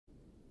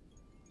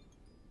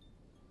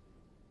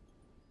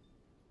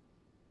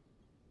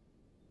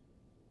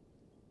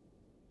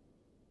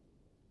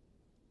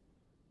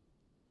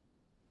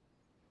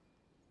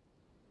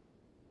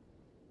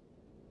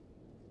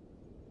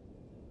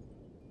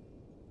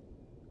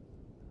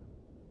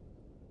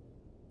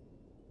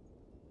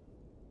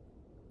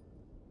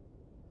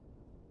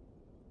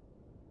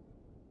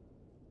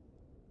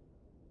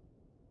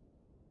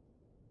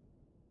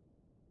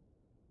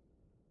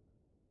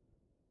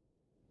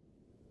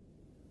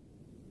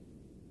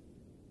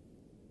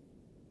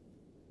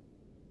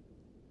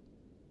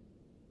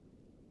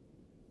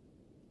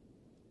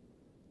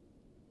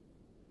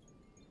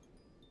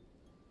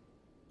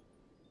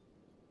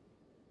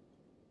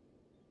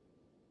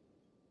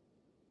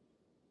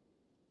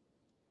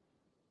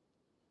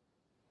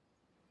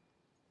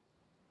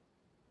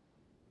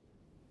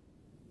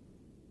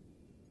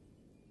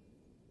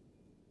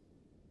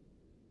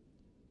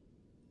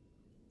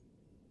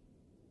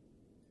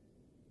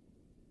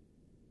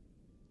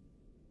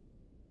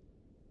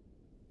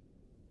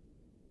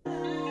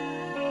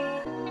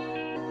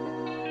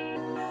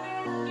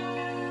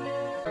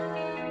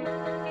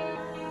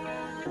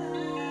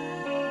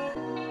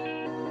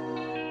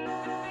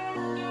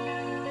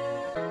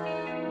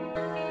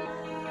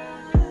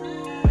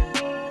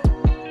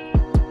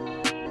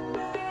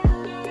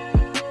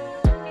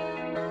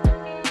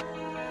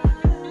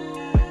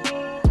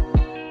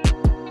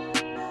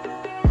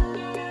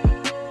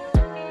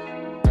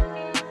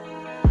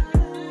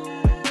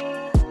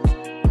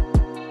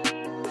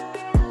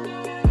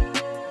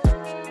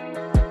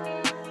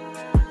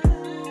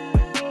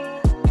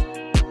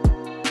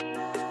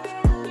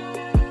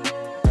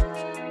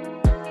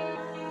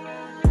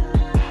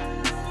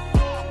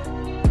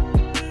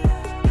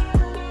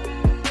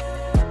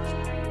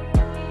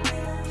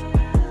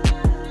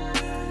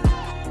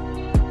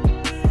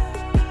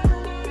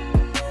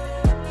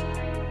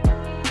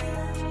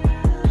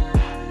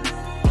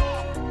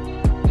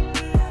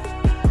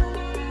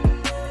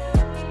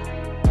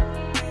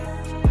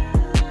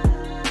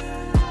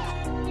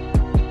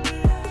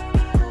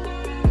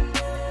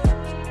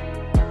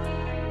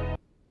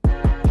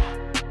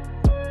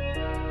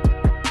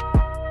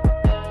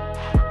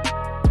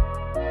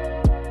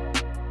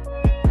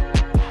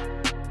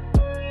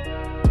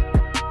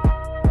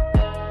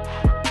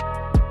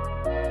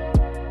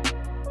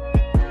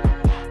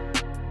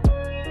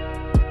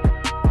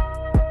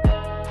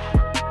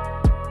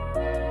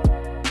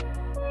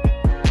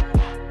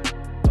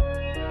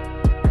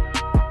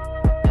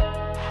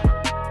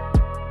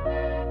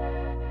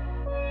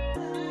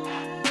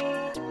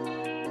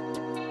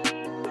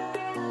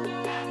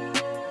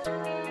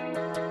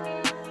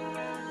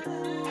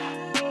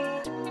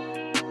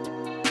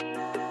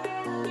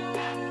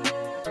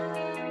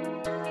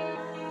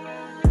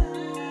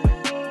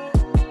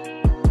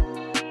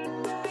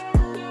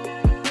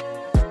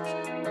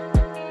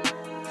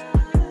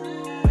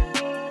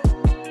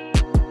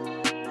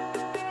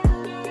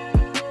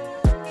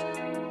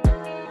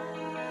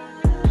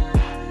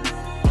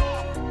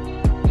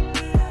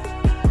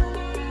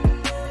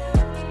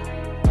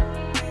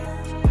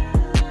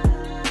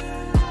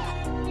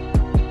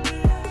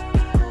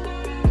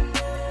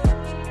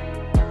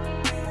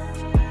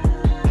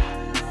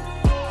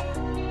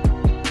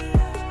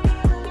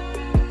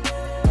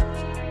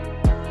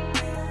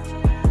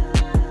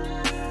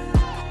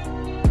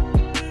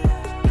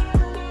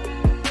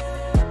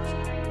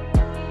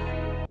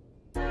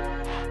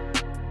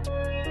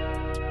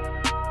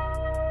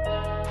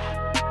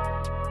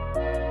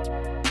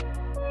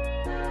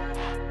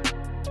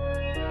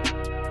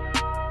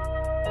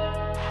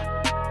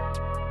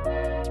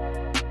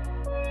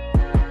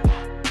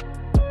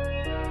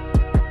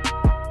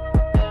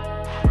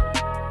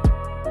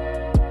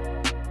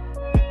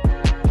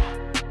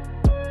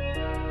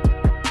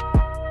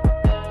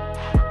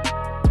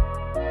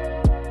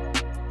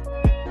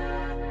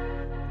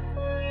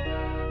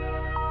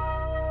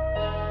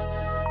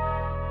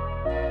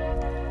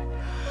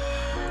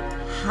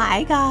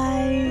Hi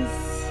guys.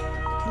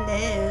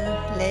 Hello,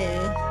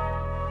 hello.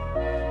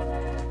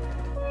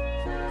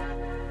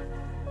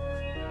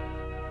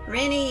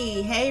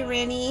 Rennie, hey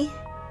Rennie.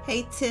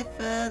 Hey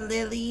Tifa,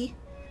 Lily,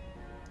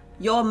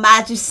 Your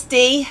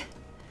Majesty.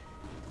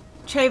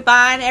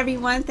 Trayvon,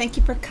 everyone, thank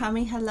you for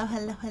coming. Hello,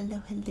 hello,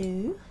 hello,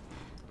 hello.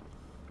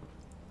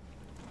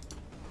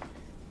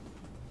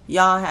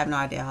 Y'all have no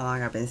idea how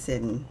long I've been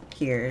sitting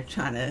here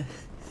trying to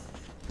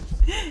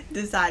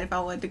decide if I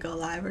wanted to go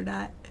live or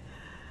not.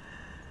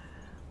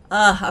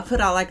 I put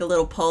out like a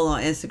little poll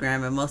on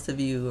Instagram and most of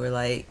you were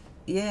like,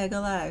 yeah, go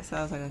live. So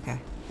I was like, okay,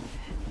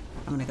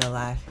 I'm gonna go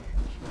live.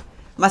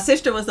 My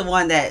sister was the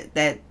one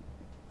that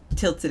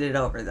tilted it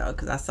over though,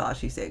 because I saw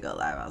she said go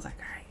live. I was like,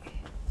 all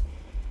right,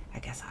 I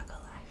guess I'll go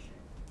live.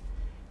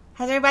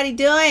 How's everybody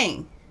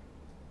doing?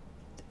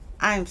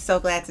 I'm so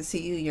glad to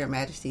see you, Your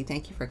Majesty.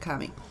 Thank you for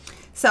coming.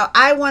 So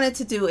I wanted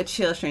to do a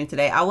chill stream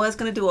today. I was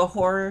gonna do a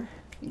horror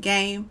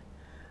game,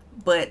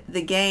 but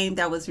the game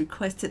that was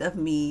requested of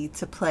me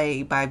to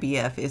play by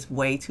BF is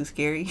way too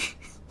scary.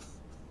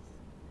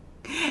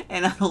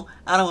 And I don't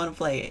want to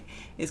play it.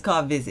 It's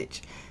called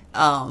Visage.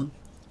 We're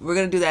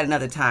going to do that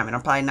another time, and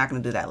I'm probably not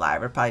going to do that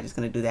live. We're probably just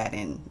going to do that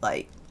in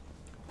like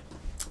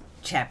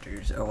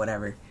chapters or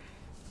whatever.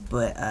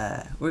 But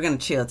we're going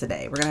to chill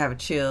today. We're going to have a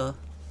chill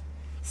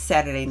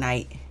Saturday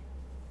night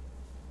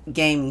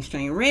gaming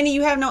stream. Rennie,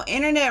 you have no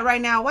internet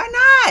right now. Why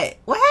not?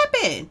 What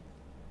happened?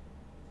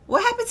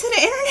 What happened to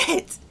the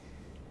internet?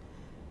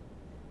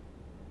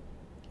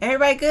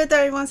 Everybody good though?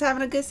 Everyone's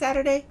having a good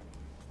Saturday?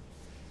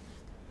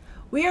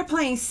 We are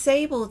playing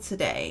Sable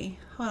today.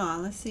 Hold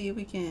on, let's see if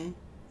we can.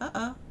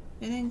 Uh-oh.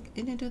 It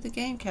didn't do the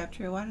game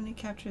capture. Why didn't it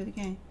capture the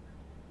game?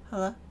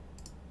 Hello?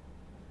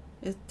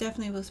 It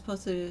definitely was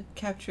supposed to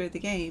capture the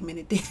game and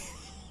it didn't.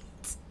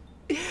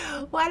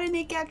 Why didn't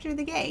it capture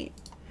the game?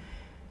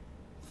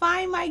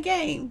 Find my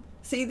game.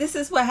 See, this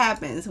is what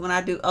happens when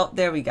I do. Oh,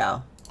 there we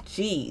go.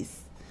 Jeez.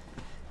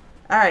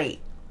 All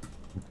right.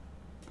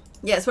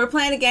 Yes, we're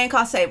playing a game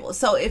called Sable.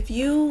 So if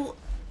you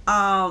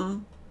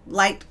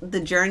liked the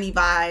Journey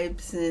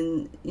vibes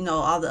and, you know,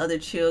 all the other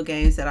chill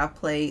games that I've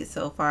played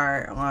so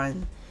far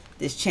on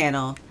this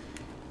channel,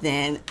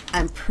 then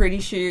I'm pretty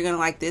sure you're going to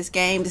like this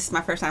game. This is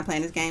my first time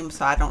playing this game,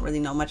 so I don't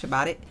really know much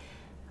about it.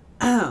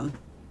 I've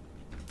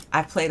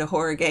played a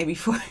horror game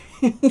before.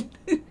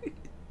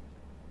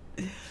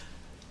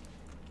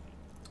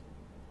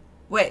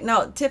 Wait,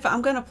 no, Tiff,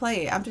 I'm gonna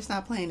play it. I'm just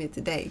not playing it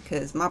today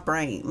because my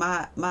brain,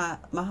 my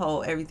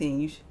whole everything.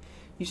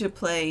 You should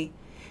play.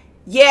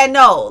 Yeah,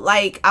 no,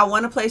 like I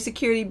want to play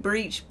Security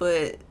Breach,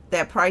 but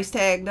that price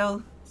tag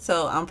though.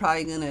 So I'm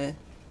probably gonna.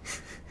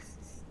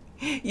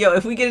 Yo,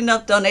 if we get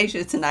enough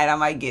donations tonight, I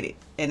might get it,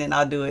 and then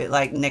I'll do it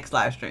like next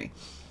live stream.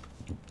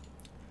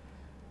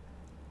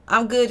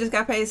 I'm good. Just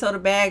got paid, sold a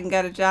bag, and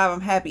got a job.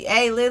 I'm happy.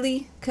 Hey,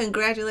 Lily,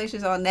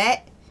 congratulations on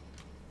that.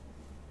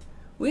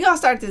 We gonna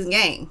start this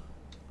game.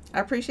 I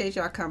appreciate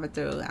y'all coming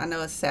through. I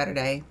know it's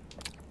Saturday.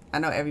 I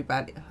know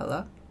everybody.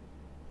 Hello?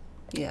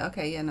 Yeah,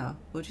 okay, yeah, no.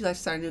 Would you like to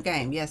start a new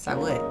game? Yes, I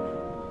would.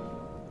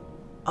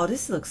 Oh,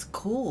 this looks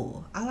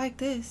cool. I like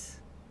this.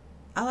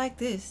 I like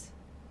this.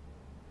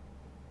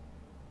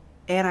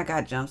 And I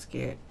got jump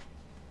scared.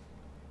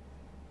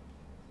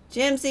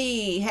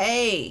 Jimsy,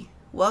 hey.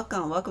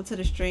 Welcome. Welcome to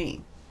the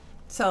stream.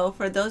 So,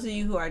 for those of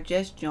you who are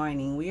just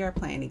joining, we are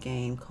playing a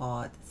game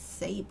called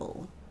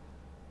Sable.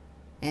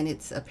 And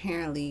it's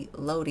apparently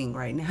loading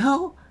right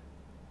now.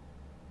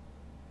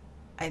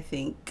 I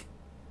think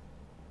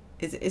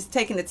it's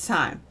taking its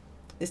time.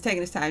 It's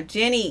taking its time.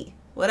 Jenny,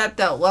 what up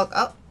though? Well,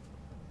 oh.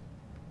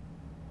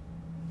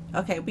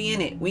 Okay, we in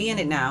it. We in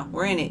it now.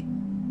 We're in it.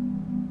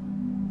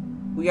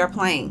 We are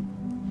playing.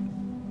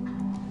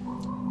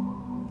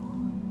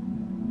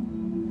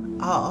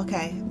 Oh,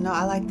 okay. No,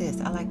 I like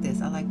this. I like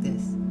this. I like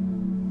this.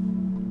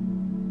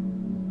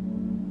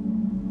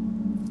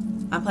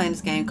 I'm playing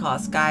this game called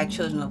Sky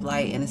Children of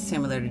Light, and it's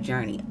similar to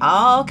Journey.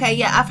 Oh, okay.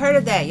 Yeah, I've heard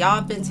of that. Y'all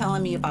have been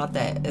telling me about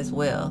that as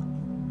well.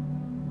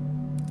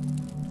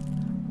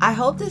 I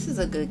hope this is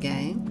a good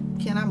game.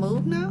 Can I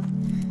move now?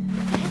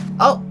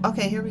 Oh,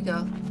 okay. Here we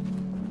go.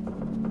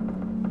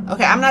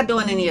 Okay, I'm not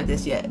doing any of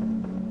this yet.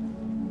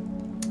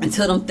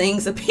 Until them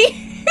things appear.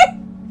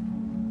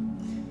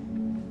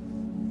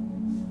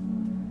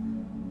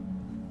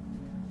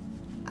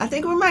 I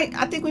think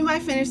we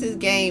might finish this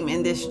game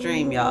in this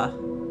stream, y'all.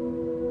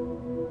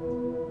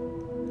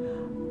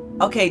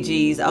 Okay,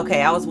 geez.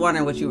 Okay, I was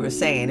wondering what you were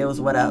saying. It was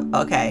what up.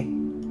 Okay.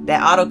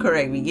 That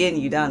autocorrect be getting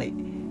you, don't it?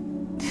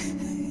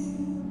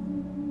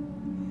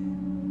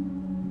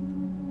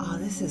 Oh,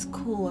 this is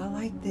cool. I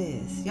like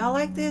this. Y'all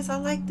like this? I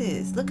like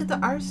this. Look at the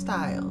art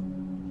style.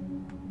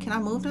 Can I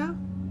move now?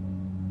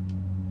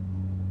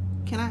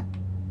 Can I?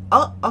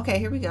 Oh, okay.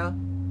 Here we go.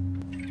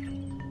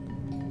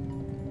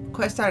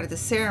 Quest started the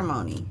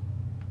ceremony.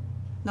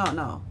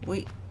 No.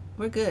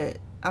 We're good.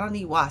 I don't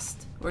need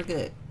WASD. We're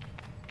good.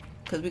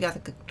 Because we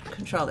got the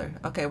controller.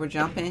 Okay, we're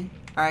jumping.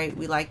 All right,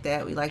 we like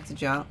that. We like to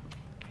jump.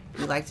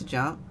 We like to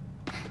jump.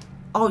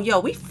 Oh, yo,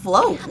 we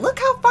float. Look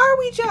how far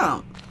we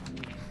jump.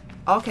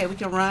 Okay, we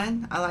can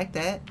run. I like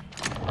that.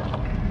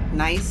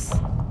 Nice.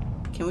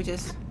 Can we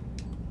just...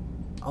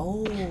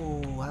 Oh,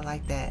 I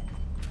like that.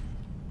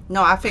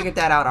 No, I figured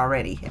that out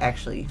already,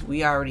 actually. We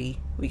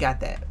got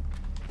that.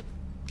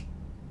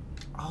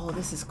 Oh,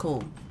 this is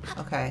cool.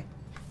 Okay.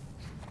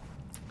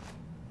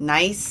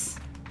 Nice.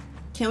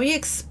 Can we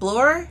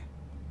explore?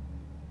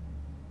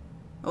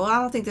 Well,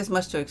 I don't think there's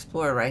much to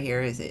explore right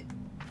here, is it?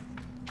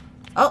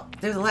 Oh,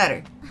 there's a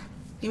ladder.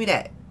 Give me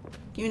that.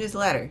 Give me this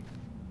ladder.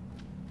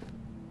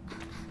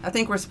 I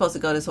think we're supposed to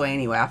go this way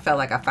anyway. I felt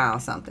like I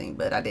found something,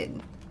 but I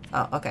didn't.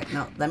 Oh, okay.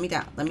 No, let me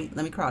down. Let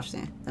me crouch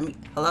then.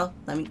 Hello?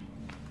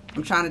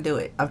 I'm trying to do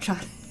it. I'm trying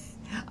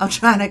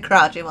to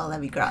crouch. It won't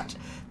let me crouch.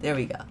 There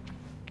we go.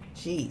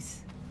 Jeez.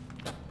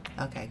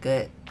 Okay,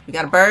 good. We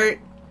got a bird.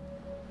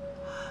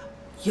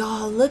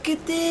 Y'all, look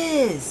at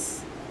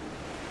this.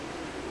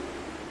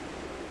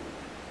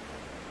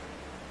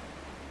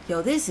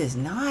 Yo, this is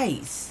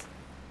nice.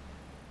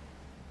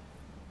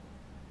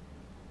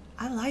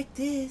 I like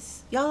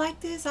this. Y'all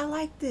like this? I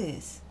like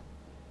this.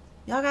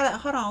 Y'all gotta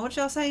hold on. What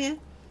y'all saying?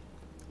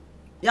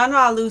 Y'all know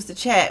I lose the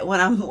chat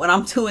when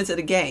I'm too into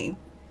the game.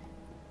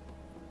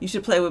 You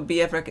should play with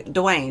BF Record.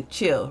 Dwayne,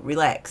 chill,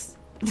 relax.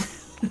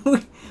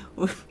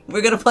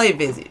 We're gonna play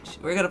Visage.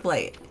 We're gonna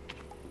play it.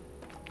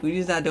 We're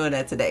just not doing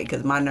that today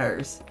because my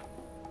nerves.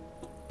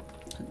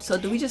 So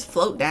do we just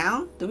float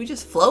down? Do we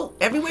just float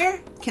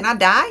everywhere? Can I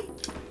die?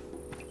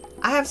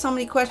 I have so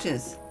many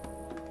questions.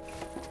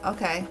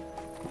 Okay.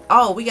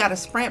 Oh, we got a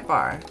sprint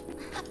bar.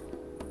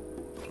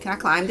 Can I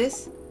climb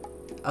this?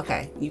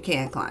 Okay, you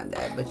can climb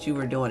that, but you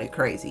were doing it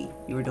crazy.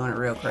 You were doing it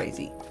real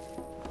crazy.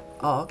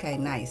 Oh, okay,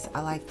 nice.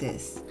 I like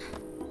this.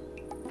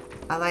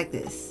 I like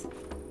this.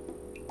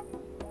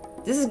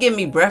 This is giving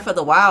me Breath of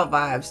the Wild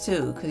vibes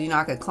too, because you know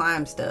I could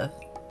climb stuff.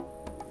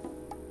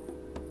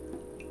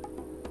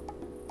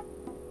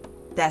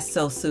 That's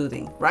so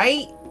soothing,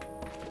 right?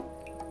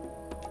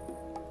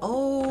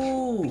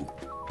 Oh,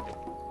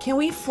 can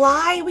we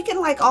fly? We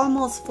can like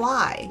almost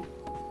fly.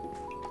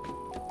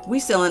 We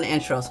still in the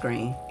intro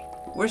screen.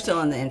 We're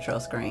still in the intro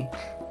screen.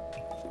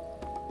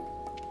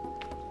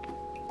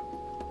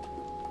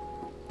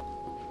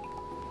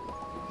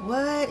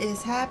 What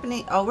is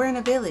happening? Oh, we're in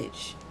a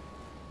village.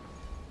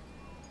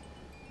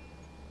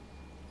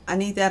 I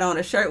need that on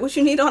a shirt. What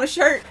you need on a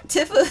shirt,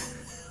 Tifa?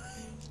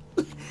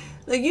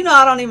 Like, you know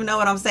I don't even know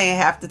what I'm saying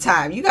half the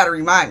time. You got to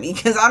remind me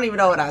because I don't even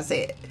know what I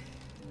said.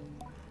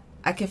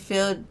 I can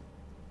feel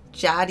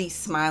Jody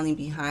smiling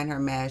behind her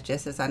mask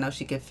just as I know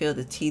she could feel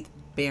the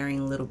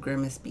teeth-bearing little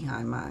grimace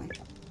behind mine.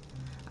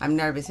 I'm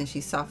nervous and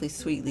she's softly,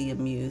 sweetly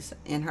amused.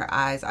 In her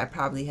eyes, I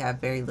probably have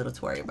very little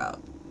to worry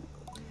about.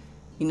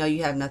 You know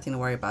you have nothing to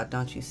worry about,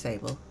 don't you,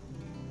 Sable?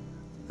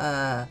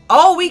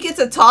 Oh, we get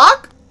to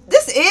talk?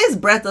 This is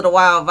Breath of the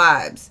Wild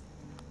vibes.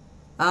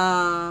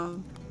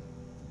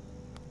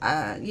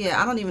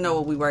 Yeah, I don't even know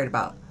what we worried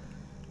about.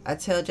 I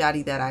tell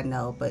Jody that I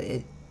know, but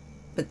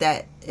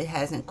that it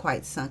hasn't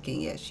quite sunk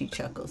in yet. She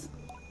chuckles.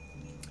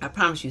 I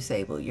promise you,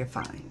 Sable, you're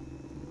fine.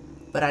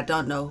 But I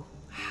don't know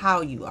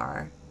how you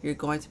are. You're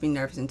going to be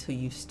nervous until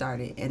you've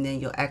started, and then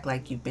you'll act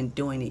like you've been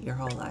doing it your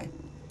whole life.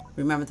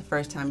 Remember the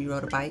first time you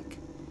rode a bike?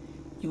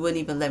 You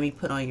wouldn't even let me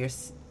put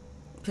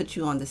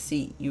you on the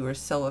seat. You were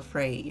so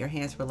afraid. Your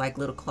hands were like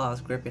little claws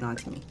gripping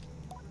onto me.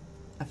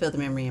 I feel the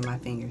memory in my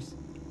fingers.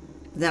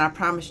 But then I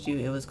promised you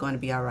it was going to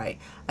be all right.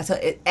 I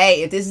told it,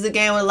 hey, if this is a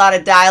game with a lot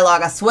of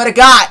dialogue, I swear to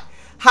God,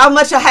 how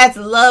much I had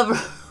to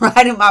love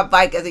riding my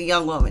bike as a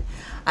young woman.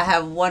 I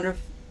have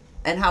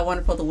and how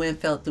wonderful the wind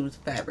felt through the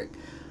fabric.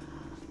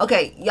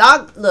 Okay,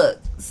 y'all, look,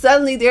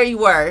 suddenly there you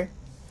were,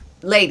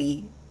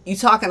 lady, you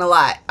talking a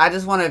lot. I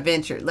just want to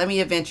adventure. Let me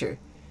adventure.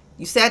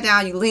 You sat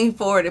down, you leaned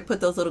forward and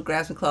put those little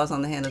grasping claws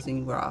on the handles and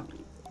you were off.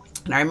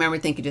 And I remember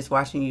thinking, just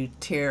watching you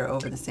tear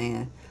over the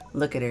sand.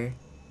 Look at her.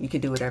 You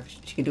can do whatever.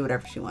 She can do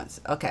whatever she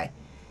wants. Okay.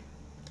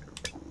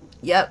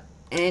 Yep.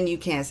 And you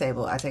can,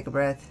 Sable. I take a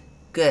breath.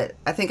 Good.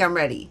 I think I'm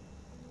ready.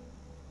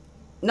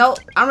 No,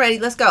 I'm ready.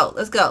 Let's go.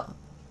 Let's go.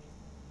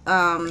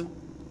 All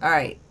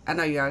right. I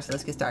know you are, so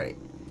let's get started.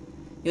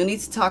 You'll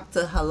need to talk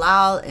to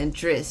Halal and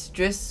Driss.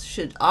 Driss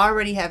should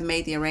already have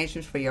made the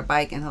arrangements for your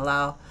bike, and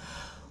Halal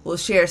will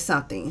share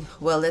something.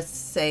 Well, let's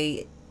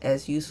say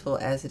as useful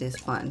as it is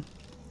fun.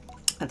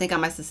 I think I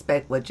might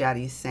suspect what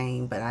Jody's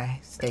saying, but I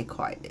stay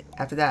quiet.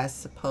 After that, I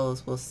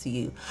suppose we'll see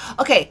you.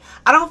 Okay,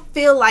 I don't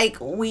feel like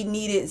we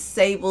needed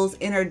Sable's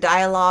inner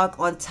dialogue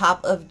on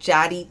top of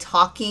Jody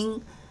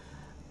talking.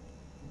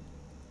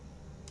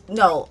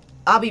 No,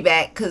 I'll be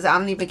back because I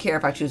don't even care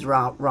if I choose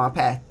wrong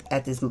path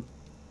at this.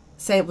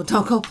 Sable,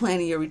 don't go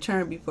planning your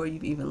return before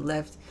you've even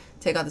left.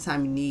 Take all the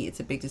time you need. It's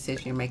a big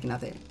decision you're making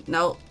out there.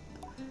 No.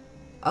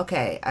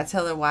 Okay, I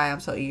tell her why I'm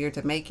so eager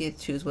to make it.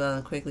 Choose well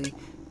and quickly.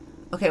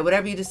 Okay,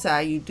 whatever you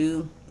decide, you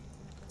do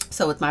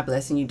so with my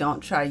blessing. You don't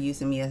try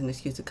using me as an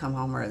excuse to come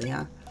home early,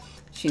 huh?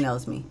 She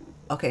knows me.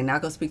 Okay, now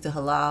go speak to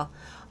Halal.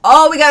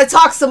 Oh, we gotta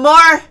talk some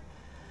more.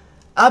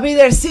 I'll be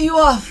there to see you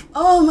off.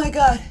 Oh my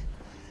God.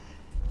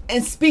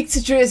 And speak to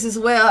Driz as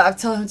well. I've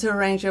told him to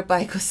arrange your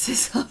bike with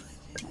Sis.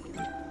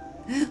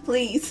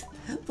 Please.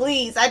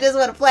 Please, I just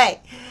want to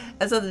play.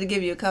 That's something to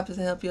give you a compass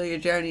to help you on your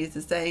journey. It's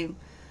the same.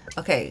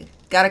 Okay,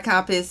 got a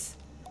compass.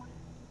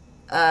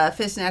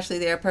 Fish naturally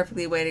there,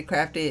 perfectly weighted,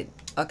 crafted.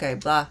 Okay,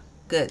 blah.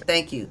 Good,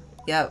 thank you.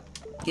 Yep.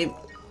 Give.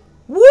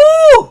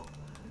 Woo!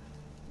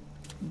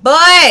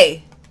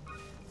 Boy!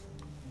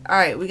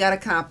 Alright, we got a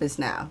compass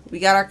now. We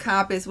got our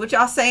compass. What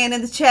y'all saying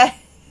in the chat?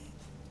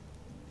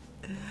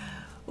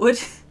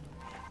 Which,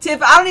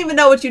 Tiff, I don't even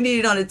know what you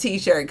needed on a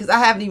t-shirt because I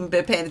haven't even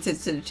been paying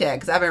attention to the chat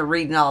because I've been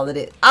reading all of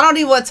it. I don't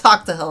even want to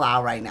talk to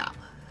Halal right now.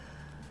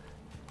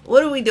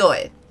 What are we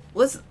doing?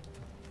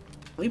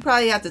 We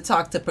probably have to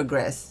talk to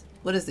Progress.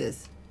 What is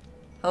this?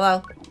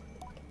 Hello?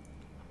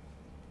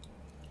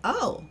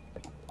 Oh.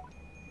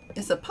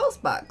 It's a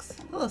post box.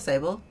 Hello,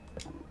 Sable.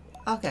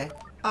 Okay.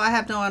 Oh, I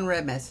have no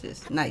unread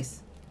messages.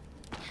 Nice.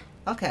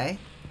 Okay.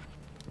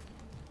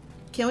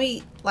 Can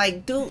we,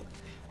 like, do...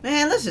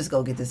 Man, let's just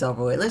go get this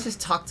over with. Let's just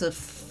talk to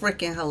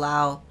freaking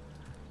Halal.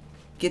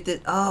 Get this...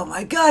 Oh,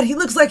 my God. He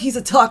looks like he's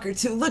a talker,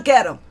 too. Look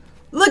at him.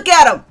 Look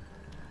at him.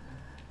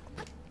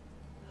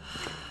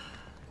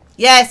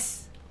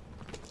 Yes.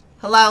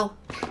 Hello.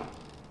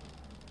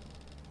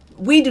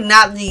 We do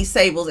not need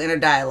Sable's inner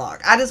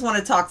dialogue. I just want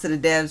to talk to the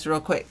devs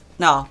real quick.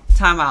 No.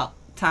 Time out.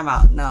 Time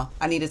out. No.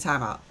 I need a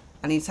timeout.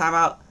 I need a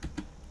timeout.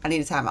 I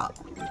need a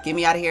timeout. Get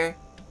me out of here.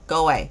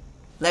 Go away.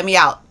 Let me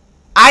out.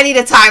 I need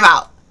a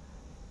timeout.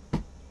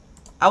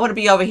 I want to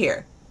be over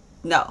here.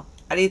 No.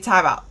 I need a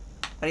timeout.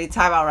 I need a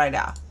timeout right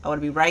now. I want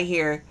to be right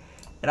here.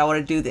 And I want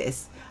to do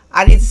this.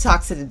 I need to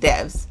talk to the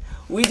devs.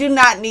 We do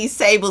not need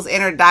Sable's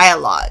inner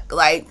dialogue.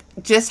 Like,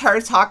 just her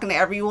talking to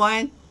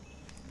everyone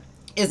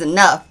is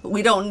enough.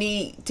 We don't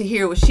need to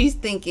hear what she's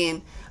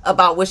thinking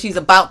about what she's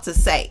about to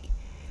say.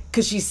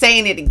 Because she's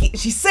saying it again.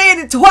 She's saying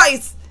it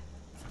twice.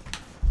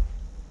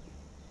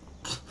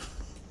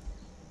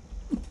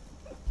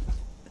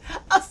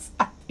 I'm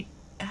sorry.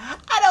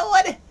 I don't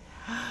want to.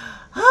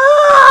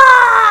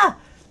 Ah!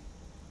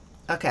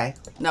 Okay.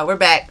 No, we're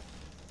back.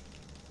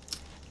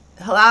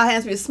 Halal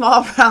hands me a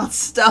small round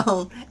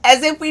stone.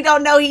 As if we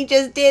don't know he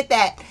just did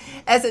that.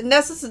 As it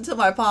nestles into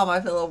my palm, I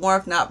feel a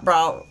warmth not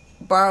borrowed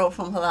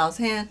from Halal's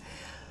hand,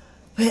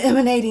 but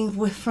emanating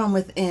from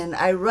within.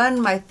 I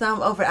run my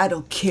thumb over. I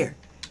don't care.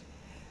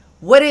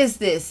 What is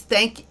this?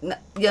 Thank you.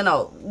 You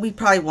know, we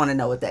probably want to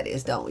know what that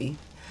is, don't we?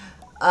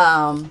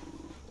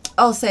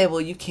 Oh, Sable,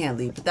 you can't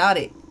leave without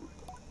it.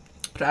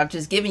 But I've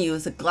just given you,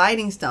 it's a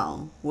gliding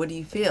stone. What do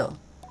you feel?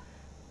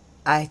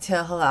 I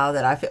tell Halal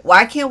that I feel.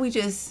 Why can't we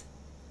just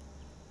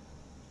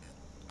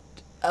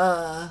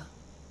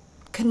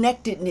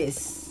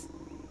connectedness?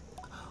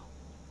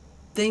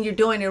 Then you're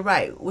doing it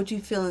right. What you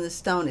feel in the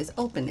stone is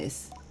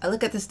openness. I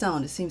look at the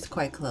stone. It seems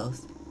quite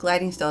close.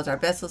 Gliding stones are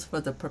vessels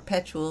for the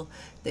perpetual.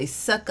 They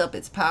suck up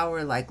its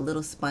power like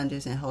little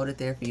sponges and hold it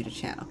there for you to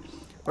channel.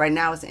 Right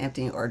now it's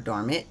empty or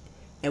dormant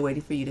and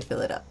waiting for you to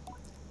fill it up.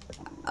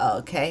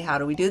 Okay, how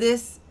do we do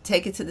this?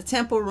 Take it to the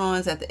temple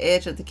ruins at the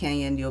edge of the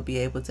canyon. You'll be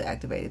able to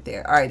activate it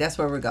there. All right, that's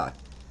where we're going.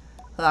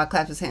 Halal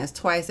claps his hands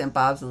twice and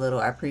bobs a little.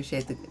 I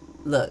appreciate the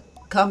look.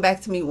 Come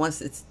back to me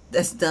once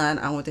that's done.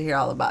 I want to hear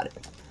all about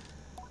it.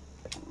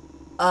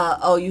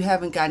 Oh, you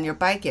haven't gotten your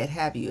bike yet,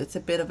 have you? It's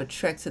a bit of a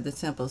trek to the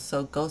temple,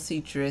 so go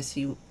see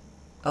Driss.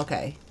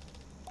 Okay.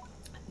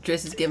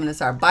 Driss is giving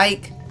us our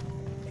bike.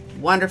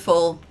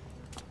 Wonderful.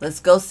 Let's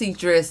go see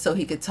Driss so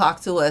he could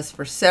talk to us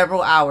for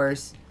several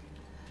hours.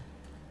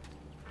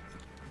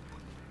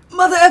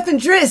 Mother effing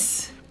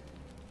Driss!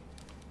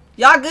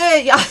 Y'all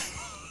good?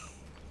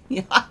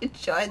 Y'all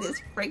enjoy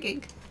this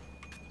freaking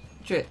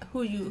Driss.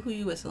 Who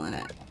you whistling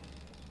at?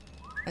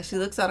 As she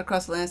looks out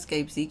across the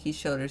landscape, Zeki's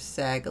shoulders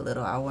sag a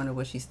little. I wonder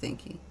what she's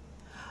thinking.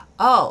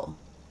 Oh.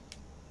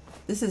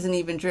 This isn't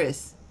even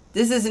Driss.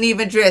 This isn't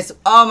even Driss.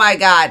 Oh my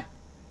God.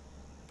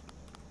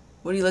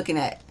 What are you looking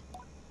at?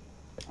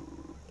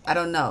 I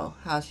don't know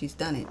how she's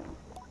done it.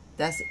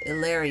 That's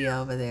Ilaria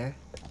over there.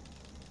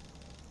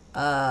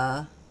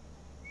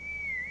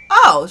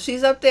 Oh,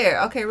 she's up there.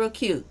 Okay, real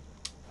cute.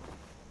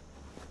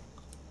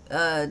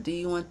 Do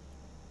you want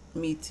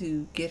me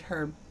to get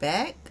her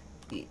back?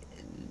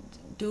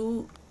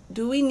 Do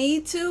we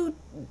need to?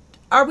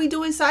 Are we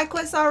doing side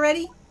quests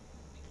already?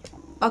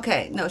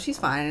 Okay, no, she's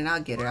fine and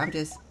I'll get her. I'm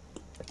just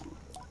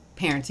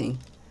parenting.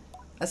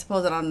 I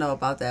suppose I don't know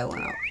about that when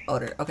I'm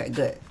older. Okay,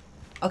 good.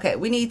 Okay,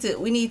 we need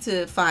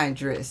to find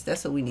Driss.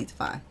 That's what we need to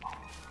find.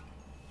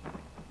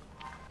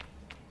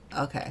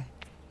 Okay.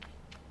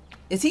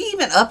 Is he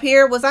even up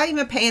here? Was I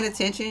even paying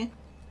attention?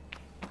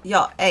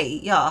 Y'all, hey,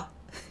 y'all.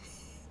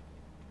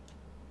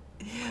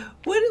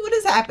 What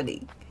is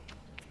happening?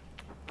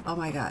 Oh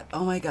my God.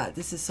 Oh my God.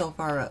 This is so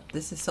far up.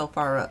 This is so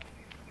far up.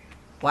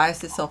 Why is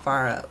this so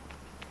far up?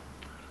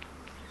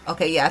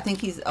 Okay, yeah, I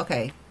think he's...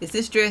 Okay. Is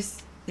this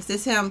Driss? Is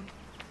this him?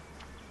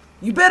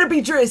 You better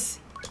be Driss.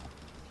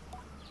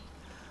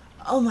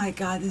 Oh my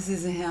God, this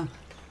isn't him.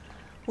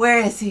 Where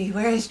is he?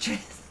 Where is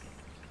Driss?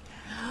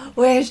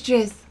 Where is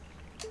Driss?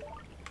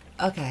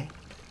 Okay.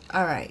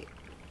 All right.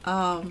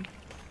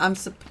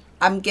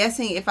 I'm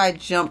guessing if I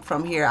jump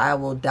from here, I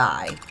will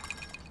die.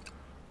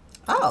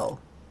 Oh.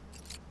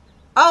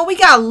 Oh, we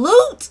got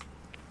loot?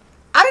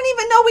 I didn't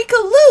even know we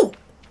could loot.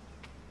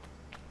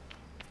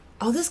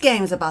 Oh, this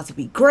game is about to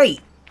be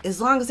great. As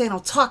long as they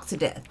don't talk to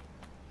death.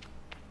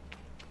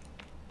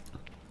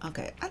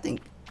 Okay, I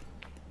think...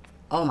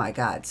 Oh my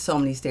God, so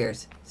many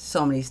stairs.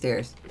 So many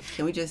stairs.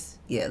 Can we just...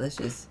 Yeah, let's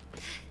just...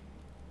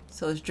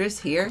 So is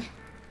Driss here?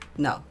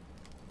 No.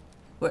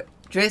 Where?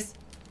 Driss?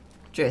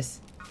 Driss.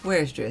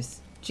 Where's Driss?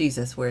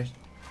 Jesus, where's...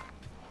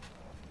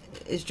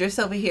 Is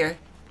Driss over here?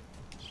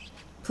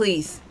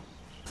 Please.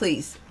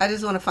 Please. I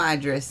just want to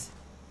find Driss.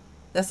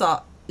 That's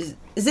all. Is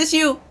this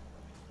you?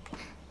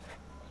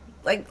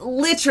 Like,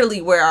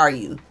 literally, where are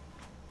you?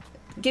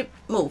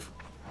 Move.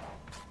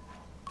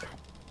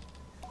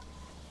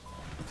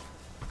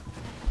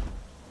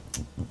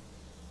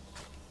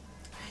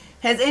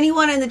 Has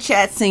anyone in the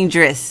chat seen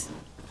Driss?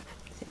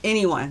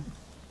 Anyone?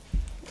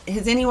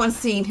 Has anyone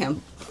seen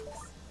him?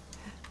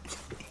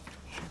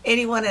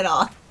 Anyone at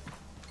all?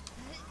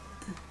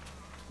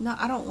 No,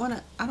 I don't want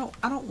to. I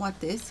don't want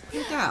this.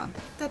 Put it down.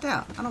 Put that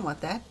down. I don't want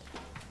that.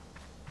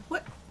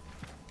 What?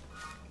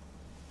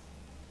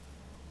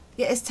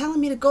 Yeah, it's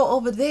telling me to go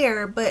over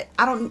there, but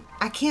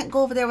I can't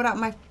go over there without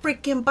my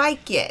freaking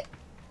bike yet.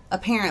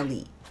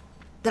 Apparently.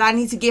 That I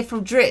need to get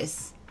from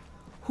Driss,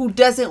 who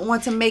doesn't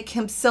want to make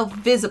himself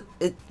visible.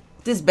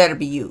 This better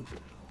be you.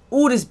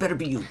 Oh, this better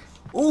be you.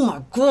 Oh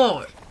my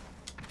God.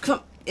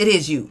 Come, it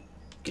is you.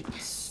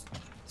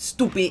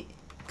 Stupid.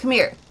 Come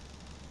here.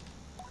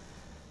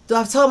 Though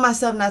I've told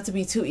myself not to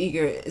be too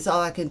eager, it's all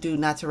I can do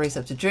not to race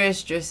up to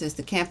Driss. Driss is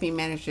the camping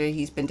manager.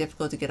 He's been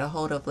difficult to get a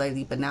hold of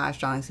lately, but now I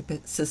strongly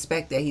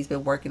suspect that he's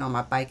been working on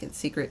my bike in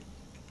secret.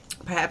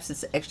 Perhaps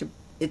it's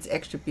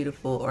extra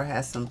beautiful or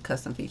has some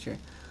custom feature.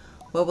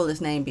 What will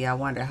his name be? I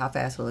wonder. How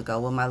fast will it go?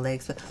 Will my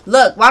legs...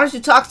 Look, why don't you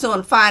talk to him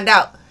and find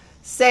out?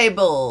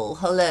 Sable,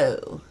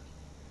 hello.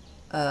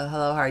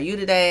 Hello, how are you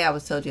today? I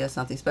was told you had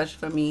something special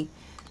for me.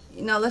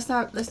 You know, let's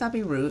not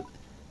be rude.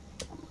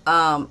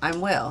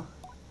 I'm well.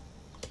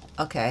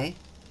 Okay.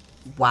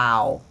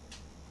 Wow.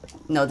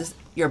 No,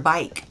 your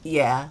bike.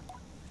 Yeah.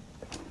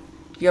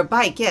 Your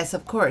bike. Yes,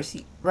 of course.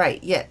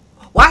 Right. Yeah.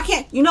 Why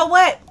can't, you know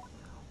what?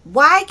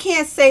 Why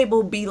can't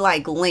Sable be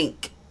like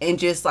Link and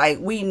just like,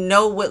 we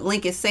know what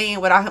Link is saying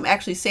without him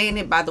actually saying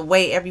it by the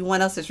way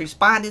everyone else is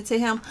responding to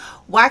him?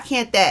 Why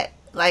can't that,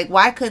 like,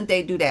 why couldn't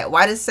they do that?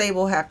 Why does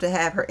Sable have to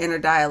have her inner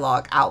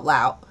dialogue out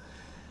loud?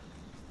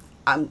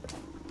 I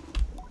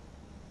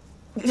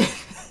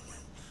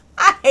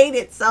hate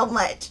it so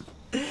much.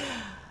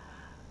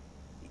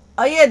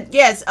 Oh yeah,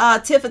 yes,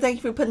 Tifa, thank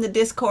you for putting the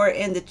Discord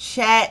in the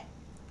chat.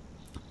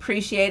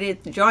 Appreciate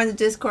it. Join the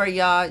Discord,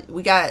 y'all.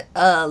 We got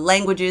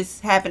languages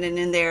happening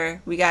in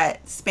there. We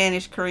got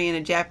Spanish, Korean,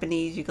 and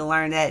Japanese. You can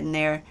learn that in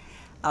there.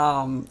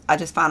 I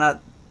just found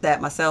out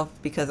that myself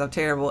because I'm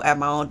terrible at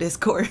my own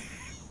Discord.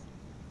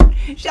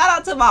 Shout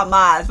out to my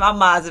mods. My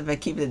mods have been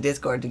keeping the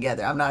Discord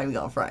together. I'm not even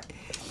gonna front.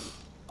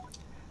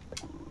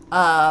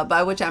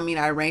 By which I mean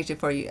I arranged it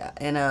for you,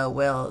 and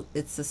well,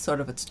 it's a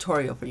sort of a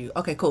tutorial for you.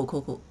 Okay,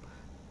 cool.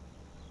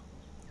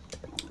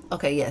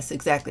 Okay, yes,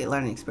 exactly,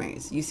 learning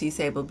experience. You see,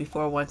 Sable,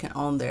 before one can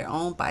own their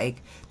own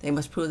bike, they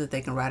must prove that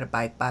they can ride a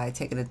bike by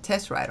taking a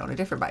test ride on a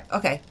different bike.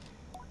 Okay,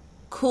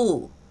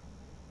 cool.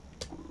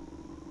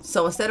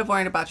 So instead of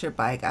worrying about your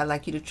bike, I'd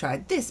like you to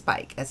try this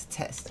bike as a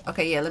test.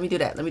 Okay, yeah, let me do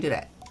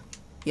that.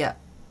 Yeah,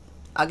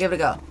 I'll give it a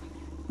go.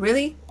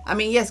 Really? I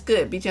mean, yes,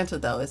 good. Be gentle,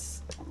 though.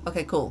 It's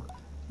okay, cool.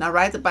 Now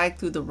ride the bike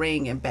through the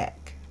ring and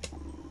back.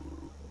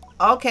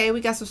 Okay,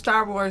 we got some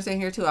Star Wars in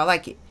here, too. I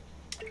like it.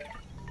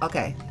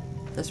 Okay.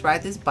 Let's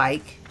ride this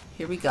bike.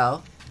 Here we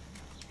go.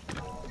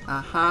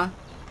 Uh-huh.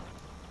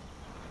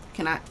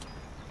 Can I?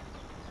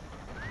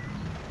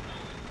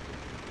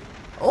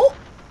 Oh!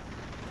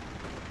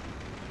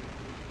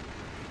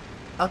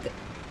 Okay.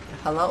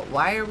 Hello?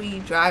 Why are we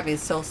driving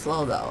so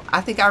slow, though?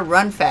 I think I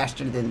run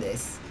faster than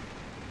this.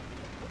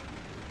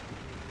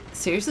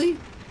 Seriously?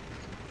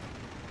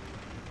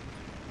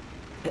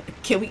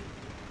 Can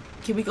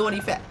we go any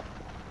fast?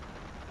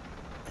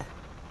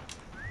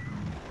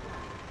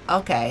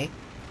 Okay.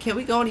 Can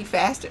we go any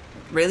faster?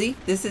 Really?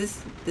 This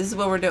is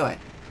what we're doing.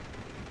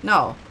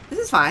 No, this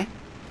is fine.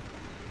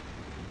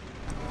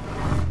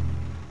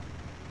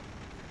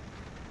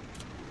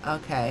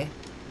 Okay.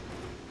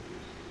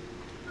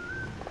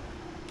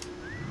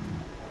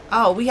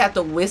 Oh, we have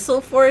to whistle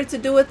for it to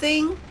do a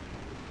thing?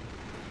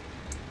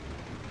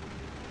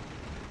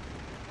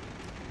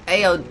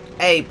 Hey, yo,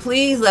 hey,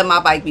 please let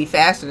my bike be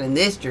faster than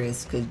this,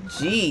 Driss, cause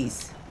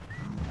jeez.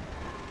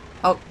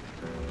 Oh.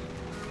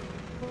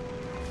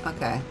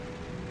 Okay.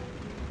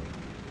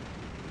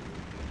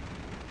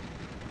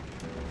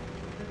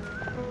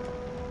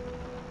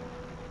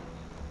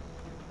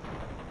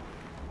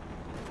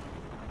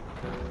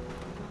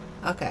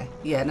 Okay.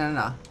 Yeah,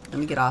 no. Let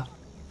me get off.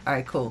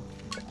 Alright, cool.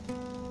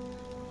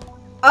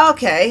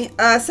 Okay.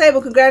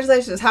 Sable,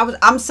 congratulations.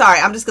 I'm sorry.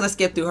 I'm just going to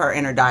skip through her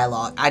inner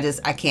dialogue. I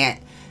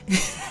can't.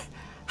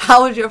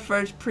 How was your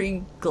first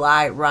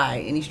pre-glide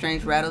ride? Any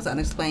strange rattles,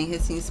 unexplained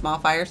hissing, small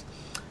fires?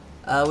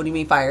 What do you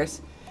mean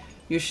fires?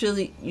 You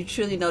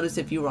truly noticed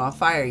if you were on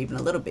fire even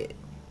a little bit.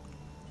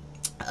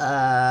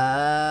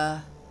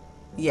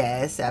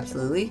 Yes,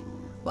 absolutely.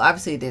 Well,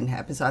 obviously it didn't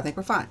happen, so I think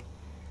we're fine.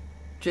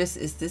 Just,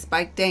 is this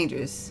bike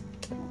dangerous?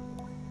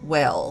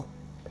 Well,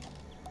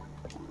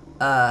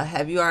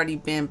 have you already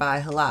been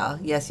by Halal?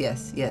 Yes,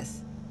 yes,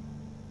 yes.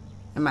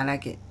 Am I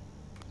not get?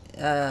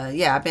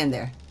 Yeah, I've been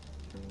there.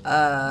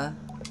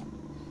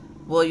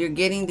 Well, you're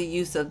getting the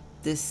use of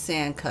this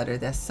sand cutter.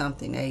 That's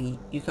something. Hey,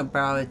 you can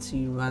borrow it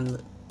to run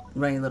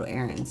your little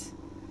errands.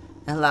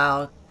 And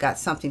Halal got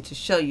something to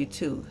show you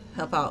too.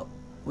 Help out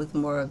with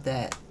more of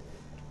that.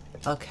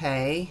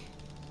 Okay.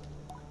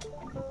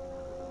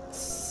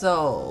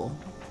 So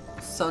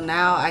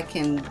now I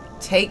can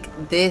take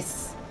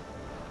this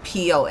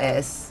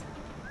POS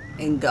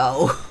and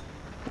go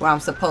where I'm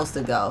supposed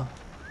to go,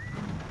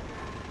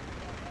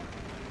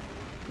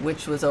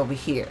 which was over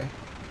here.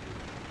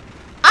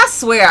 I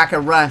swear I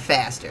could run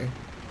faster.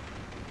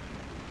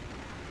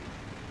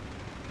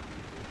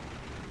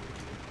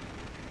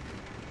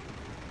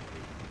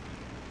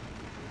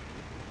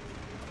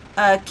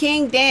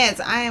 King Dance,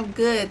 I am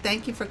good.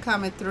 Thank you for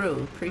coming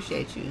through.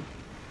 Appreciate you.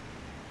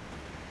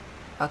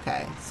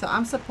 Okay, so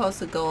I'm supposed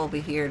to go over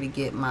here to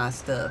get my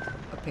stuff,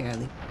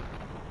 apparently.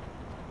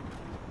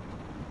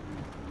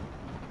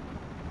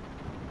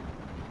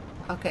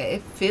 Okay,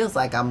 it feels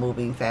like I'm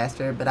moving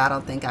faster, but I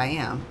don't think I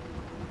am.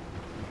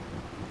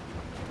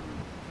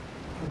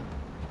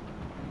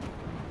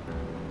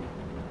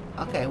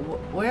 Okay,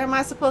 where am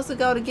I supposed to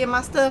go to get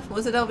my stuff?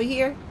 Was it over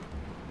here?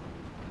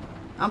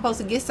 I'm supposed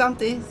to get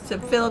something to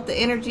fill up the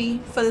energy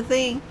for the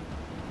thing.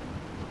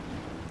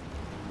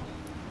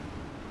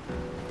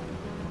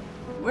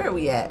 Where are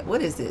we at?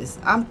 What is this?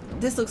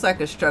 This looks like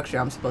a structure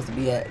I'm supposed to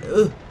be at.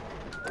 Ugh.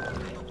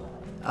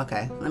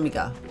 Okay, let me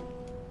go.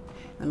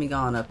 Let me go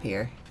on up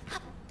here.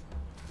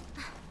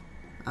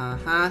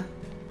 Uh-huh.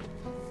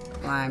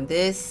 Climb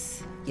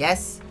this.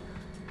 Yes.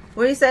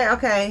 What do you say?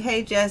 Okay,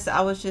 hey Jess,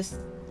 I was just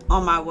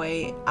on my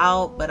way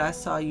out, but I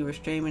saw you were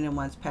streaming and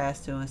once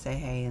passed through and say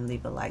hey and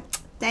leave a like.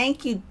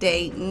 Thank you,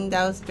 Dayton.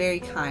 That was very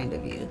kind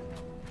of you.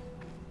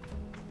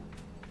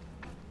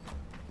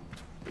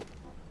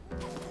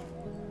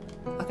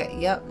 Okay,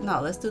 yep.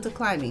 No, let's do the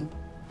climbing.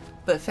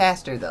 But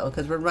faster, though,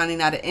 because we're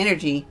running out of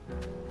energy.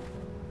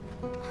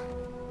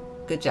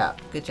 Good job.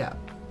 Good job.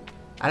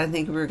 I didn't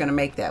think we were going to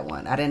make that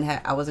one.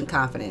 I wasn't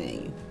confident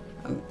in you.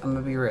 I'm going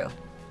to be real.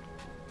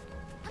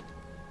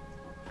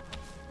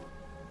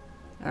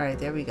 All right,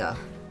 there we go.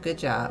 Good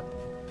job.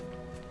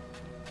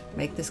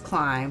 Make this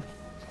climb.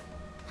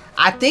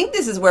 I think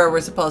this is where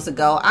we're supposed to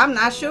go. I'm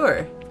not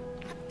sure.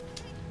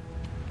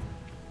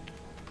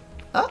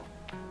 Oh,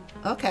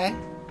 okay.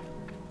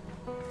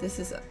 This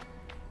is...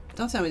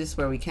 Don't tell me this is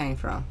where we came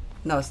from.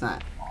 No, it's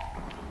not.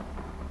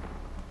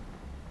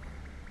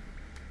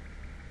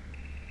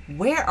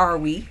 Where are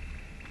we?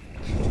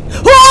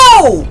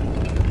 Whoa!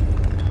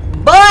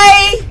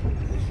 Boy!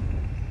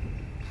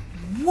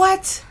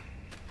 What?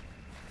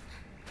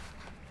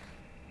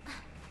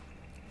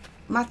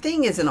 My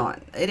thing isn't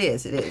on. It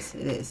is. It is.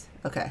 It is.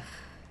 Okay.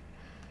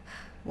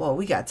 Whoa,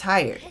 we got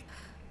tired.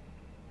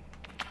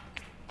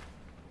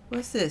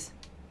 What's this?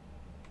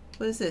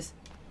 What is this?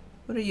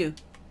 What are you?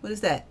 What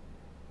is that?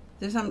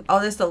 There's some... Oh,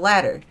 there's the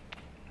ladder.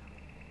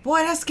 Boy,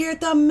 that scared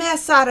the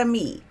mess out of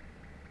me.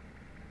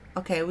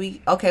 Okay,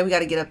 we got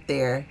to get up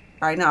there.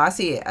 All right, no, I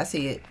see it. I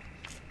see it.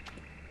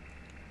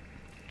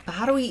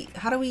 How do we...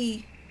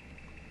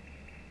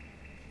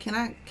 Can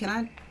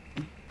I...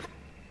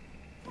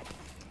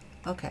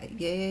 Okay,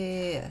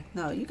 yeah.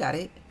 No, you got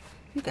it.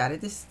 You got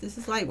it. This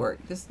is light work.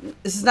 This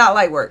is not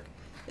light work.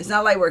 It's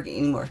not light work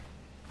anymore.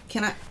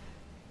 Can I...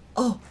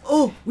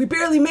 Oh, we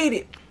barely made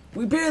it.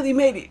 We barely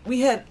made it.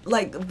 We had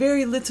like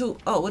very little...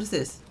 Oh, what is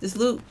this? This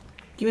loot?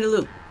 Give me the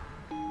loot.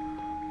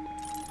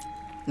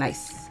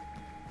 Nice.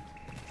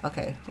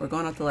 Okay, we're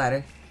going up the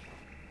ladder.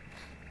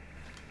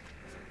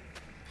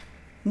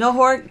 No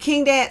horde.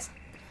 King Dance.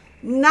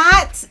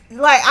 Not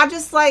like...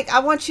 I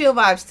want chill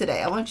vibes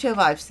today. I want chill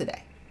vibes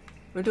today.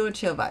 We're doing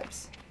chill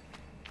vibes.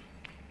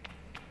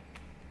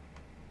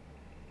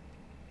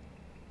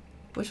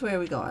 Which way are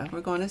we going?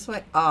 We're going this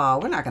way? Oh,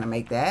 we're not going to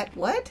make that.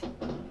 What?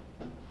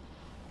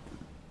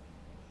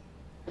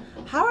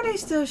 How are they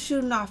still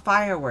shooting off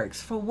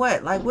fireworks? For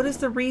what? Like, what is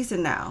the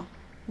reason now?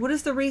 What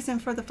is the reason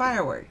for the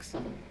fireworks?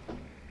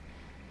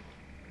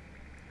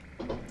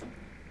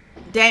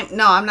 Damn,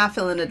 no, I'm not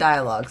feeling the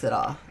dialogues at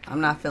all.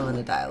 I'm not feeling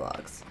the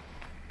dialogues.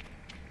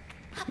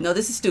 No,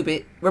 this is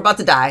stupid. We're about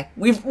to die.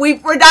 We're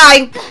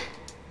dying.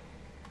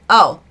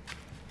 Oh.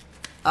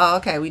 Oh,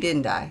 okay, we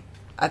didn't die.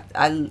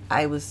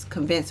 I was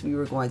convinced we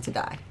were going to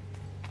die.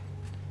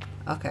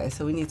 Okay,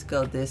 so we need to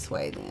go this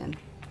way then.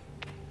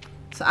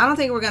 So I don't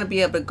think we're going to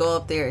be able to go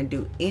up there and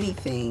do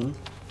anything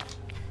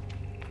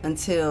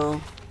until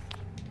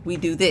we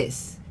do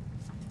this.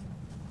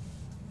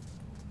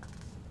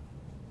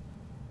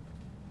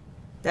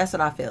 That's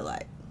what I feel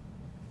like.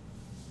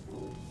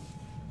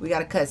 We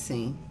got a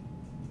cutscene.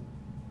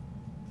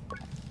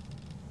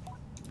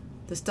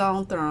 The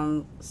stone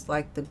thrones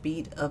like the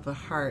beat of a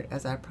heart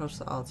as I approach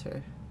the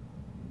altar.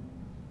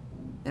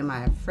 Am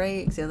I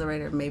afraid?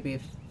 Exhilarated? Maybe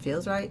it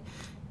feels right.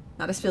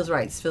 No, this feels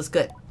right. This feels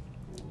good.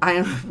 I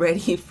am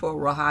ready for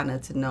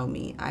Rohana to know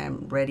me. I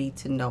am ready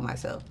to know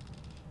myself.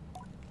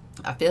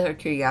 I feel her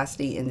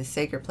curiosity in this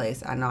sacred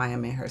place. I know I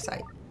am in her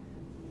sight.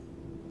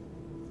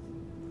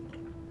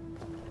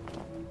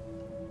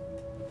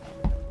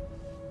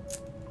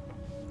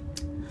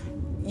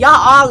 Y'all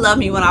all love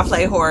me when I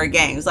play horror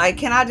games. Like,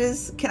 can I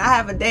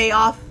have a day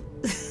off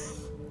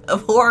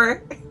of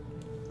horror?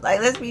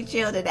 Like, let's be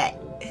chill today.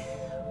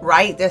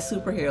 Right? That's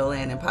superhero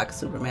land in Pocket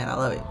Superman. I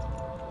love it.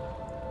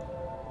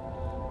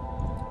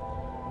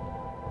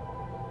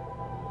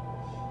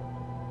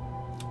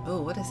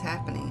 Oh, what is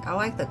happening? I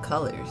like the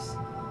colors.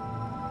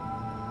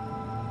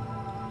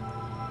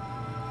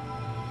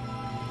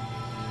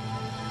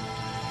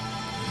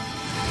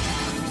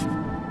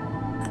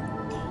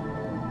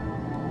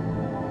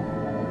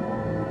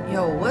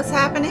 Yo, what's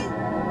happening?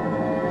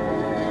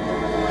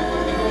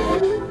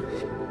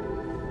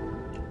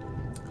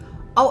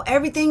 Oh,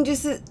 everything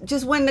just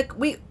when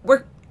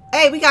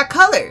hey, we got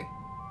color.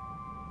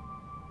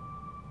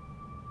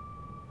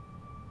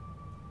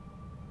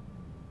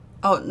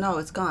 Oh no,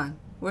 it's gone.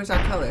 Where's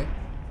our color?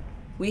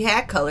 We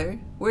had color.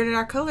 Where did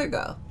our color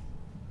go?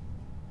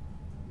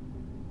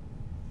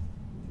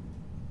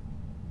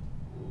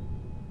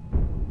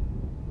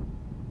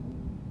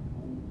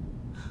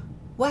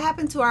 What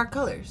happened to our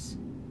colors?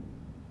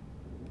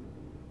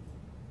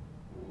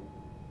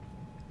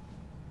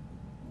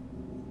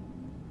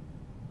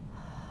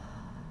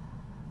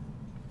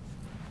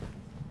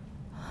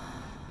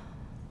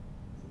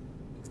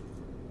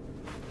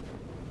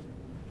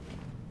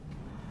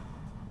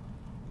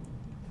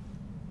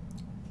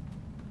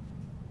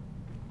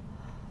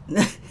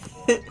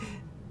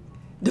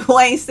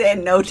 Dwayne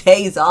said no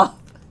days off.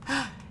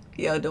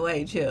 Yo,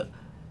 Dwayne, chill.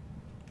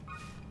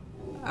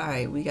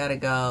 Alright, we gotta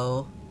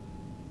go.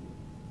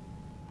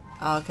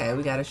 Okay,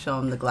 we gotta show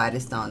him the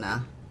Gladys Stone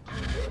now.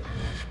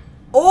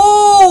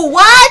 Oh,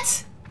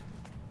 what?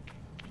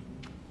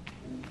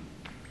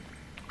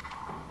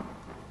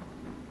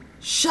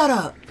 Shut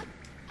up.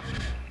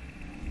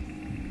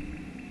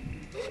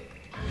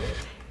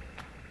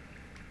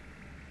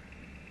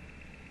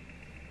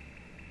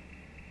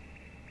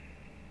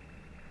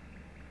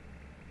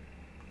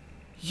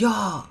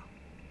 Y'all.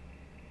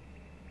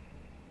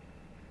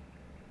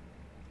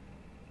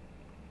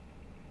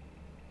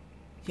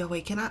 Yo,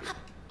 wait, can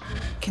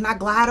I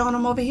glide on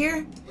him over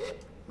here?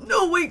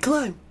 No, wait,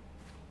 climb.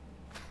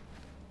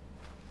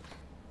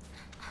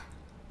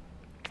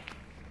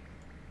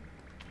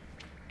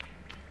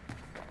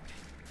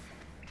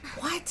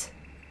 What?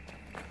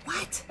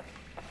 What?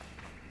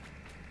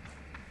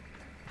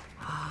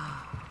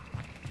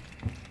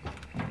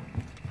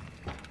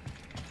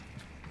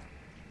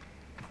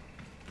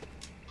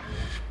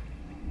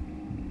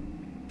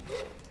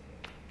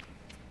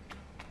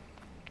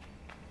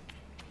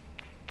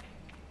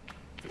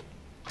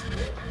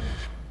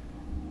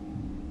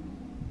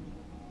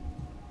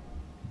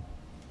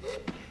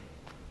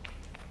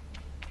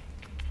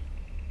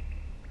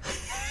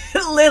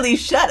 Lily,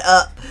 shut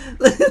up.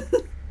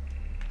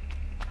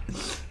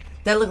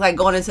 That looked like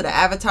going into the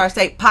Avatar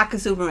state. Pocket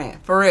Superman,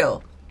 for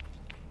real.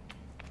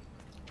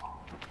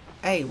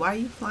 Hey, why are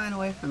you flying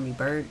away from me,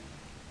 bird?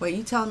 Wait,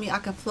 you telling me I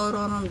can float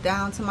on them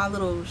down to my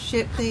little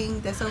ship thing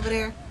that's over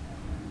there?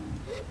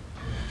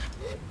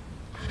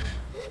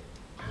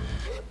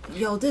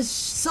 Yo, this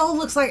so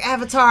looks like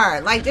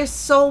Avatar. Like, there's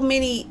so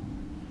many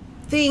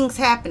things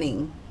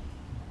happening.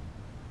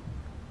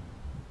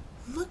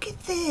 Look at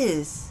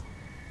this.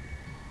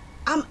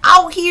 I'm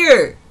out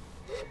here.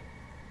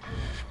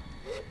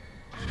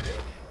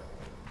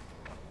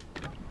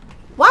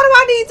 Why do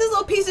I need this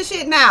little piece of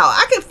shit now?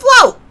 I can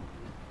float.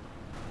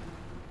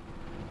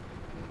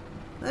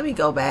 Let me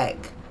go back.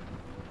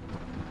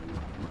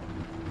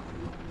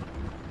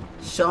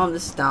 Show him the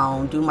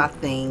stone. Do my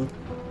thing.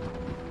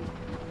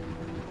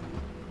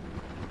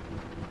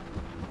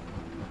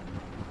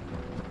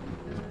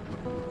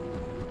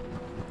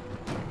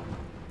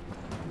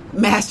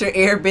 Master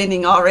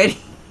airbending already.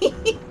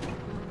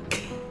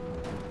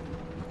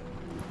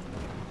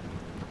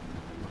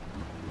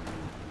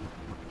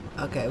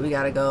 Okay, we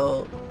gotta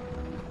go.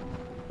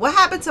 What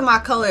happened to my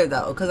color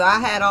though? Because I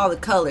had all the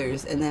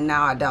colors and then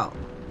now I don't.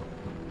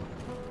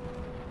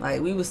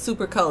 Like, we was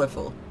super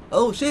colorful.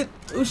 Oh shit!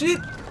 Oh shit!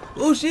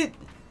 Oh shit!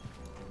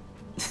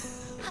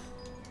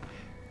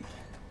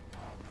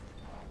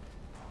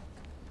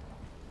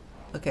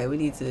 Okay, we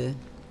need to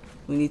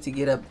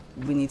get up.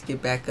 We need to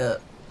get back up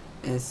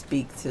and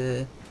speak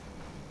to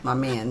my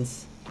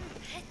mans.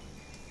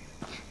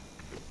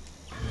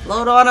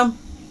 Load on him.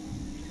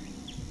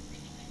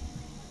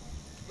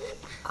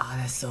 Oh,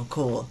 that's so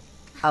cool.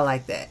 I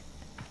like that.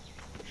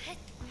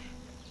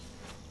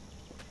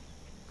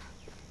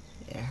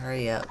 Yeah,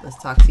 hurry up.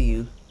 Let's talk to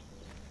you.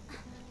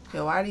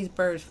 Yo, why are these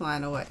birds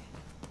flying away?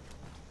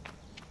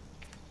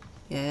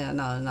 Yeah,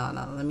 no.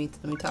 Let me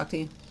talk to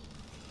you.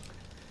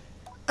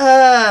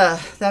 That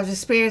was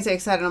experienced and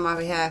excited on my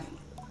behalf.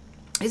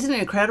 Isn't it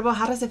incredible?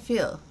 How does it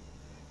feel?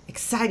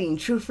 Exciting,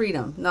 true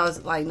freedom. No,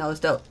 it's like, no, it's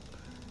dope.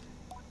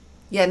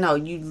 Yeah, no,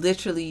 you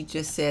literally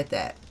just said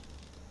that.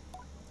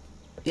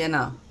 Yeah,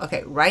 no.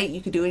 Okay, right?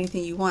 You can do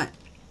anything you want.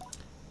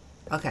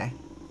 Okay.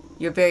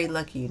 You're very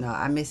lucky, you know.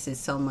 I miss it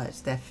so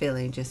much, that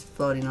feeling just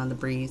floating on the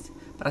breeze.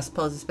 But I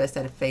suppose it's best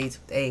that it fades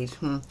with age.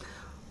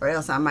 Or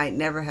else I might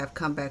never have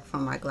come back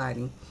from my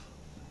gliding.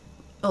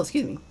 Oh,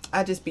 excuse me.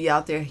 I'd just be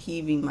out there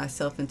heaving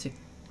myself into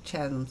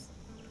chasms.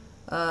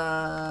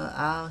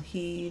 I'll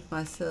heave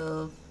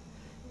myself.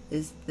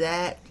 Is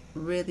that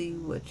really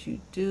what you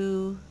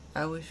do?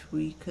 I wish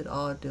we could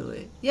all do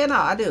it. Yeah, no,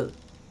 I do.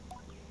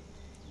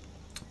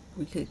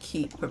 We could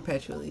keep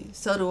perpetually.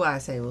 So do I,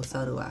 Sable.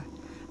 So do I.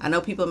 I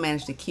know people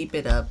manage to keep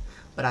it up,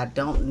 but I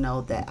don't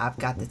know that I've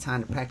got the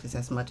time to practice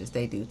as much as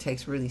they do. It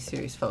takes really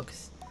serious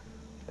focus.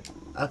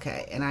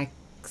 Okay, and I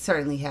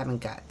certainly haven't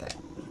got that.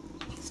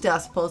 Still, I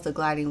suppose the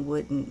gliding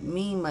wouldn't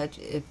mean much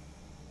if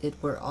it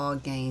were all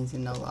gains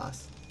and no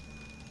loss.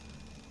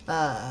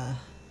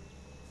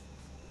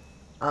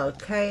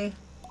 Okay.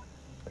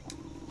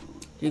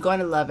 You're going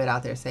to love it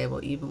out there,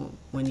 Sable, even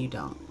when you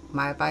don't.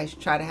 My advice,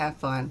 try to have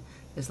fun.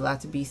 There's a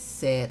lot to be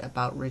said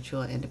about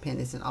ritual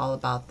independence and all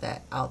about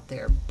that out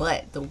there.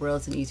 But the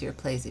world's an easier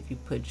place if you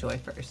put joy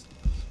first.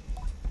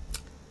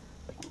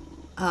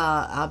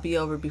 I'll be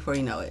over before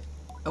you know it.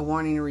 A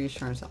warning and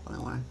reassurance all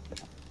in one.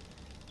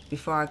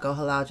 Before I go,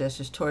 halal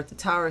gestures toward the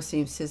tower. It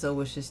seems Sizzle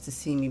wishes to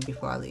see me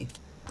before I leave.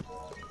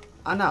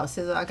 Oh no,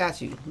 Sizzle, I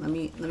got you. Let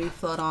me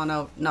float on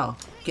over. No,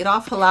 get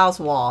off Halal's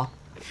wall.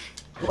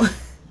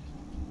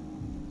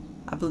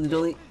 I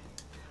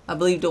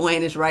believe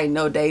Dwayne is right.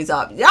 No days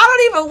off. Y'all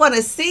don't even want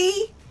to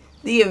see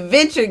the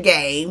adventure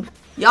game.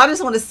 Y'all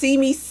just want to see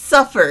me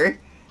suffer.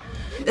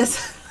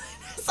 That's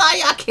all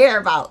y'all care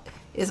about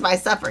is my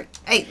suffering.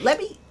 Hey, let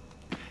me.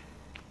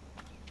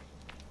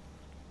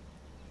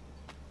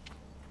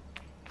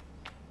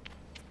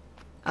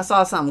 I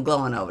saw something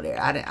glowing over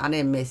there. I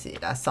didn't miss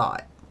it. I saw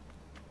it.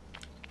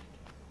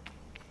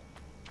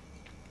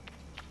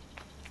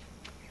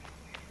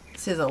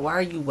 Sizzle, why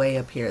are you way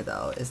up here,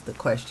 though, is the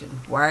question.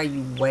 Why are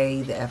you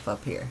way the F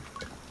up here?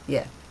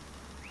 Yeah.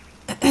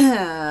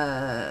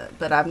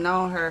 But I've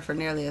known her for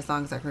nearly as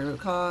long as I can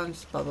recall.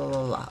 Just blah, blah,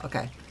 blah, blah.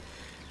 Okay.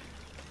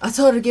 I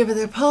told her to give her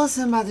their pulse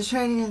and about the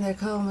training and their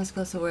code must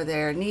go to where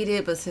they're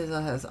needed. But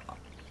Sizzle has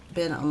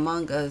been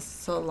among us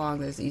so long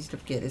that it's easy to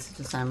forget. It's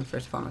an assignment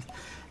first and foremost.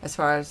 As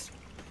far as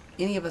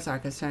any of us are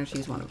concerned,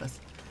 she's one of us.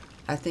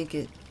 I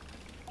think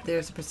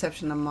there's a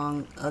perception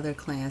among other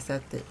clans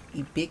that the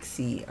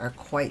Ibixi are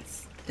quite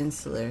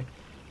insular,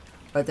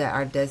 or that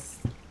our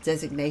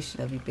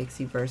designation of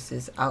Ibixi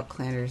versus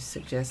outclanders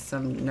suggests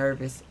some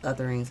nervous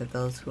otherings of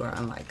those who are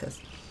unlike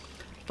us.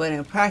 But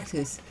in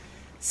practice,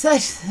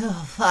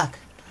 oh fuck.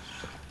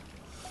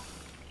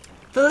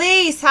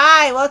 Felice,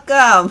 hi,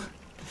 welcome.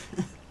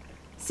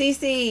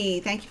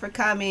 Cece, thank you for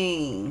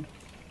coming.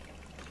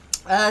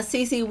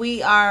 Cece,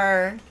 we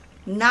are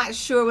not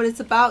sure what it's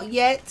about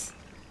yet.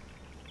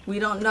 We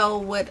don't know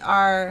what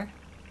our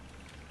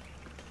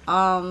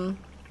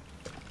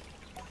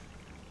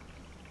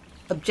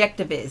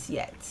objective is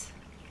yet.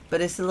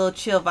 But it's a little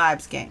chill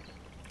vibes game.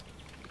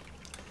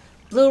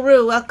 Blue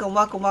Roo, welcome,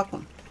 welcome,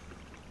 welcome.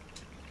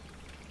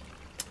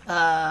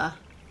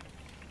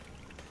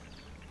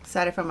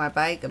 Excited for my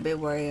bike. A bit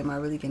worried. Am I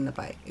really getting the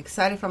bike?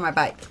 Excited for my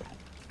bike.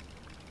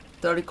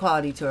 Throaty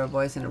quality to her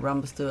voice and it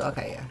rumbles through.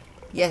 Okay, yeah.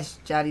 Yes,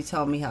 Jody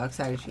told me how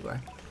excited you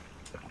were.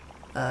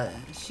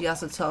 She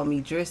also told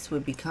me Driss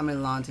would be coming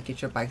along to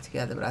get your bike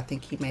together, but I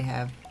think he may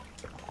have...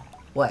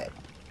 What?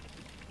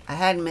 I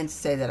hadn't meant to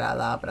say that out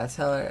loud, but I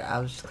tell her I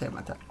was just clearing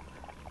my throat.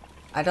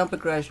 I don't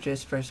begrudge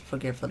Driss for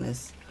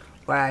forgetfulness.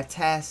 Where I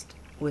tasked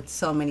with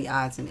so many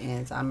odds and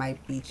ends, I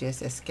might be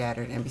just as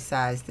scattered, and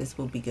besides, this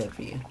will be good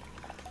for you.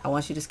 I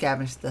want you to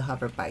scavenge the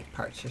hover bike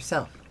parts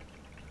yourself.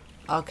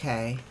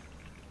 Okay.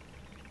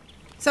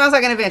 Sounds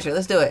like an adventure.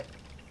 Let's do it.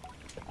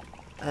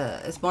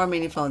 It's more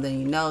meaningful than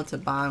you know to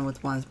bond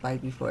with one's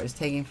bike before it's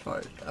taken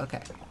for.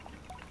 Okay.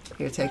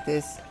 Here, take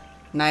this.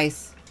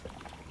 Nice.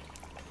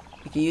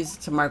 You can use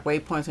it to mark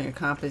waypoints on your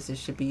compass. It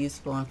should be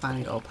useful in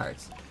finding old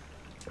parts.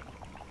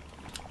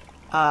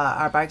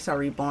 Our bikes are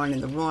reborn in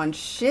the ruined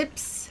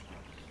ships.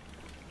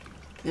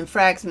 In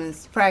fragments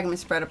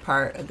spread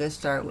apart. A good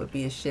start would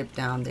be a ship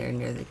down there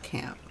near the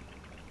camp.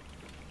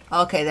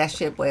 Okay, that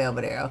ship way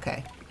over there.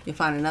 Okay. You'll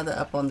find another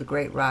up on the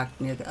great rock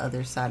near the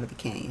other side of the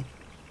canyon.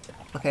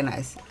 Okay,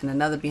 nice. And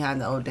another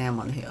behind the old dam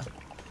on the hill.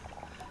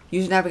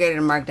 Use your navigator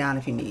to mark down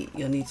if you need.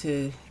 You'll need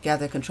to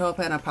gather a control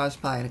panel, power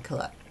supply, and a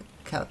collect.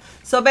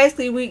 So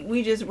basically,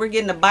 we're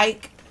getting a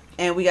bike,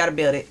 and we gotta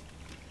build it.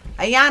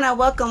 Ayana,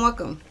 welcome,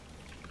 welcome.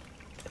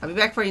 I'll be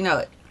back before you know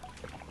it.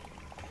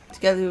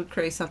 Together we'll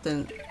create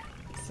something.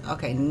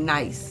 Okay,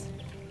 nice.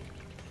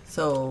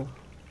 So,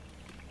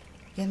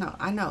 yeah, no,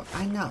 I know.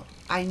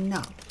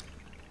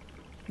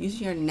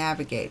 Use your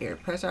navigator.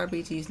 Press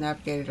RB to use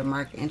navigator to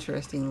mark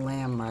interesting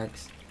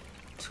landmarks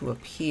to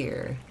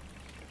appear.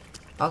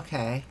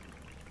 Okay.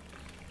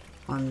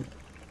 On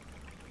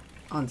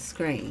the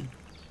screen.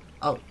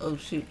 Oh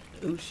shoot.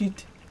 Oh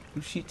shit. Oh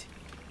shit.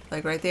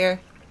 Like right there?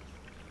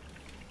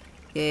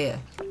 Yeah.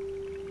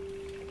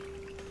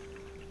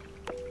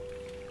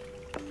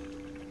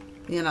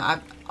 You know,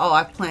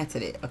 I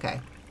planted it. Okay.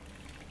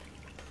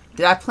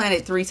 Did I plant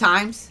it 3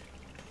 times?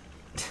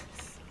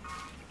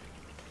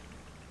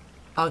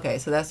 Okay,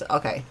 so that's,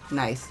 okay,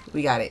 nice.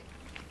 We got it.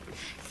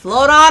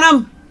 Float on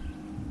them!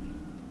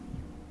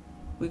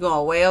 We're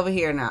going way over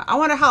here now. I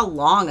wonder how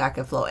long I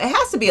can float. It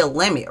has to be a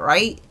limit,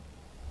 right?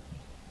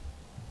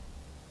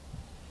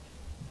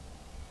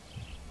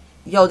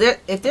 Yo,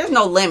 if there's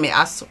no limit,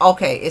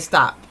 okay, it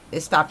stopped.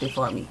 It stopped it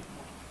for me.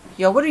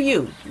 Yo, what are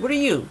you? What are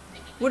you?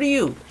 What are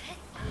you?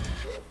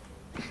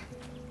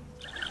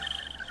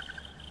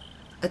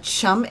 A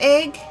chum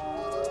egg?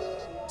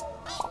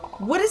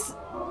 What is...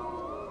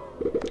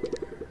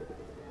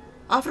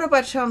 Offered up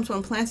by chums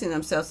when planting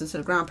themselves into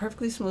the ground,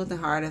 perfectly smooth and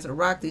hard as a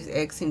rock, these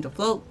eggs seem to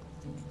float.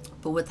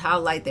 But with how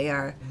light they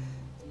are,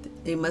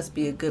 they must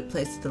be a good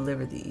place to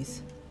deliver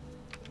these.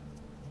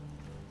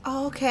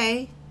 Oh,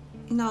 okay.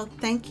 You know,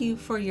 thank you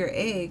for your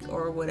egg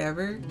or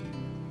whatever.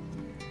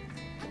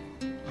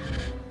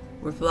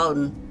 We're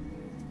floating.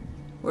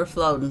 We're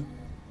floating.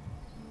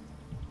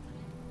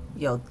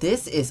 Yo,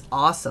 this is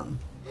awesome.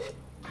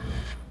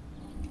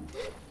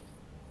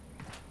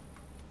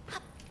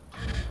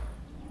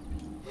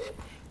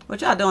 What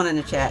y'all doing in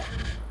the chat?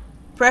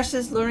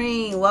 Precious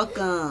Lorene,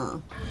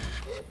 welcome.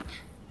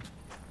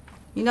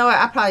 You know what?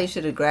 I probably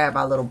should have grabbed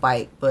my little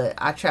bike, but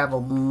I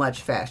travel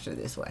much faster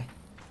this way.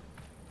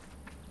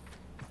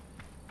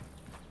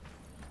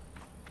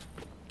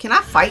 Can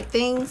I fight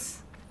things?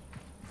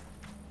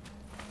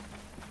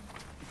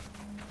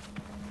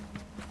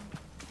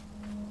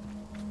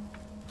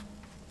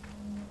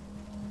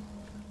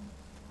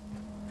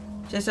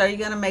 Just, are you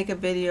going to make a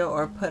video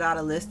or put out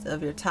a list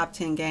of your top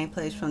 10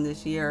 gameplays from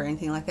this year or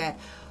anything like that?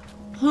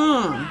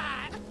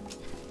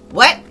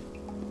 What?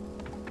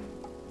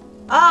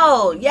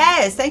 Oh,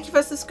 yes. Thank you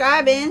for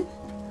subscribing.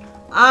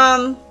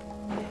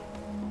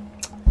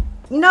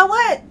 You know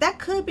what? That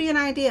could be an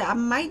idea. I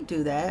might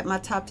do that. My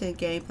top 10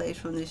 gameplays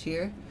from this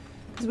year.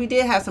 Because we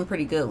did have some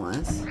pretty good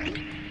ones.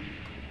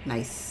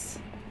 Nice.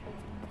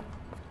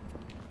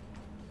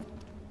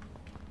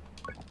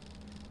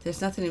 There's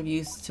nothing of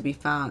use to be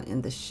found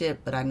in the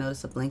ship, but I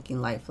noticed a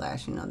blinking light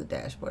flashing on the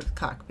dashboard of the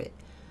cockpit.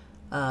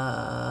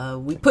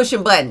 We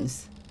pushing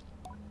buttons.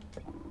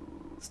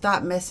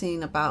 Stop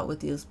messing about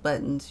with those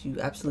buttons, you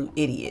absolute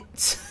idiot.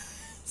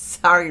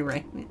 Sorry,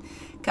 Raymond.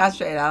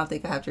 Concentrate. I don't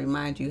think I have to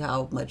remind you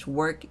how much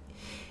work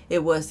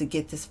it was to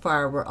get this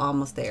far. We're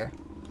almost there.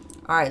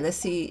 All right, let's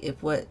see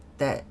if what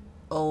that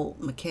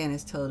old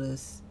mechanic told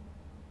us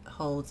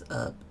holds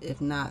up.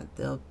 If not,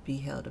 they'll be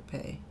held to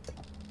pay.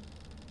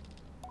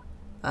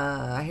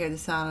 I hear the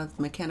sound of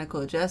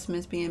mechanical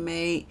adjustments being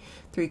made.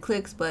 3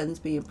 clicks, buttons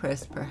being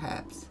pressed,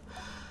 perhaps.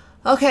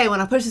 Okay,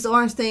 when I push this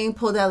orange thing,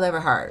 pull that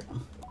lever hard.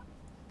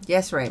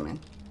 Yes,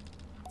 Raymond.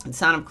 The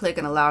sound of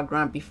clicking, a loud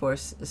grunt before a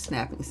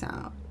snapping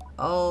sound.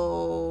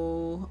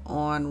 Oh,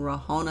 on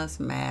Rahona's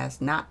mask,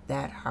 not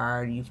that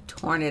hard. You've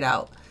torn it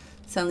out.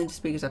 Suddenly the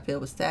speakers are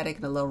filled with static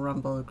and a low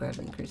rumble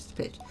gradually increases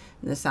pitch.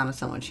 And the sound of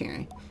someone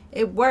cheering.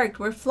 It worked.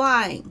 We're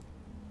flying.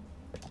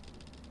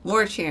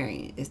 More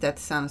cheering. Is that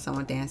the sound of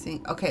someone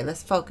dancing? Okay,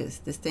 let's focus.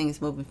 This thing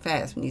is moving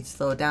fast. We need to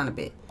slow it down a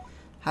bit.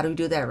 How do we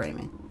do that,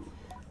 Raymond?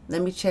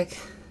 Let me check.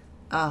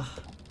 A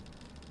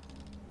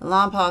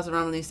long pause, a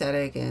rumbling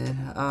static, and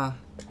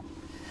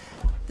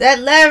that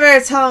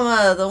lever,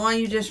 Toma, the one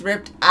you just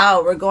ripped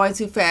out. We're going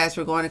too fast.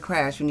 We're going to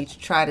crash. We need to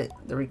try to.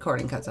 The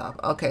recording cuts off.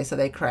 Okay, so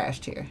they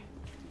crashed here.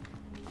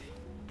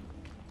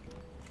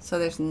 So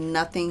there's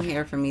nothing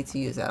here for me to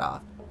use at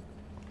all.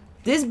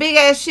 This big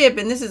ass ship,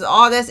 and this is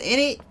all that's in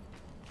it.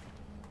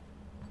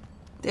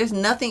 There's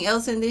nothing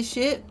else in this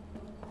ship.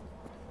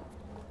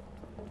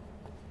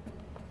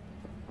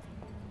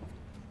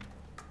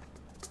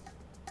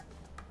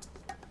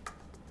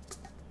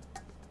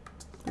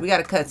 We got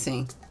a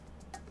cutscene.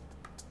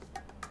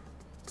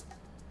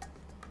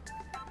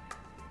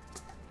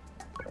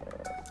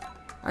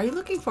 Are you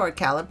looking for a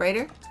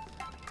calibrator?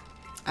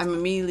 I'm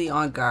immediately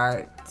on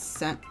guard.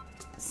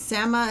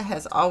 Sama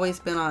has always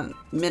been a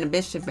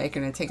mischief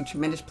maker and taken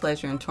tremendous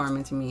pleasure in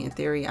tormenting me. In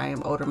theory, I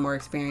am older, more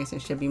experienced,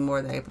 and should be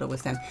more than able to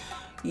withstand.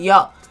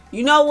 Yo,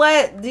 you know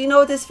what? Do you know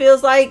what this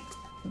feels like?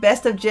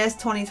 Best of Jess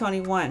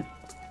 2021.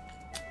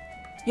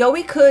 Yo,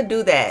 we could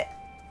do that.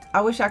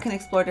 I wish I could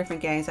explore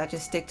different games. I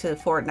just stick to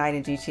Fortnite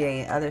and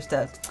GTA and other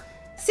stuff.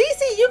 See,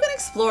 you can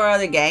explore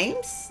other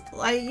games.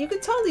 Like, you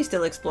can totally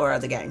still explore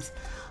other games.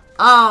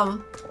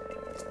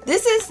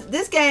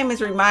 This game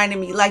is reminding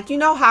me, like, you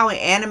know how in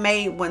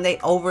anime when they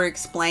over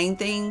explain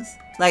things,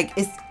 like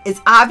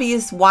it's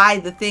obvious why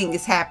the thing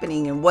is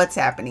happening and what's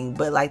happening,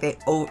 but like they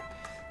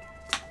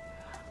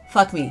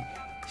fuck me,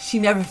 she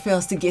never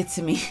fails to get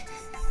to me.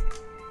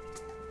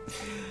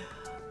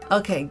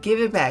 Okay, give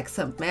it back.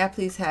 May I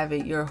please have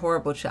it? You're a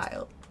horrible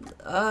child.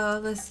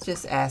 Let's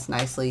just ask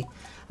nicely.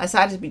 I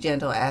decided to be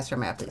gentle. Ask her,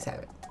 may I please have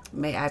it?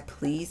 May I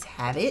please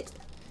have it?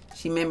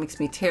 She mimics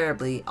me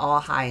terribly,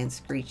 all high and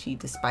screechy,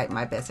 despite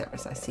my best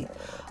efforts. I see.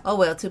 Oh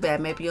well, too bad.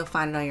 Maybe you'll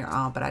find it on your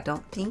own, but I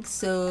don't think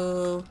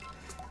so.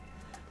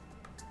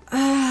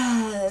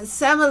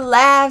 Selma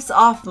laughs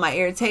off my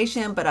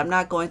irritation, but I'm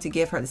not going to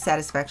give her the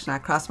satisfaction. I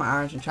cross my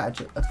arms and try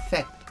to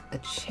effect a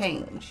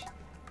change.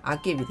 I'll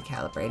give you the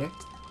calibrator.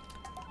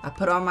 I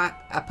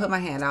put my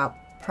hand out,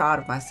 proud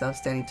of myself,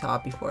 standing tall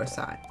before a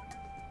sign.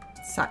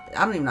 I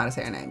don't even know how to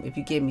say her name. If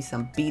you give me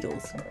some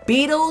beetles.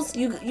 Beetles?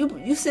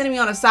 You sending me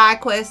on a side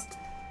quest?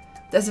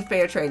 That's a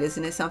fair trade,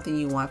 isn't it? Something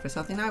you want for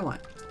something I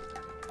want.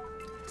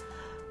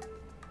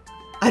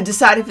 I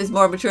decide if it's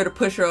more mature to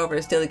push her over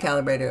and steal the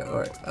calibrator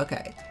or...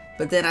 Okay.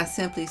 But then I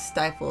simply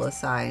stifle a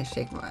sigh and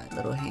shake my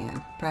little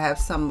hand.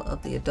 Perhaps some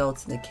of the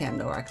adults in the camp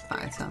know where I can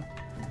find some.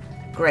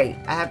 Great.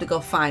 I have to go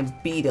find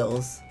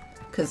beetles.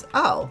 Because,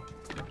 oh.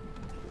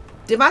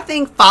 Did my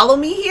thing follow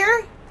me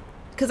here?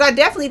 Because I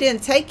definitely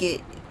didn't take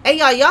it. Hey,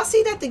 y'all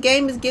see that the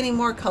game is getting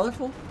more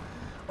colorful?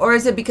 Or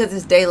is it because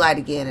it's daylight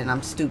again and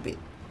I'm stupid?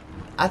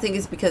 I think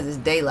it's because it's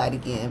daylight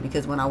again.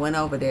 Because when I went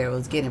over there, it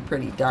was getting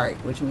pretty dark.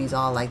 Which means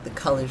all, like, the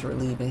colors were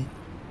leaving.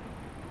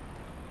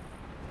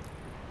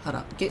 Hold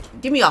on.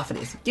 Get me off of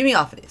this. Get me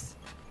off of this.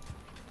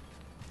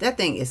 That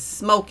thing is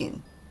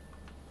smoking.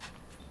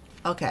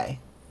 Okay.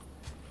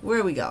 Where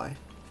are we going?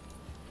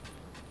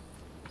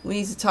 We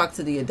need to talk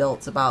to the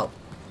adults about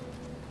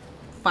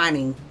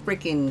finding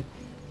freaking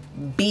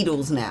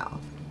beetles now.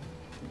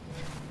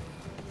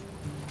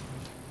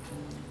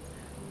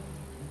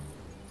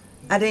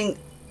 I think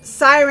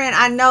Siren,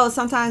 I know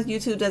sometimes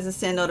YouTube doesn't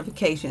send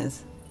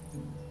notifications.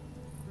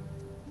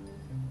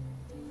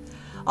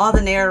 All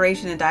the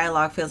narration and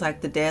dialogue feels like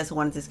the devs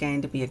wanted this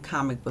game to be a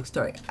comic book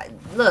story.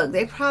 Look,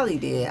 they probably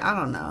did. I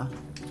don't know.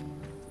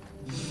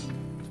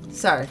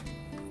 Sir,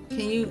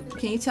 can you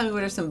tell me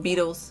where there's some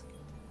beetles?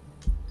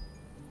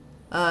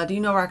 Do you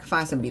know where I can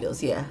find some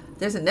beetles? Yeah.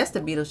 There's a nest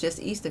of beetles just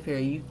east of here.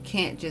 You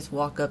can't just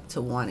walk up to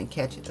one and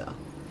catch it though.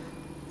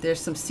 There's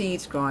some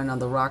seeds growing on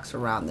the rocks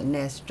around the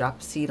nest.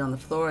 Drop a seed on the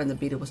floor and the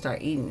beetle will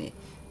start eating it.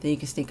 Then you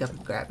can sneak up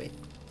and grab it.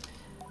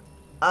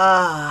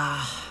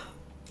 I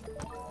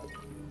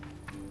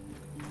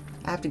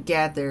have to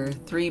gather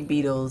 3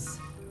 beetles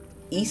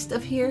east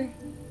of here.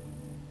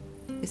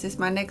 Is this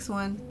my next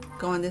one?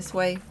 Going this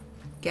way?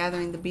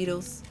 Gathering the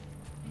beetles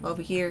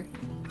over here?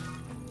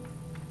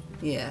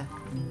 Yeah.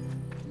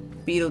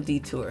 Beetle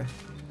detour.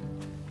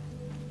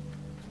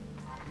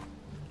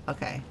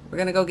 Okay. We're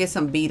gonna go get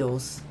some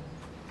beetles.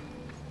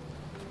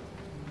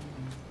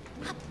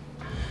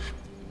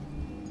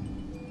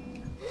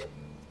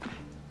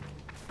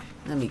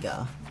 Let me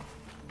go.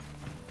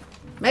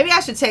 Maybe I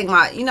should take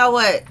my... You know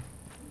what?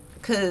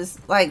 Because,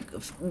 like,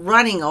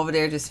 running over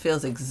there just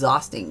feels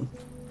exhausting.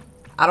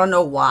 I don't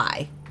know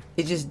why.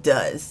 It just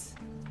does.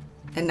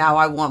 And now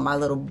I want my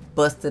little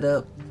busted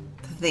up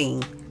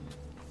thing.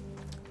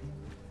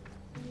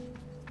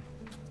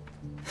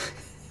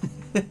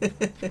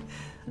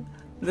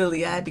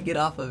 Lily, I had to get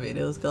off of it.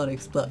 It was going to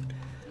explode.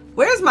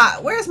 Where's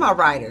my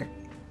rider?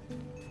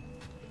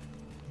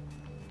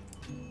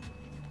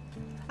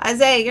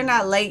 Isaiah, you're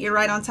not late. You're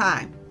right on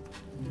time.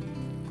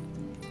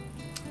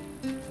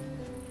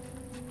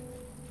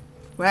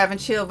 We're having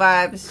chill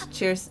vibes.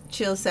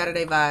 Chill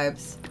Saturday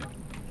vibes.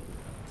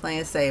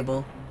 Playing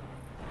Sable.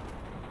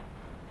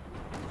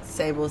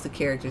 Sable is the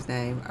character's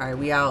name. Alright,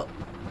 we out.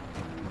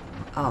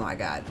 Oh my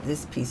god.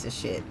 This piece of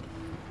shit.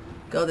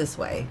 Go this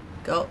way.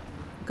 Go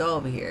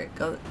over here.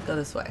 Go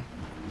this way.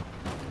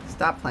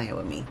 Stop playing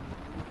with me.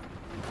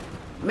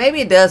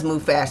 Maybe it does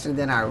move faster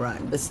than I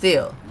run, but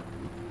still.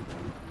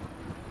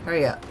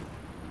 Hurry up.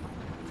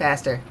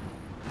 Faster.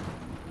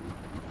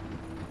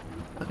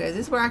 Okay, is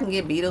this where I can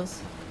get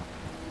beetles?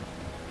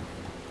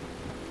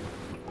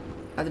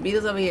 Are the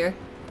beetles over here?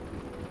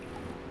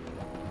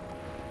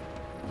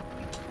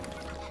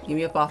 Get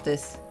me up off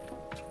this.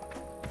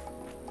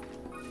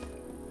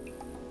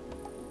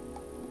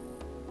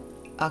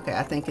 Okay,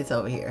 I think it's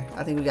over here.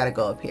 I think we gotta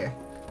go up here.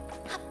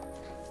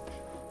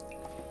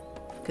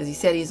 Because he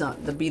said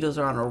the beetles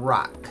are on a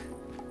rock.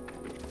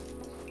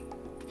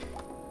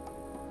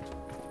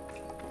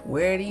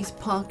 Where are these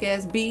punk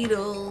ass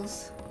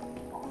beetles?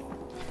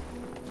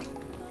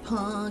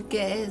 Punk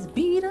ass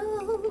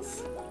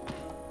beetles.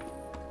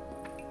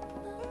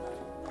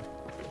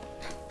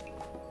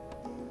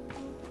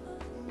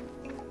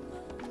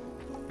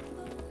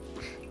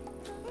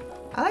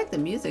 I like the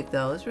music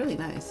though. It's really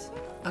nice.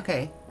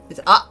 Okay. It's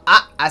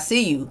I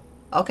see you.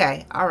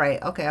 Okay. All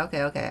right.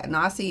 Okay. No,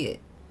 I see it.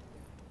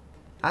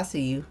 I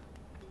see you.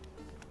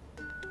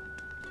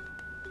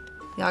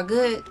 Y'all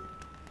good?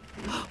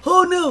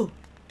 Oh no.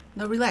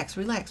 No, relax.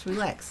 Y'all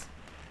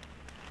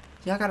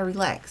gotta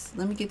relax.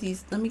 Let me get these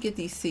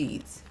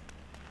seeds.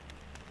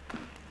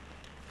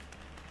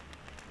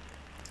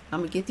 I'm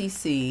gonna get these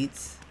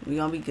seeds. We're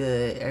gonna be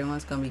good.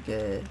 Everyone's gonna be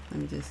good. Let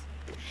me just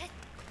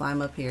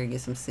climb up here and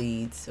get some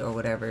seeds or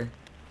whatever.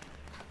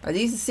 Are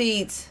these the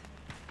seeds?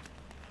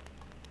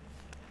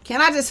 Can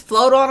I just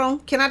float on them?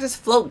 Can I just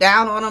float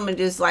down on them and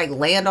just like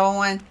land on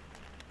one?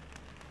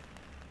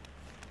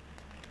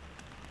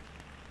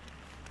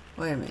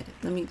 Wait a minute.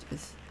 Let me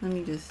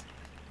just.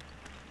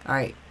 All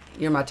right,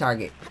 you're my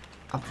target.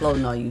 I'm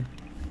floating on you.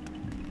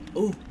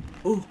 Ooh,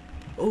 ooh,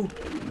 ooh.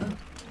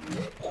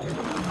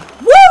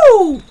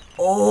 Woo!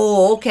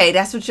 Oh, okay.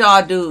 That's what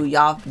y'all do.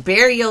 Y'all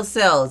bury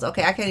yourselves.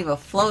 Okay, I can't even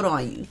float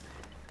on you.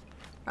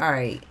 All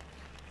right.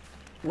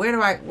 Where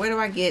do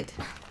I get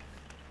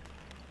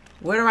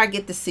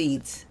the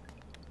seeds?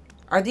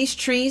 Are these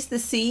trees the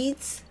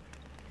seeds?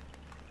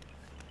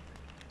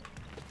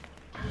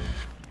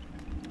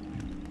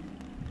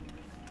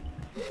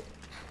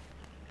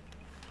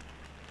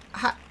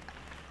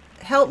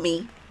 Help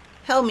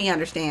me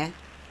understand.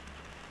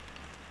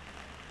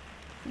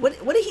 What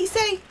did he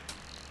say?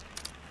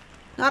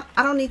 I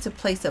don't need to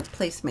place a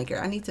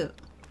placemaker. I need to,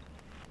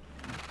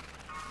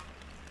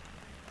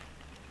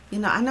 you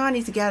know, I know I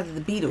need to gather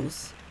the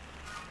beetles,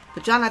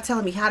 but y'all not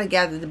telling me how to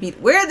gather the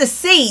beetles. Where are the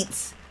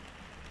seeds?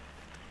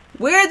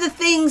 Where are the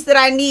things that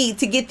I need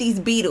to get these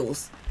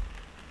beetles?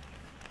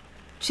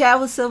 Chad,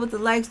 what's up with the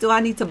likes? Do I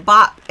need to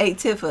bop? Hey,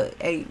 Tifa.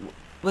 Hey,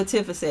 what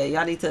Tifa said.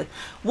 Y'all need to,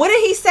 what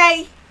did he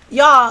say,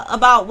 y'all,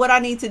 about what I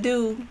need to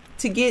do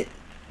to get,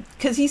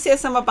 because he said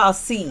something about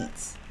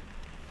seeds.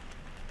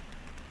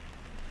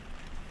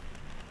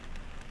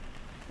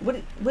 What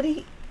did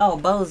he, oh,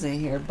 Bo's in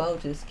here. Bo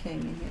just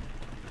came in here.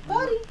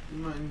 Buddy. You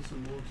might need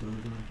some water.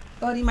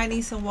 Buddy might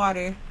need some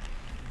water.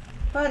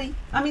 Buddy.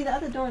 I mean, the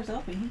other door is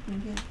open. He can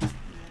get it.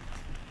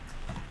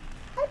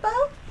 Hi,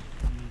 Bo.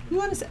 You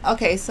want to say?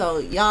 Okay, so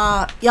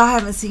y'all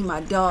haven't seen my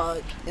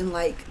dog in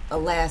like a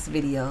last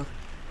video.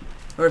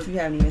 Or if you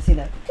haven't even seen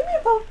that. Come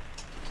here, Bo.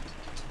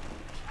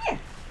 Come here.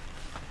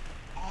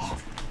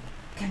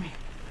 Come here.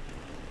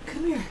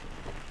 Come here.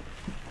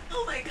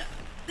 Oh my God.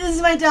 This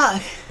is my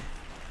dog.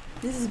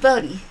 This is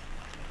Bodie.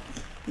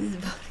 This is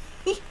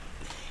Bodie.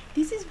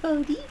 This is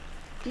Bodie.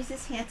 This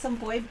is handsome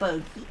boy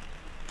Bodie.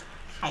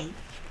 Hi.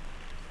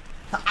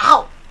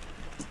 Ow!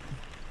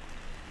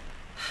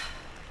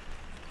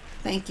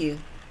 Thank you.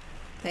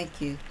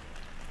 Thank you.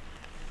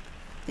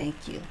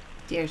 Thank you.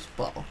 Dearest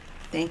Bo.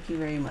 Thank you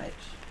very much.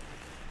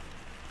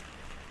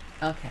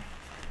 Okay.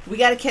 We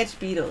gotta catch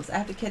beetles. I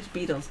have to catch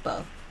beetles,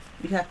 Bo.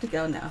 You have to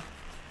go now.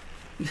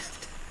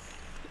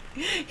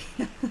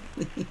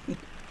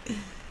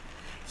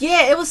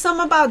 Yeah, it was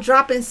something about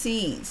dropping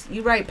seeds.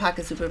 You're right,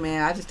 Pocket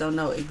Superman. I just don't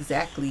know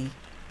exactly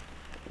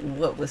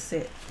what was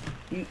said.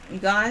 You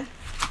gone?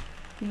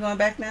 You going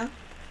back now?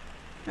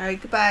 All right,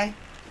 goodbye.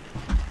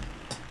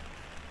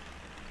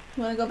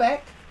 You want to go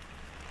back?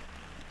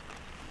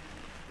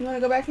 You want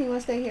to go back or you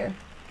want to stay here?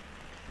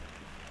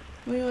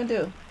 What do you want to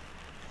do?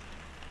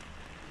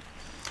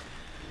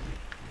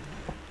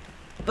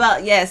 Bo,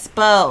 yes,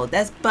 Bo.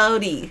 That's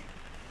Bodie.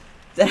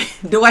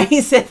 The way he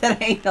said that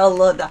ain't no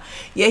little dog.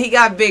 Yeah, he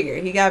got bigger.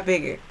 He got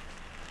bigger.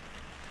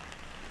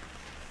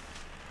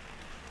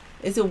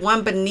 Is it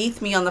one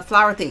beneath me on the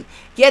flower thing?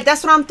 Yeah,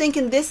 that's what I'm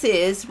thinking this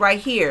is right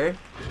here.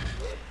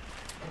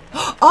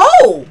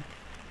 Oh!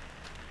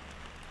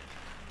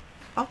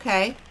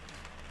 Okay.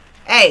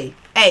 Hey,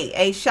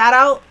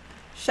 shout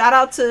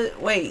out to,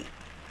 wait.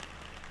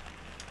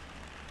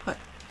 What?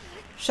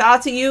 Shout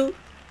out to you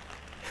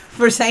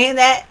for saying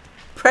that,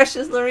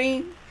 Precious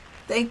Lorene.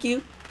 Thank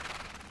you.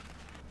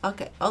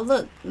 Okay. Oh,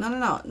 look.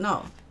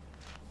 No.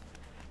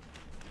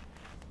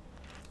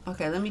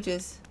 Okay, let me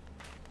just...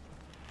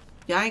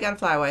 Y'all ain't gotta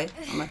fly away.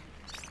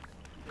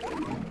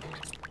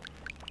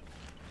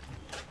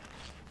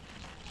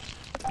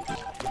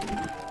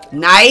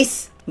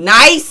 Nice.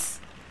 Nice.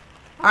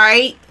 All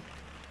right.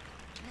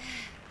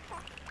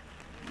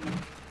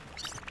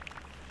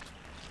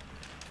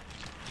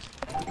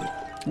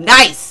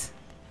 Nice.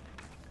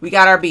 We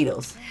got our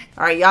beetles.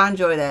 All right, y'all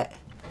enjoy that.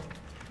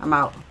 I'm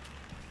out.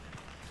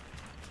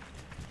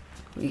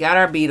 We got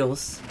our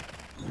beetles.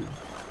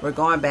 We're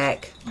going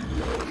back.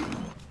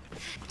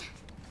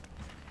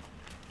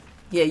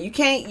 Yeah, you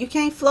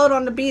can't float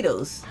on the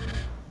beetles.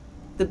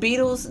 The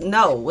beetles,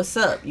 no. What's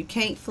up? You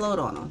can't float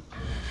on them.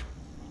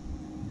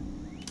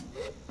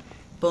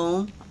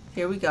 Boom.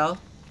 Here we go.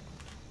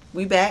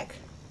 We back.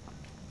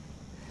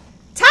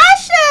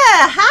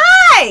 Tasha!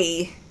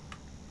 Hi!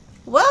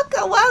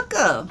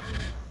 Welcome.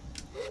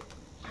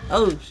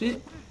 Oh,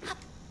 shit.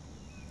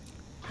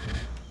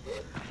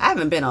 I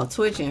haven't been on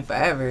Twitch in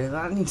forever.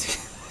 I need to...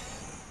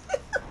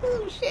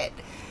 Oh, shit.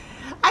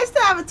 I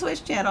still have a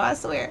Twitch channel, I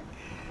swear.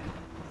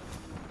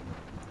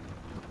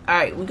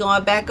 Alright, we're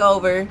going back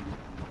over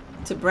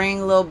to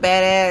bring little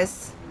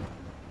badass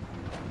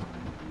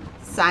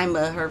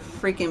Sima her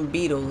freaking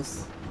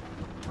beetles.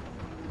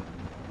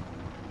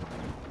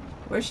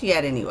 Where's she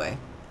at anyway?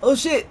 Oh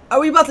shit, are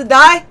we about to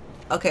die?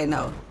 Okay,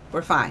 no.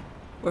 We're fine.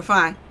 We're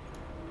fine.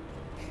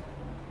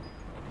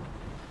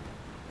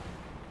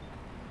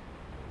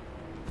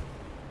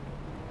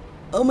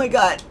 Oh my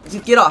god.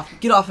 Just get off.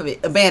 Get off of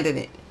it. Abandon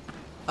it.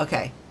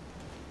 Okay.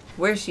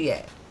 Where's she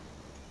at?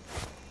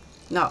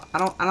 No, I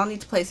don't need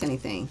to place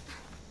anything.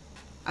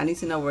 I need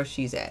to know where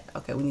she's at.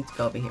 Okay, we need to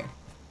go over here.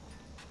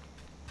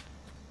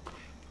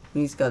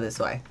 We need to go this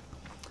way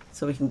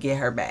so we can get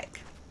her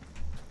back.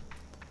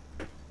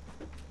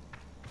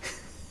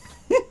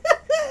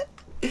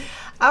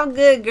 I'm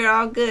good, girl.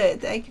 I'm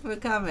good. Thank you for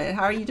coming.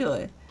 How are you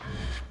doing?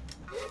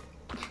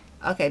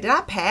 Okay, did I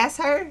pass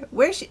her?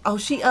 Where's she? Oh,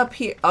 she up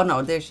here. Oh,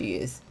 no, there she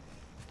is.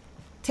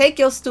 Take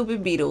your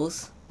stupid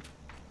beetles.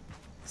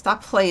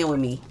 Stop playing with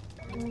me.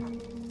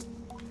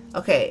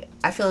 Okay,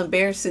 I feel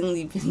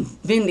embarrassingly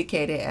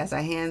vindicated as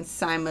I hand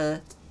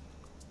Sima.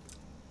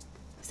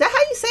 Is that how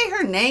you say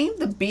her name?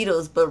 The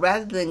Beatles, but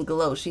rather than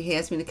glow, she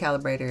hands me the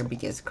calibrator and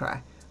begins to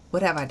cry.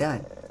 What have I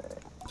done?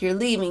 You're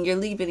leaving,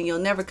 and you'll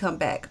never come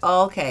back.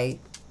 Oh, okay.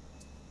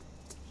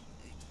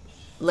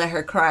 Let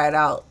her cry it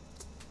out.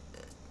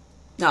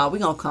 No, we're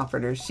going to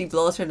comfort her. She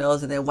blows her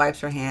nose and then wipes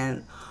her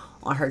hand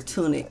on her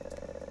tunic.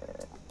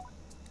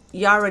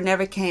 Yara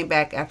never came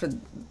back after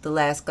the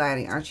last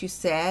gliding. Aren't you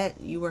sad?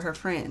 You were her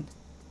friend.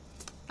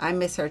 I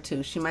miss her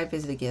too. She might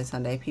visit again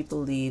someday. People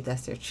leave.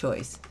 That's their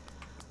choice.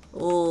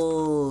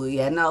 Oh,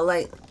 yeah. No,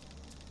 like,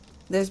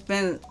 there's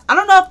been... I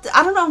don't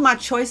know if my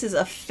choices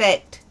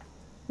affect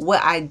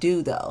what I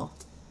do, though.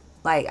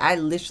 Like, I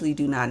literally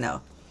do not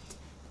know.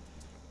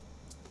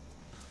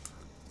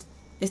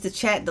 Is the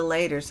chat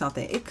delayed or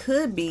something? It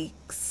could be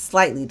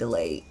slightly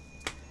delayed.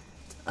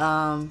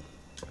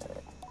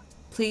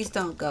 Please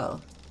don't go.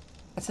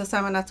 I tell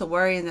Simon not to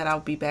worry and that I'll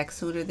be back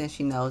sooner than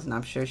she knows, and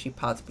I'm sure she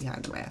pauses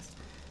behind the mask.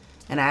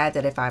 And I add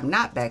that if I'm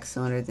not back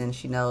sooner than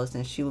she knows,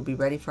 then she will be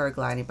ready for her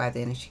gliding by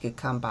then and she could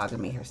come bother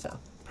me herself.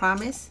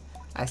 Promise?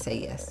 I say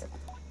yes.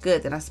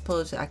 Good, then I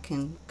suppose I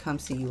can come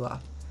see you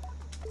off.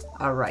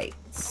 Alright,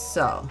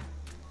 so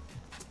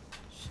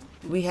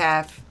we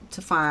have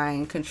to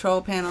find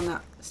control panel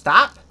now.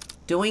 Stop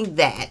doing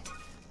that.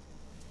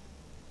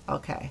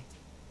 Okay.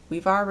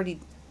 We've already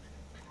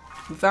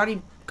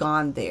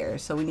gone there,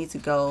 so we need to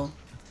go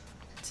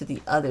to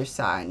the other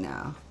side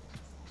now.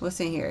 What's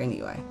in here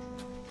anyway?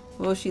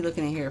 What was she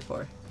looking in here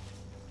for?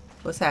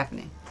 What's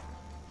happening?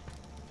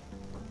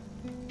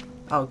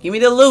 Oh, give me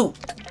the loot.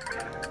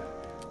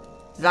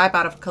 Zipe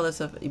out of colors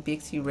of a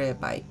Bixie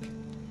red bike.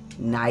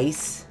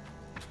 Nice.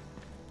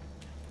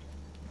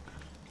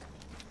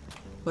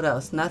 What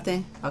else?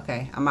 Nothing?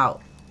 Okay, I'm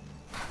out.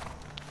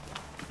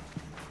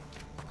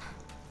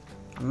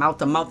 I'm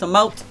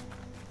out.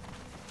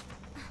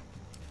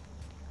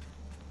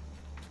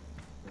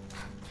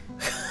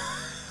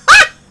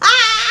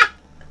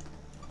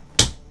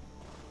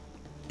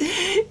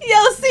 Yo,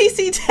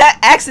 Cece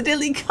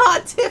accidentally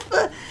caught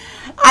Tifa.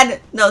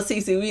 No,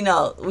 Cece, we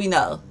know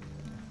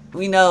it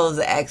was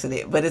an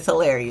accident, but it's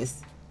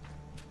hilarious.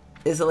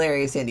 It's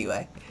hilarious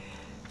anyway.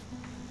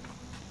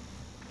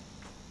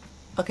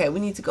 Okay, we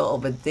need to go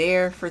over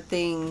there for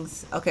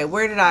things. Okay,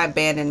 where did I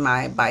abandon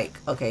my bike?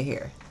 Okay,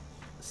 here.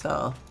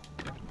 So,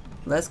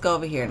 let's go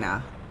over here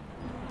now.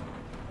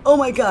 Oh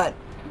my god,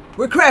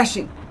 we're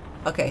crashing.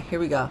 Okay, here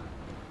we go.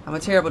 I'm a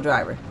terrible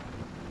driver.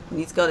 We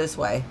need to go this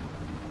way.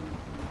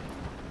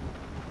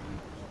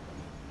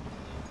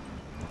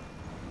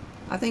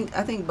 I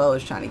think Bo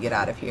is trying to get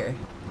out of here.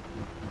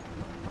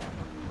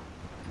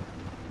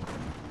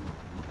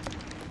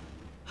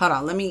 Hold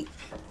on, let me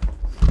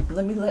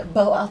let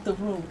Bo out the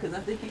room because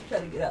I think he's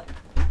trying to get up.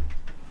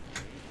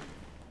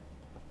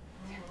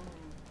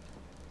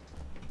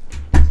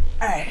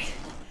 Alright.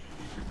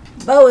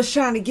 Bo was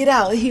trying to get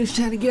out. He was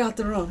trying to get out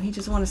the room. He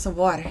just wanted some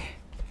water.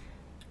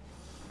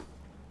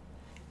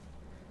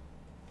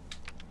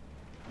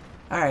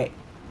 Alright.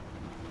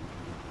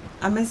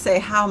 I'm going to say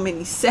how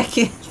many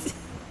seconds.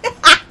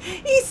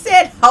 He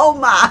said, oh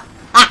my.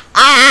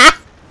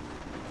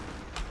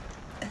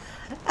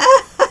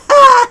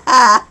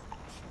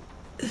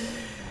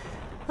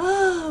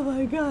 Oh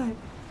my god.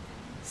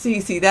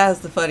 See, that was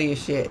the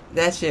funniest shit.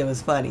 That shit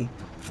was funny.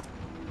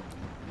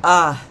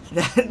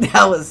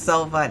 That was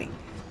so funny.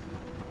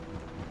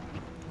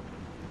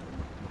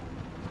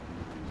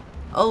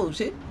 Oh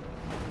shit.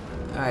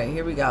 Alright,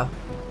 here we go.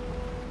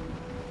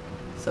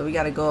 So we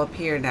gotta go up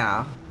here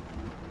now.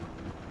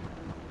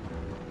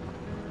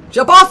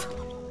 Jump off!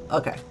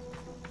 Okay.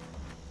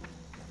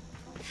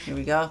 Here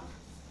we go.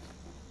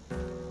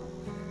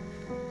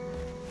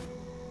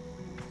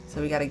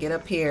 So we gotta get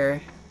up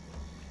here.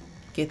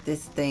 Get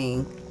this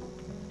thing.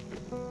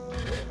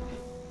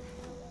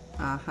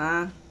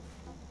 Uh-huh.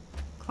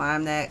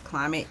 Climb that.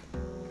 Climb it.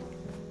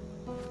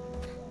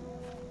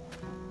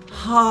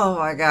 Oh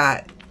my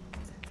god.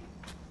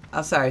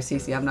 I'm sorry,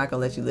 Cece. I'm not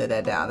gonna let you live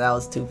that down. That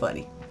was too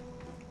funny.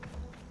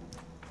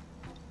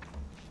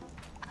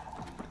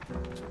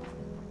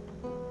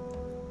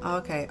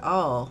 Okay.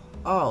 Oh,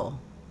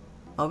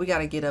 we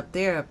gotta get up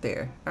there.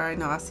 All right,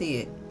 no, I see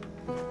it.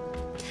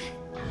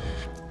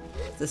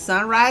 The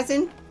sun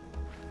rising.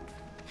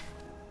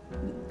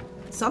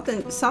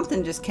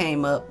 Something just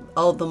came up.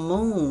 Oh, the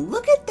moon.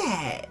 Look at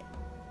that.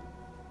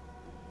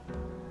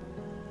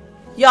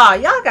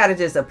 Y'all gotta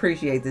just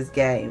appreciate this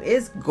game.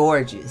 It's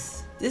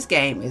gorgeous. This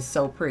game is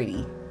so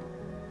pretty.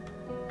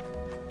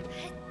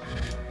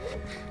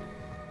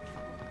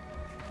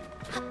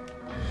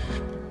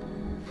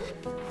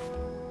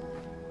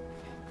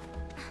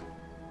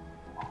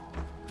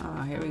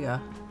 Oh, here we go.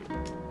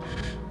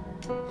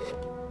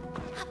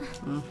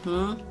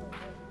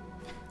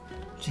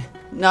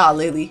 No,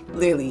 Lily,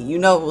 you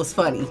know it was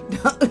funny.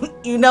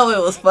 You know it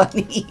was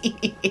funny.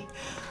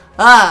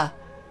 Ah,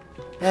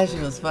 that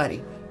shit was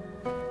funny.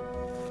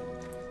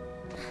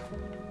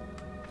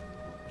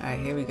 Alright,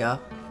 here we go.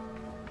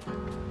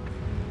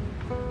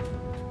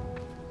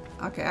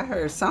 Okay, I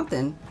heard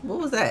something. What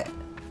was that?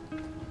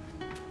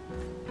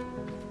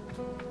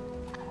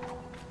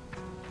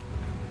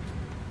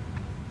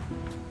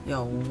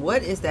 Yo,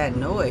 what is that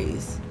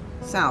noise?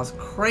 Sounds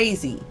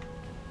crazy.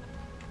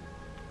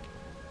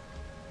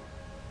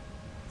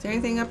 Is there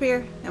anything up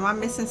here? Am I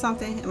missing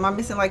something? Am I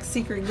missing like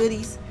secret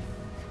goodies?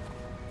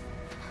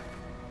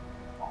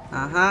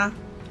 Uh-huh.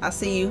 I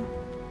see you.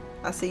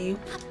 I see you.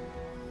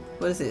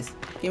 What is this?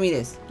 Give me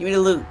this. Give me the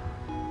loot.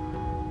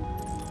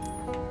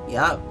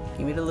 Yup.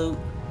 Give me the loot.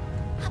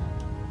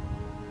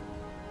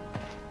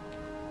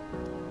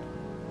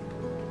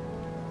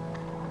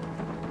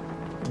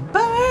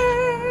 Birds.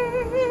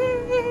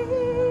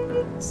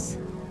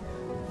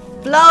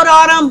 Float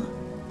on them.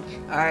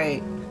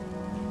 Alright.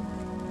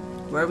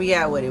 Where we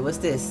at with it? What's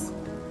this?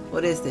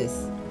 What is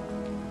this?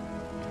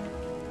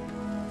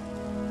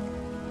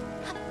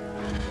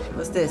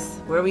 What's this?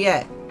 Where we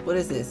at? What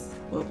is this?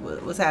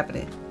 What's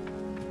happening?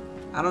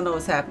 I don't know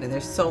what's happening.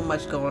 There's so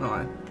much going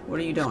on. What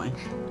are you doing?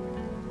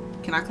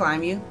 Can I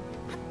climb you?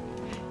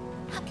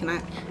 Can I?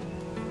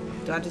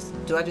 Do I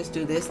just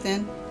do this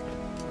then?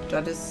 Do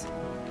I just?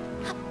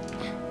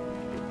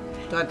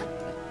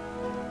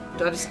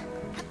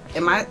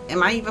 Am I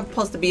even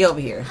supposed to be over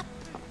here?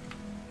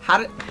 How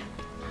did?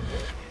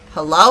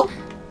 Hello?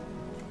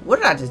 What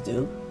did I just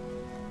do?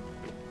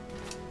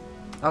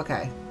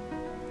 Okay.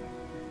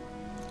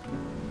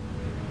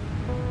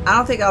 I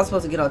don't think I was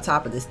supposed to get on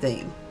top of this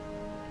thing.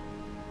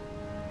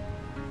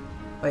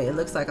 Wait, it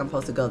looks like I'm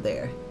supposed to go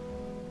there.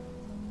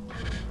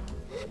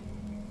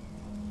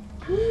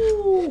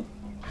 Woo.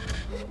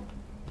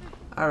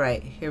 All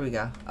right, here we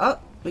go. Oh,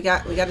 we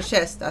got a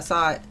chest. I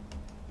saw it.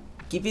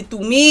 Give it to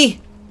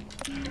me.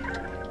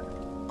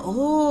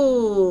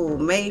 Oh,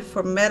 made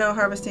for metal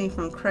harvesting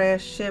from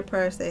crashed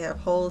shipwrecks. They have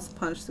holes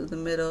punched through the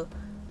middle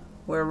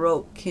where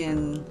rope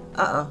can.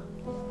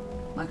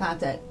 My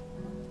contact.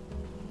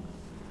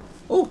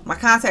 Oh, my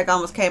contact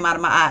almost came out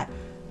of my eye.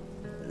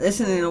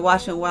 Listening and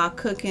watching while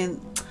cooking.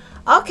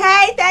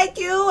 Okay, thank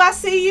you. I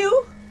see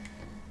you.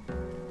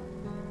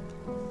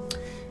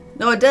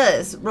 No, it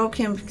does. Rope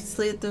can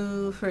slid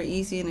through for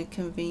easy and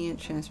convenient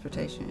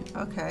transportation.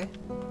 Okay.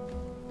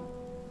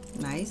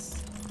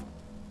 Nice.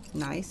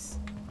 Nice.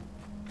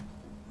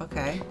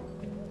 Okay.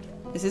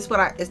 Is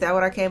that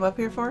what I came up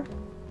here for?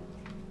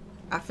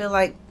 I feel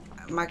like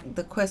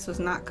the quest was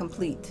not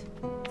complete.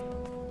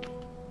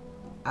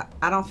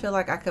 I don't feel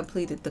like I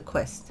completed the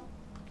quest.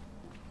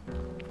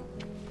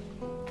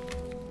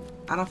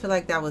 I don't feel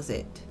like that was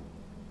it.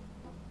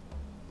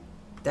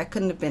 That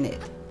couldn't have been it.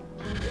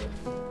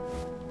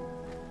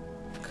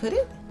 Could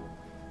it?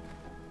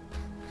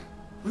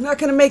 We're not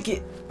gonna make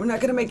it. We're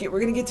not gonna make it. We're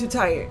gonna get too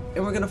tired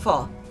and we're gonna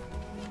fall.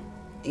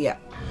 Yeah.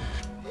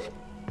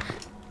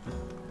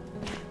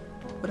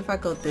 What if I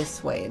go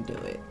this way and do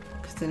it?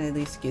 Because then at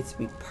least gets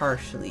me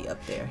partially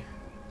up there.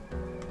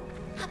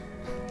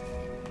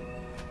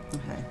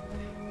 Okay.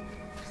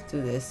 Let's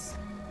do this.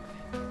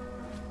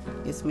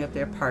 Gets me up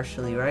there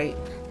partially, right?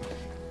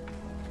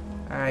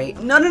 Alright.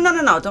 No.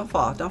 Don't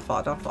fall. Don't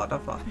fall. Don't fall.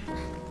 Don't fall.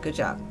 Good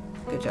job.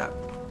 Good job.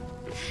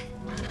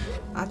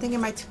 I think it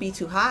might be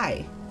too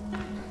high.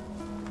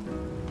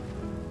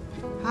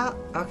 How?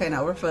 Okay,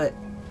 no, we're foot.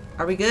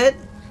 Are we good?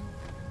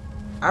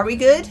 Are we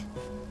good?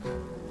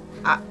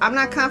 I'm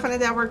not confident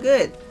that we're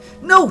good.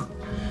 No!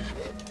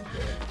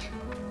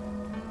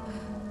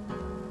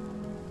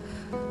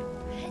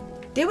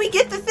 Did we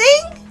get the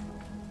thing?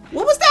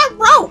 What was that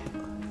rope?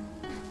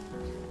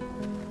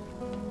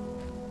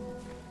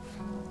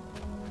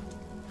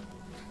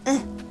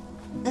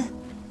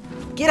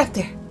 Get up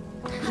there.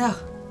 No.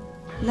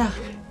 No.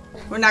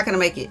 We're not gonna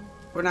make it.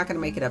 We're not gonna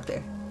make it up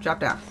there. Drop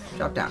down.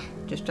 Drop down.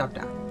 Just drop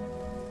down.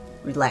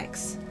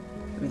 Relax.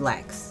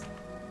 Relax.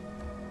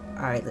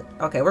 Alright.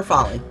 Okay, we're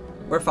falling.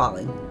 We're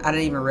falling. I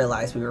didn't even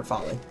realize we were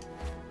falling.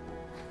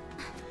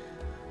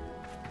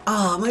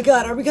 Oh my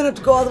god, are we gonna have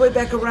to go all the way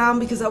back around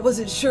because I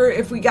wasn't sure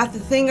if we got the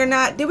thing or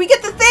not? Did we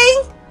get the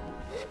thing?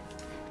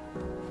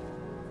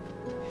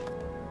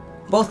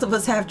 Both of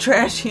us have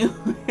trash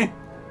humor.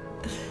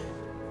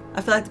 I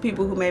feel like the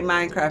people who made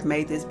Minecraft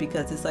made this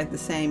because it's like the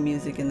same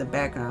music in the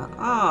background.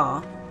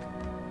 Oh.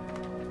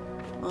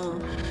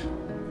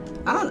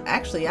 I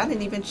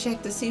didn't even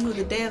check to see who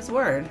the devs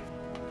were.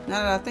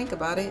 Now that I think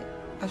about it,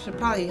 I should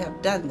probably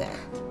have done that.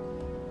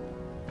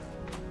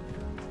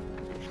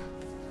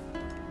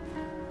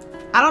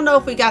 I don't know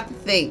if we got the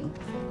thing.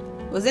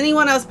 Was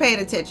anyone else paying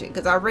attention?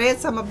 Because I read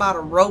something about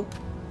a rope.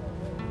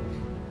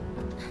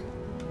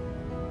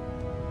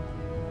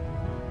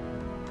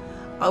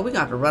 Oh, we're going to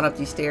have to run up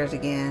these stairs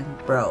again.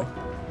 Bro.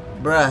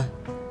 Bruh.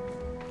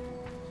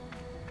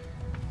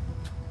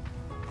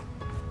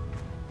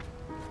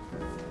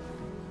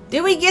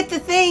 Did we get the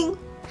thing?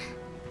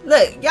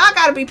 Look, y'all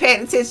got to be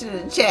paying attention to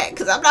the chat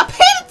because I'm not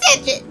paying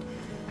attention.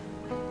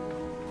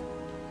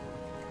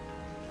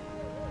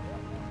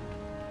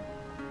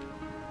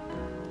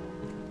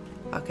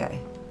 Okay.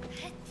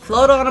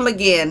 Float on them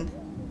again.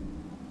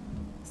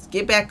 Let's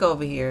get back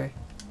over here.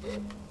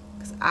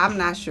 Because I'm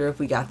not sure if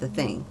we got the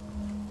thing.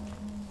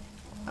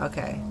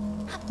 Okay.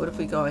 What if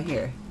we go in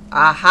here?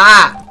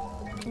 Aha!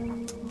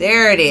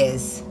 There it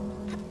is.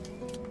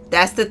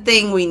 That's the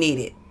thing we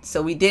needed.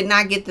 So we did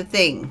not get the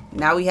thing.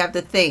 Now we have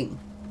the thing.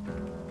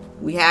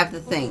 We have the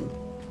thing.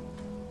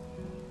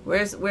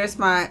 Where's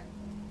my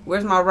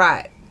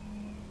rod?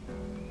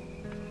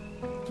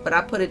 But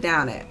I put it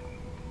down at.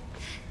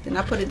 Didn't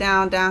I put it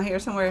down here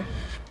somewhere?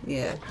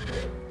 Yeah.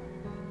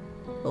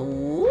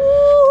 Ooh.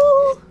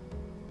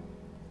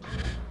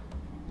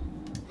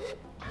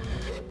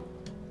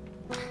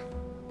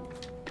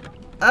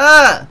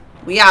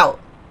 We out.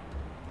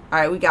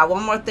 Alright, we got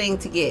one more thing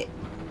to get.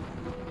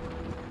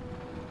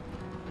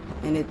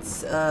 And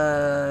it's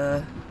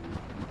I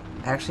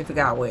actually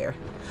forgot where.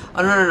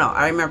 Oh no.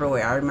 I remember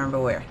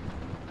where.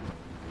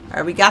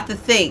 Alright, we got the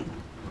thing.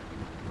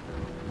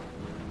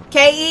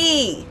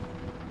 KE!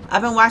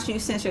 I've been watching you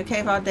since your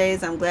cave out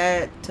days. I'm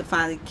glad to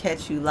finally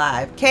catch you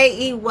live.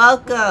 KE,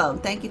 welcome.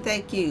 Thank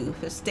you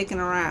for sticking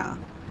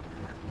around.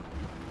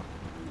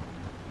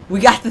 We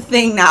got the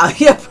thing now.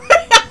 Yep.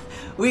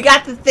 We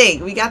got the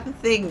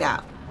thing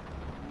now.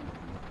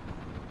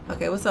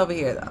 Okay, what's over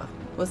here though?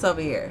 What's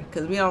over here?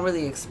 Because we don't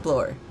really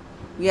explore.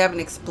 We haven't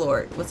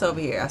explored. What's over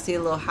here? I see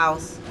a little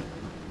house.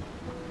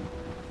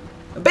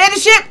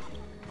 Abandoned ship!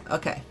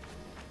 Okay.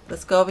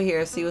 Let's go over here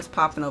and see what's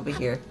popping over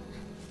here.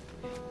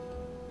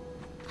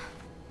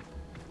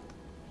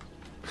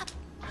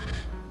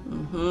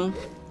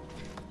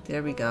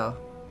 There we go.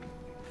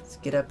 Let's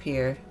get up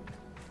here.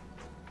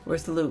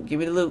 Where's the loot? Give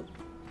me the loot.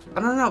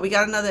 Oh no, we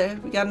got another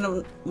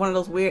one of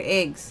those weird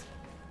eggs.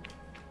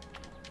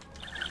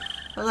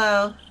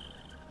 Hello.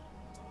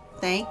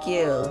 Thank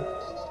you.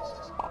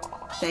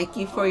 Thank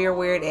you for your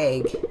weird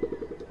egg.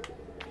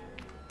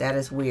 That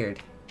is weird.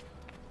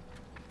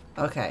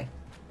 Okay.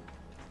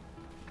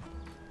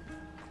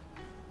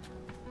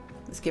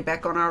 Let's get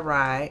back on our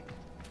ride.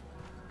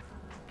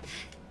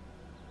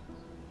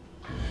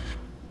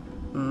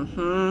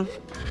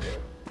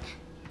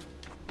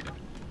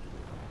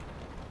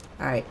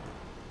 Alright.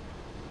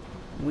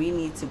 We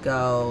need to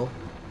go.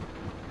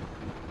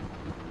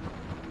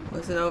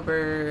 Was it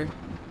over?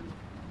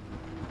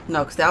 No,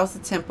 because that was the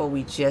temple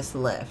we just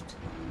left.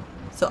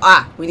 So,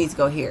 we need to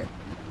go here.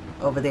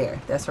 Over there.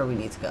 That's where we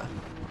need to go.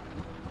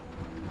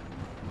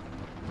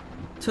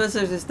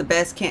 Twizzlers is the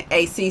best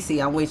Hey,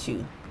 Cece, I'm with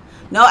you.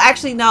 No,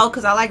 actually, no,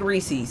 because I like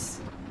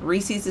Reese's.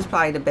 Reese's is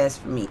probably the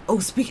best for me. Oh,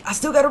 I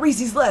still got a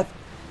Reese's left.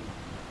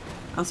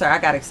 I'm sorry, I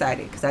got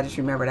excited because I just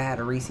remembered I had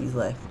a Reese's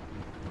left.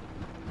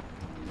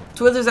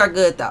 Twizzlers are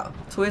good, though.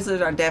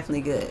 Twizzlers are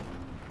definitely good.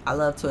 I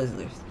love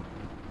Twizzlers.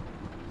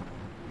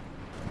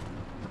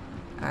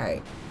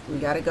 Alright, we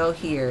gotta go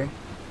here.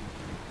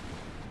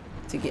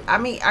 To get, I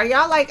mean, are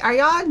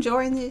y'all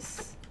enjoying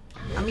this?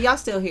 I mean, y'all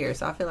still here,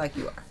 so I feel like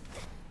you are.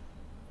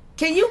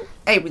 Can you?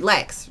 Hey,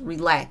 relax.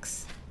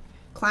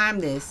 Climb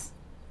this.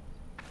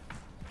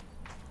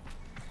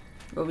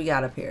 What we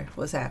got up here?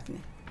 What's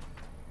happening?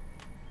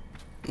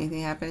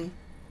 Anything happening?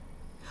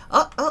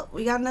 Oh,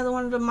 we got another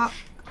one of my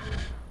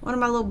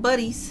little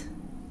buddies.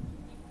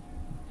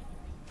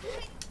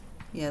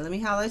 Yeah, let me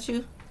holler at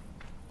you.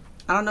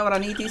 I don't know what I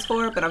need these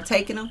for, but I'm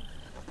taking them.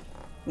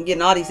 I'm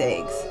getting all these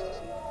eggs.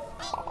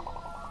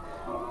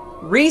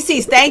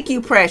 Reese's, thank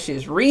you,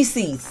 Precious.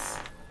 Reese's.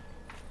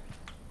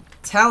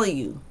 Telling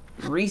you,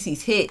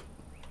 Reese's hit.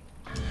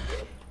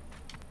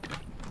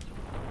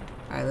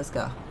 All right, let's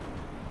go.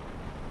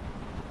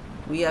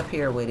 We up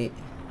here with it.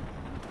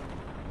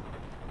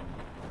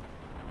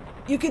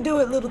 You can do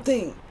it, little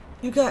thing.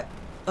 You got...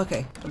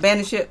 Okay,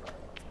 abandoned ship.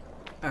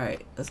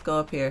 Alright, let's go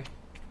up here.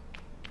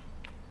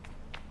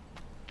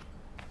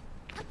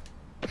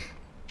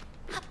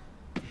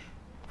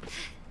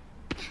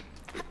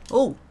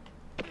 Oh!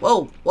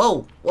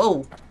 Whoa!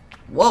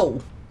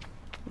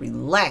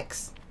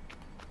 Relax.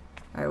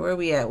 Alright, where are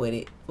we at with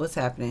it? What's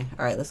happening?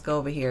 Alright, let's go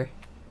over here.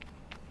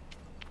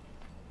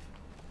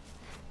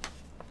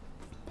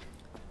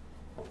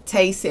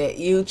 Taste it.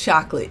 You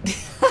chocolate.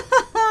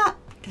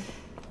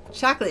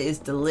 Chocolate is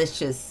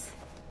delicious.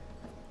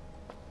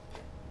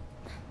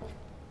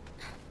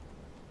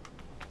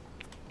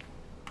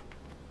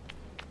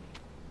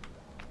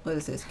 What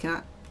is this? Can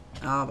I?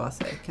 Oh, I'm about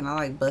to say, can I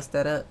like bust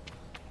that up?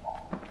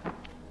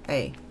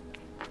 Hey.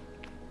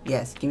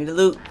 Yes, give me the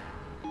loot.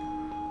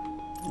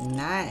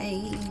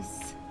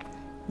 Nice.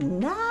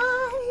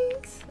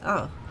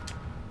 Oh.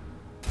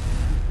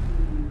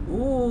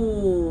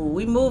 Ooh,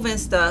 we moving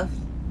stuff.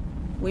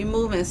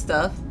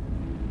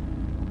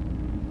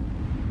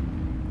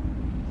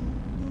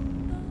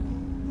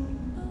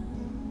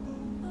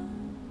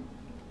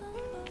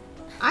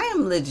 I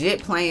am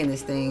legit playing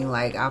this thing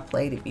like I've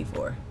played it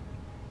before.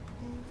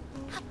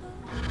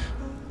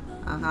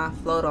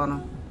 Float on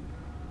them.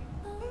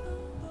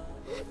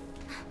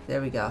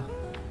 There we go.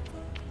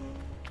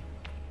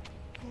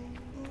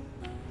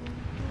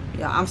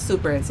 Yeah, I'm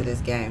super into this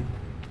game.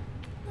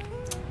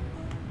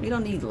 We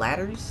don't need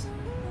ladders.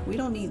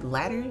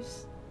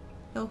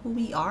 know who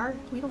we are?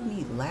 We don't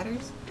need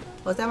ladders.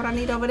 Was that what I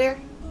need over there?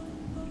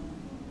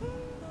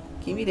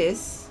 Give me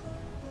this.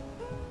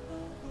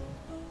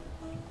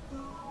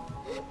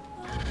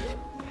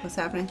 What's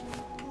happening?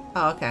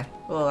 Oh, okay.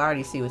 Well, I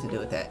already see what to do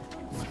with that.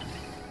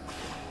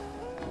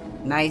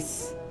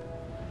 Nice.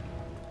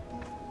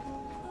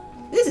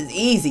 This is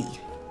easy.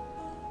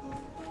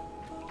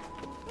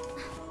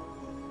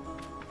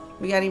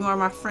 We got any more of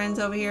my friends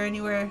over here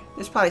anywhere?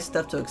 There's probably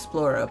stuff to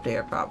explore up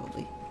there,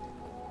 probably.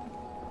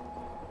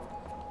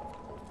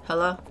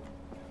 Hello?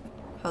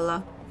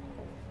 Hello?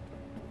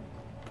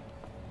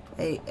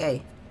 Hey,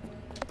 hey.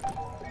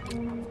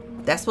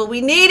 That's what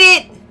we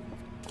needed!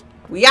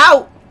 We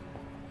out!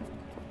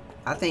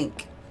 I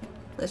think.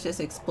 Let's just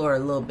explore a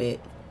little bit.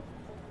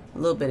 A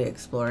little bit of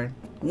exploring.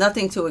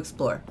 Nothing to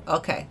explore.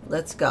 Okay,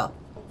 let's go.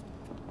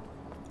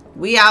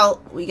 We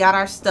out. We got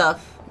our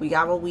stuff. We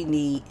got what we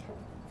need.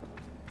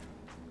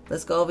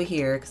 Let's go over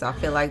here because I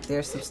feel like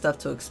there's some stuff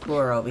to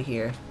explore over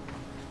here.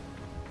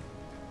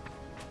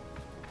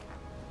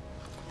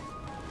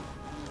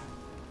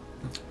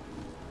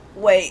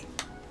 Wait,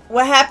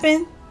 what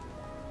happened?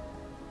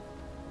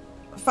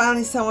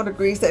 Finally, someone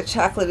agrees that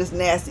chocolate is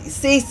nasty.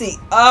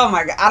 Cece, oh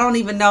my God, I don't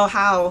even know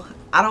how.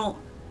 I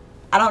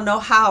don't know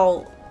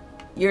how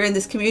you're in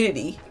this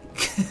community.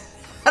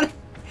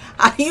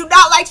 How do you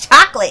not like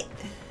chocolate?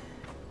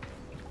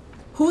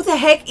 Who the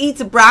heck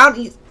eats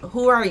brownies?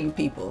 Who are you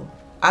people?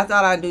 I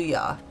thought I knew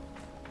y'all.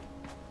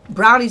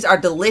 Brownies are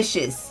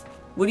delicious.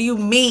 What do you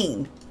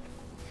mean?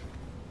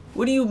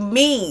 What do you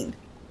mean?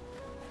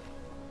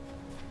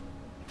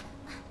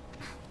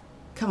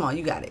 Come on,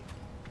 you got it.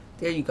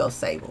 There you go,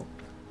 Sable.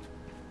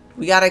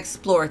 We gotta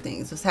explore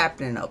things. What's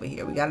happening over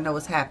here? We gotta know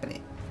what's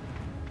happening.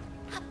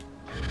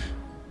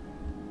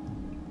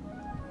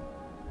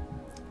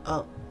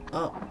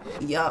 Oh,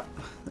 yup.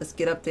 Let's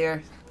get up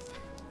there.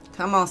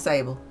 Come on,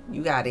 Sable.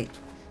 You got it.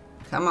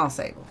 Come on,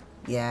 Sable.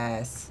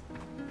 Yes.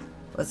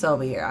 What's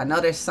over here? I know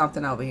there's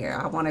something over here.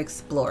 I want to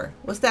explore.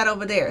 What's that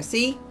over there?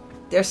 See?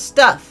 There's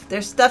stuff.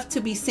 There's stuff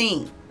to be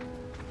seen.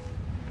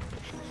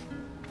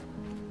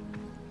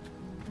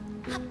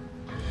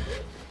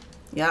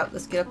 Yep,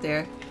 let's get up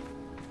there.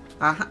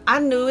 I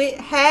knew it.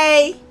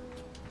 Hey!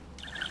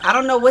 I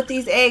don't know what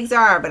these eggs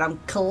are, but I'm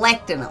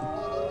collecting them.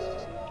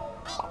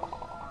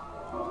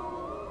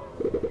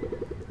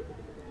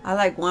 I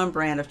like one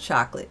brand of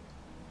chocolate.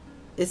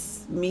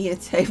 It's me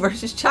and Tay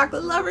versus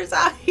chocolate lovers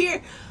out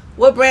here.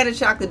 What brand of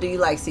chocolate do you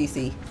like,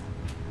 Cece?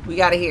 We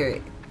gotta hear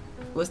it.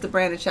 What's the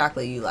brand of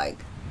chocolate you like?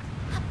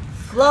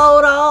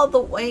 Float all the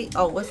way.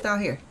 Oh, what's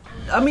down here?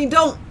 I mean,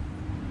 don't.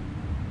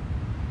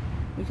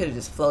 We could have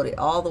just floated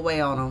all the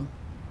way on them.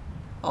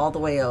 All the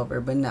way over,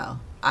 but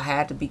no. I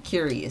had to be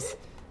curious.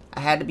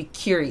 I had to be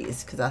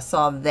curious because I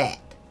saw that.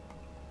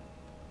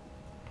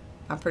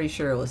 I'm pretty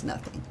sure it was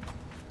nothing.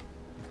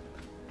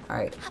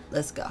 Alright,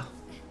 let's go.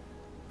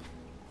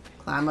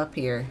 Climb up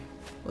here.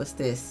 What's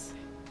this?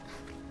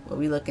 What are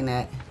we looking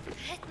at?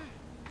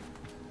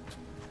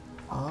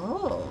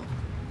 Oh.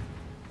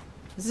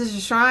 Is this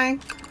a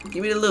shrine?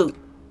 Give me the loot.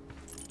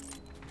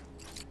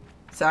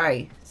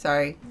 Sorry.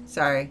 Sorry.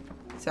 Sorry.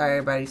 Sorry,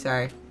 everybody.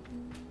 Sorry.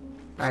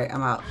 Alright,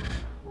 I'm out.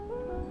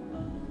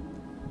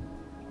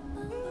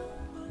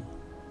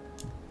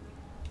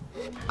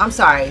 I'm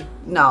sorry.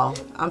 No.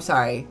 I'm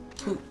sorry.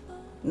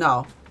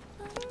 No.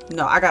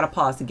 No, I gotta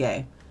pause the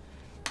game.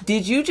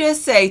 Did you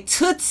just say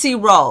Tootsie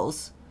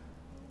Rolls?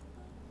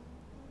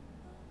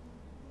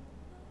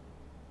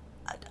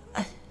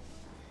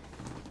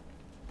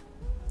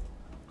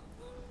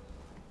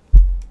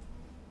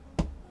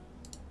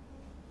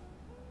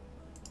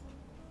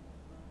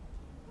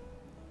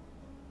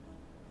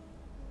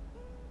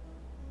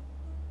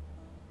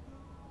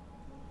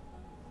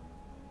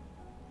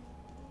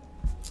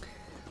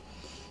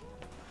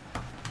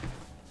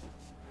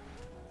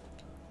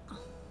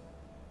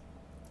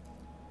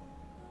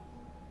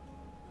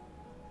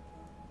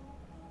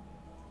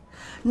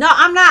 No,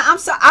 I'm not. I'm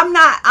sorry. I'm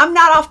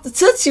not off the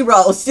Tootsie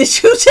Rolls.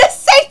 Did you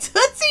just say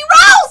Tootsie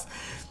Rolls?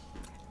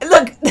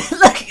 Look,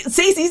 look.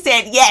 Cece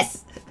said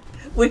yes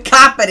with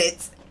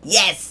confidence.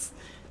 Yes,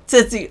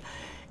 Tootsie.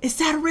 Is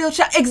that a real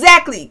child?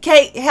 Exactly.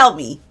 Kate, help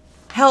me.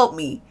 Help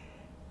me.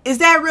 Is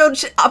that real?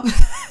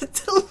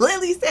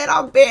 Lily said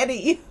I'm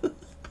banning you.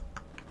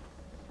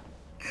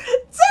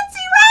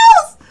 Tootsie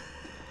Rolls.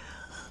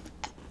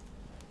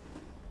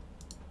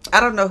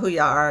 I don't know who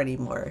y'all are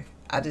anymore.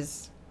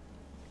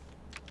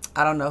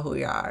 I don't know who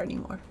y'all are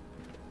anymore.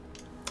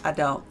 I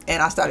don't.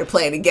 And I started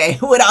playing the game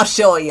without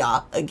showing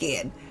y'all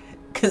again.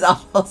 Because I'm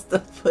supposed to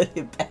put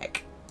it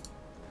back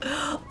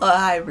on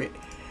hybrid.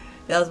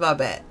 That was my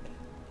bad.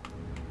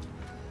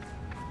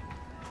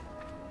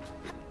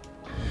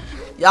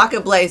 Y'all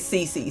can blame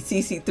Cece.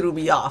 Cece threw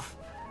me off.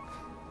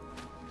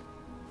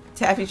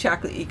 Taffy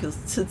chocolate equals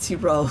Tootsie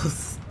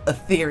Rolls. A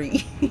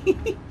theory.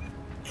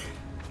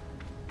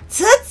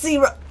 Tootsie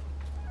Rolls.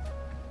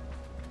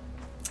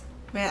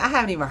 Man, I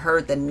haven't even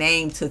heard the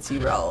name Tootsie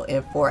Roll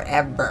in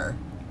forever.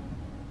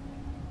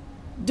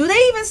 Do they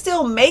even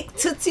still make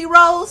Tootsie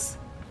Rolls?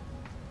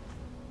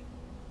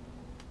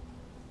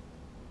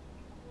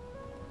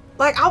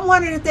 Like, I'm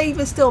wondering if they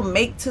even still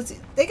make Tootsie.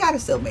 They gotta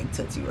still make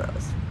Tootsie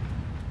Rolls.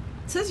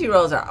 Tootsie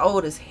Rolls are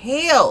old as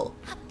hell.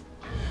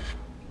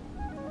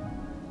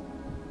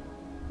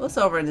 What's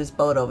over in this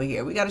boat over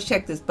here? We gotta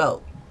check this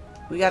boat.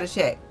 We gotta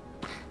check.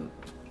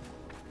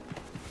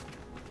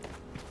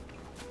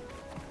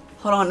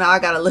 Hold on, now I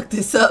gotta look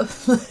this up.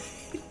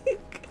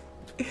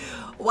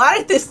 Why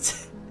did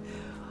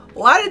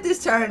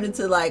this turn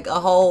into like a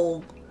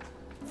whole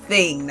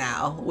thing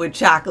now with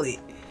chocolate?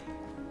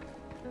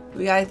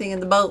 We got anything in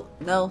the boat?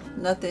 No,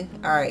 nothing.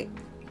 All right.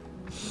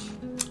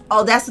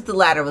 Oh, that's what the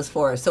ladder was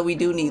for. So we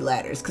do need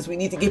ladders because we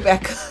need to get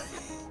back up.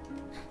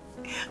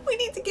 We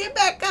need to get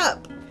back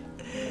up.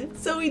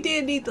 So we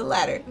did need the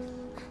ladder.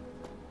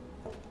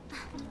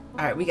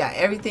 All right, we got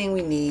everything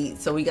we need.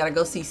 So we got to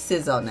go see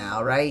SABLE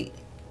now, right?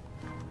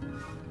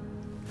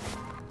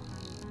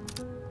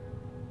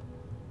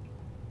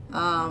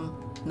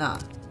 Nah.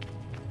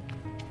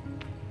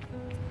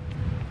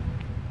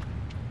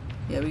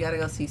 Yeah, we got to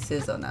go see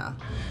SABLE now.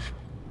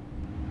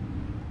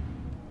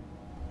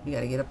 We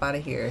got to get up out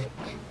of here.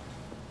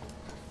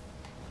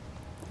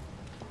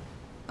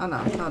 Oh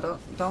no, no,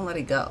 don't let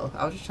it go.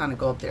 I was just trying to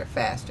go up there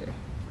faster.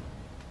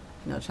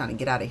 You know, trying to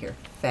get out of here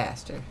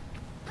faster.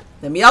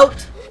 Let me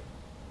out.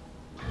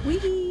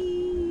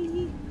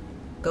 Whee!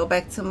 Go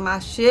back to my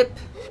ship.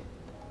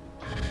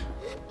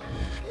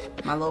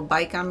 My little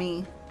bike, I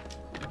mean.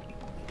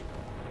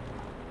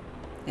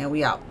 And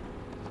we out.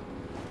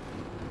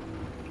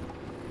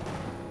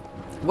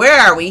 Where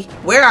are we?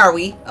 Where are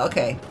we?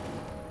 Okay.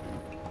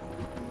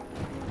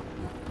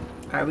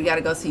 Alright, we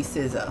gotta go see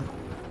SABLE.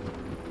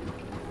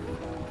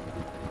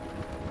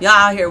 Y'all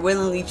out here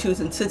willingly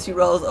choosing Tootsie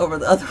Rolls over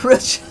the other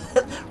rich.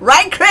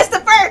 Right,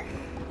 Christopher?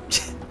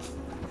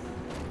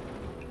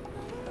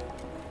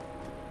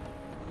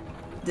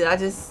 Did I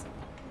just...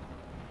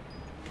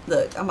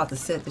 Look, I'm about to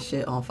set the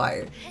shit on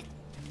fire.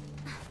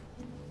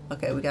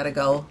 Okay, we gotta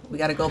go. We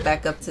gotta go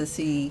back up to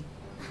see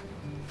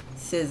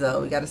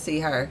SABLE. We gotta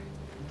see her.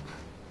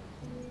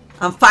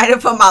 I'm fighting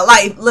for my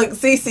life. Look,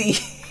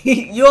 Cece,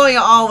 you on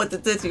your own with the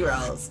Tootsie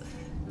Rolls.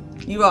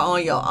 You are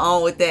on your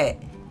own with that.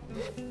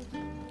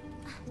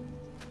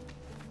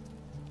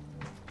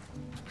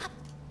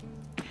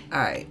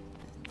 Alright.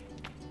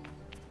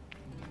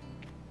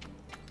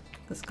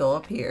 Let's go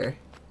up here.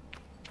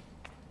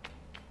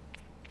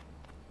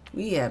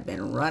 We have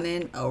been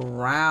running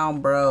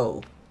around,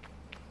 bro.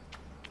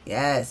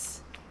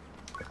 Yes.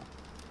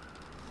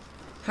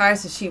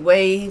 Hires as she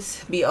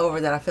waves me over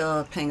that I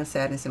feel a pang of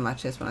sadness in my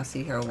chest when I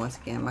see her once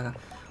again. My God.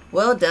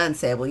 Well done,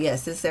 SABLE.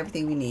 Yes, this is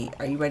everything we need.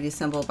 Are you ready to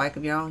assemble a bike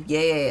of your own?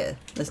 Yeah.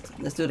 Let's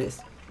do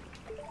this.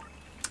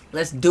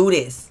 Let's do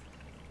this.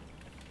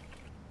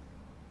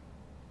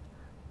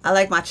 I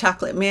like my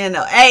chocolate man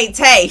though. Hey,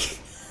 Tay.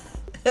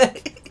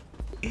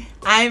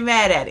 I ain't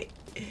mad at it.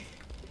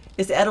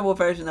 It's the edible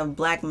version of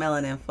black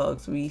melanin,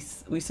 folks. We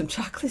some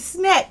chocolate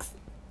snacks.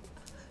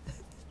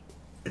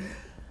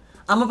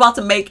 I'm about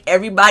to make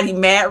everybody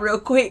mad real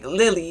quick.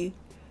 Lily,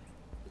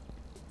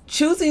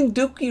 choosing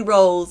Dookie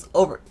Rolls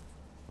over...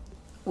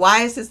 Why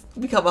has this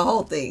become a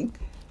whole thing?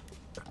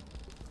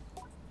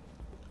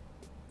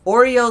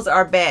 Oreos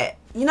are bad.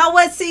 You know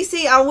what,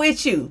 Cece? I'm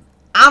with you.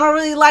 I don't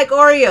really like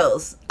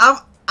Oreos.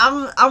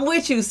 I'm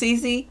with you,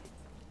 Cece.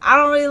 I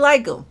don't really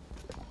like them.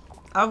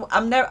 I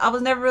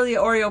was never really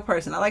an Oreo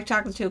person. I like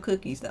chocolate chip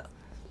cookies though.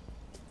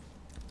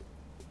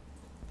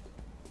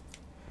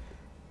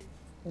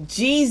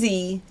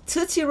 Jeezy,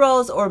 Tootsie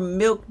Rolls or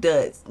Milk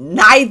Duds?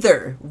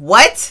 Neither.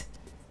 What?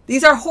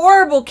 These are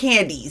horrible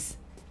candies.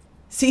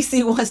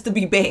 Cece wants to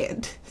be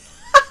banned.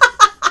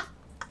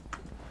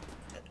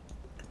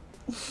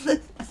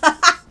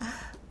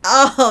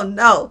 Oh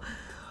no.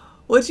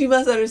 What you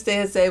must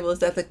understand, SABLE, is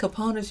that the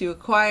components you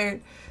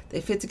acquired, they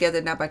fit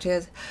together not by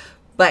chance,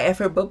 by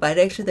effort, but by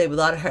nature. They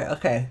belong to her.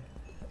 Okay.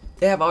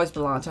 They have always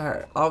belonged to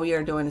her. All we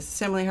are doing is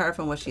assembling her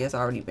from what she has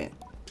already been.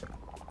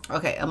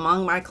 Okay,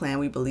 among my clan,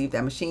 we believe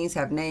that machines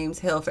have names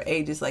held for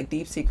ages like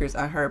deep secrets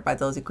unheard by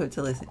those equipped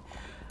to listen.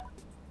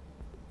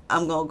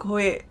 I'm gonna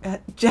quit.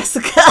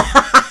 Jessica.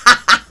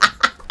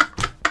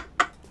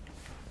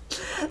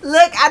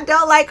 Look, I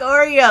don't like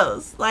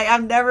Oreos. Like,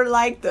 I've never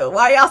liked them.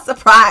 Why y'all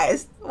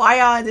surprised? Why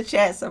y'all in the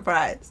chat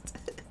surprised?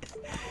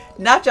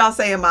 Not y'all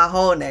saying my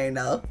whole name,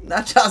 though.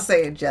 Not y'all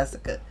saying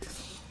Jessica.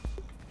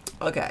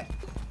 Okay.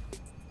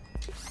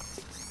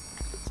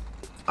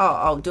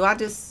 Oh, do I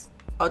just...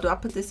 Oh, do I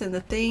put this in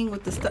the thing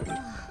with the stuff?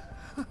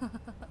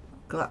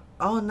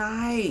 Oh,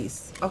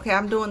 nice. Okay,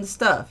 I'm doing the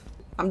stuff.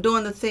 I'm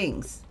doing the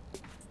things.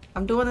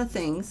 I'm doing the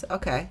things.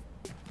 Okay.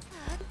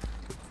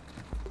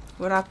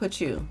 Where do I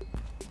put you?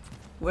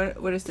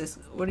 Where is this?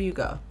 Where do you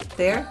go?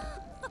 There?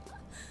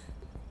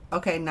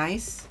 Okay,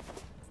 nice.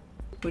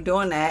 We're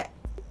doing that.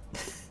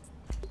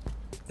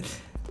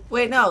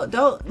 Wait, no,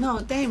 don't, no,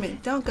 Damon,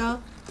 don't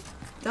go.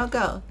 Don't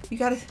go. You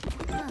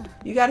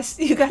gotta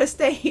stay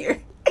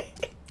here.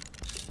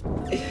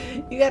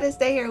 You gotta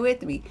stay here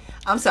with me.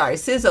 I'm sorry,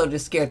 SABLE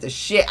just scared the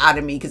shit out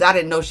of me because I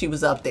didn't know she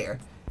was up there.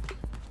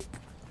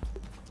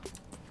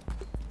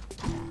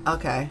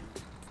 Okay.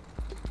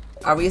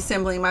 Are we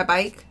assembling my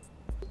bike?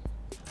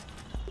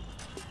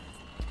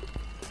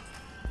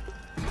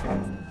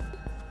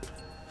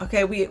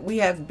 Okay, we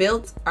have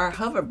built our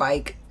hover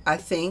bike, I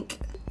think.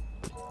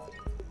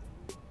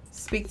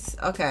 Speaks,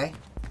 okay.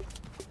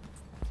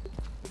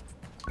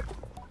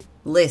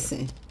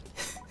 Listen.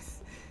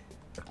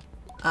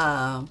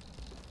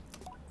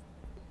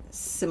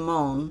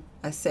 Simone.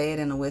 I say it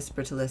in a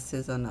whisper to let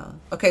Sizzle know.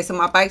 Okay, so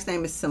my bike's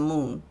name is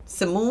Simone.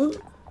 Simone?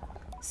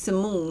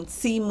 Simone.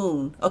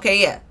 C-Moon. Okay,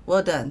 yeah.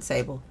 Well done,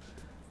 Sable.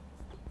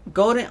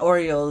 Golden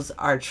Oreos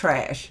are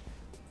trash.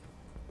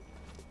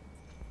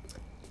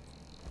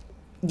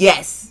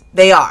 Yes,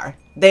 they are.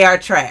 They are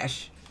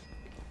trash.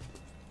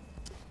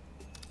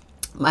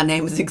 My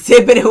name is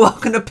Exhibit and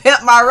welcome to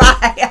Pimp My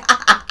Ride.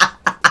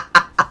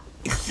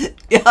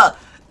 Yeah,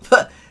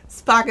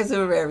 Spock is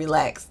very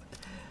relaxed.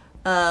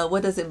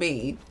 What does it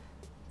mean?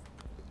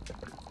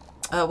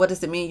 What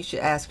does it mean? You should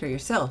ask her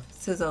yourself.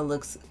 Sizzle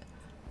looks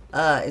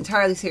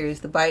entirely serious.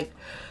 The bike,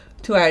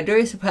 to our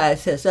enduring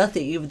surprise, says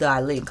nothing even though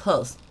I lean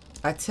close.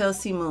 I tell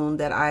Simoon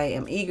that I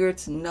am eager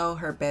to know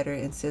her better,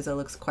 and Sizzle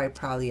looks quite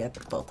proudly at the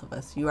both of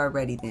us. You are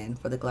ready then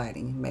for the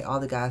gliding. May all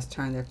the guys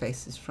turn their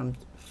faces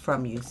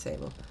from you,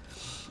 Sable.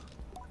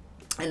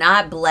 An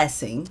odd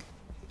blessing,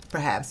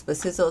 perhaps, but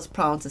Sizzle is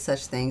prone to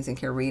such things and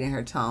can read in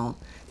her tone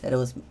that it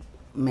was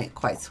meant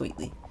quite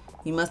sweetly.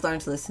 You must learn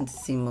to listen to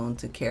Simoon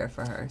to care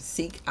for her.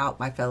 Seek out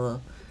my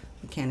fellow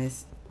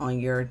mechanics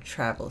on your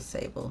travels,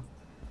 Sable.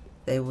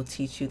 They will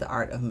teach you the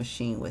art of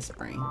machine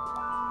whispering.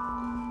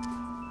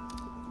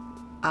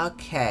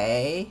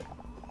 Okay.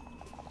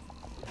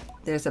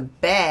 There's a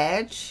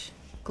badge.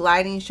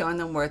 Gliding, showing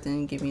them worth,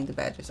 and giving you the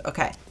badges.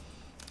 Okay.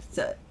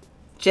 So,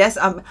 Jess,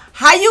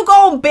 how you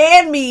gonna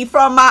ban me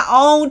from my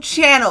own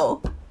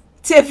channel?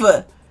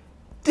 Tifa.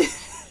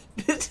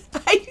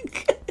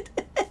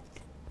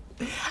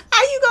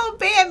 How you gonna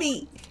ban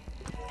me?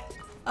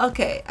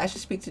 Okay, I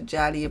should speak to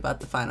Jody about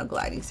the final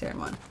gliding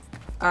ceremony.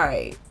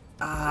 Alright.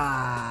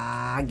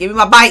 Give me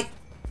my bite.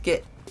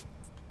 Get.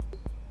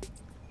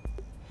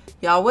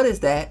 Y'all, what is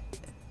that?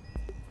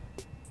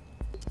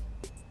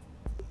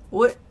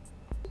 What?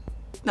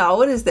 No,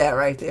 what is that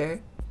right there?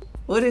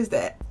 What is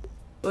that?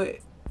 What?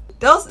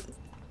 Those?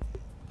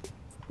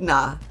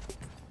 Nah.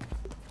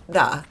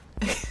 Nah.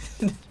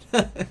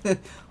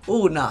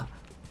 Ooh, nah.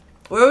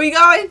 Where are we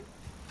going?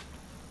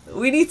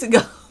 We need to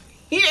go.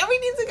 Yeah, we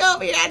need to go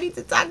over here. I need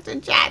to talk to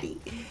Johnny.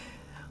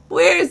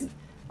 Where's...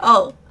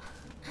 Oh,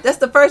 that's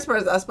the first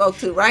person I spoke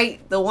to, right?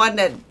 The one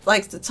that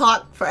likes to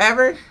talk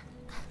forever?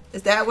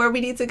 Is that where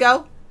we need to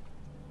go?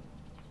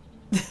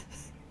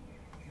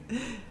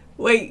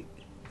 Wait.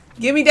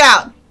 Get me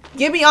down.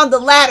 Get me on the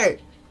ladder.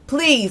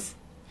 Please.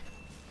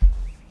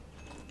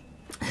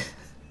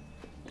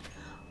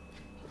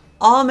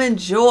 Almond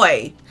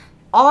Joy.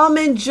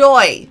 Almond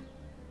Joy.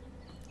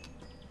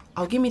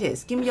 Oh, give me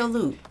this. Give me your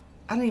loot.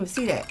 I didn't even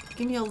see that.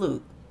 Give me your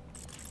loot.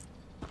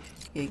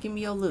 Yeah, give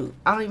me your loot.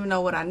 I don't even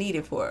know what I need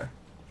it for.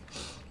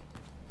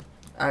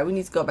 Alright, we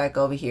need to go back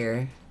over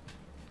here.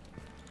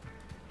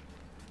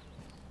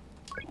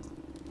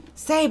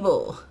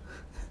 Sable.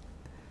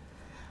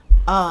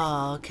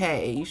 Oh,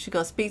 okay. You should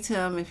go speak to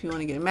him if you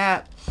want to get a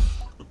map.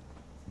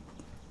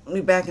 Let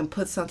me back and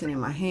put something in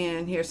my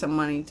hand. Here's some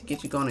money to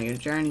get you going on your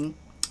journey.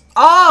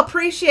 Oh,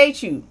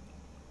 appreciate you.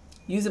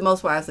 Use it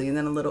most wisely and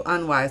then a little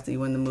unwisely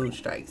when the mood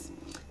strikes.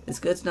 It's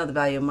good to know the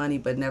value of money,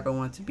 but never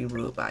want to be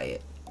ruled by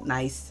it.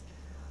 Nice.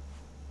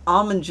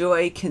 Almond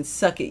Joy can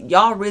suck it.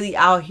 Y'all really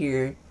out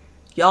here.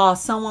 Y'all,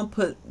 someone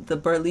put the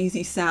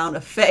Berlizzi sound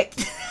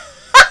effect.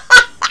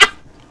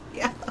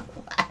 Yeah,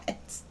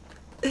 what?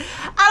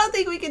 I don't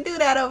think we can do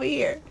that over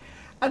here.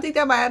 I think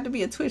that might have to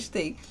be a Twitch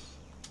thing.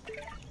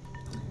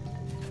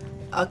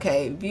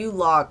 Okay, view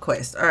log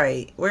quest. All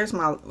right, where's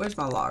my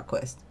log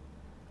quest?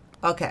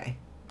 Okay.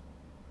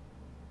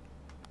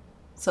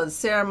 So the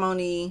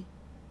ceremony,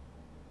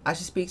 I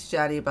should speak to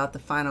Jody about the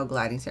final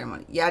gliding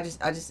ceremony. Yeah,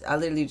 I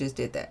literally just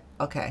did that.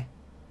 Okay.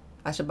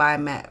 I should buy a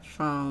map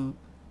from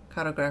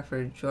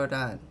cartographer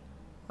Jordan.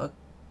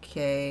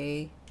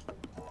 Okay.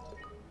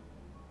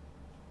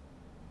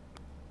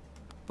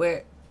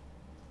 Where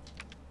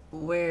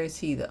is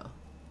he though?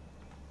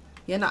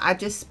 Yeah, no, I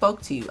just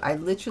spoke to you. I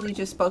literally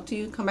just spoke to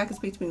you. Come back and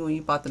speak to me when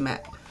you bought the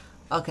map.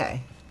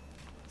 Okay.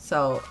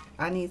 So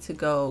I need to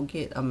go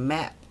get a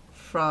map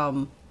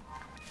from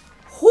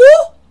who?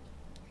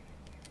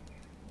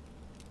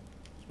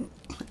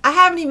 I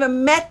haven't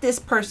even met this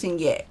person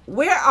yet.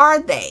 Where are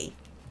they?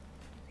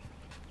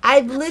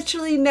 I've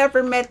literally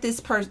never met this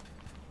person.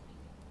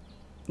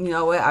 You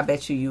know what? I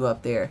bet you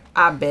up there.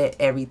 I bet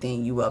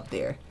everything you up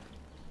there.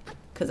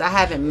 Because I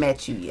haven't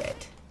met you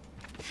yet.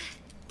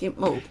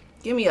 Move.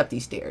 Get me up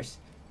these stairs.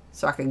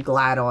 So I can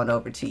glide on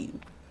over to you.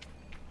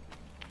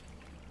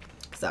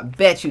 Because I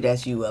bet you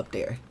that's you up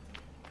there.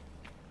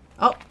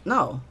 Oh,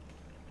 no.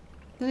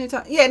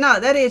 Yeah, no,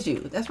 that is you.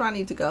 That's where I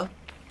need to go.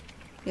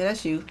 Yeah,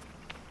 that's you.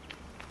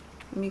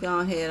 Let me go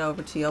ahead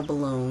over to your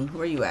balloon.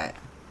 Where you at?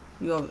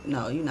 You over?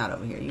 No, you're not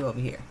over here. You over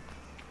here.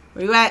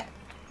 Where you at?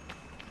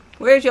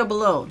 Where's your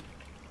balloon?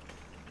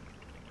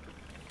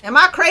 Am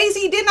I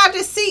crazy? Didn't I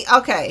just see?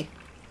 Okay.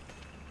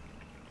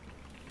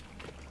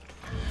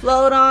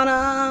 Float on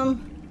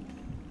them.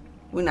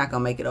 We're not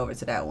going to make it over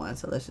to that one,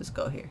 so let's just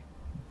go here.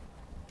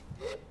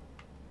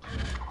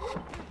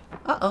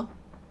 Uh-oh.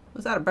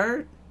 Was that a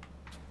bird?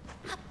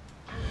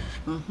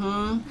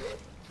 Mm-hmm.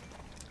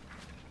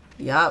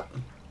 Yup.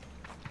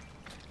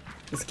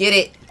 Let's get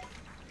it.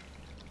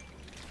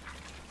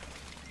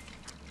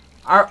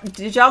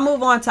 Did y'all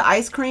move on to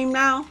ice cream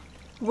now?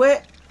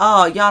 What?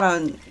 Oh, y'all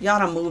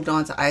done moved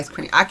on to ice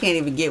cream. I can't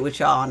even get with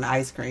y'all on the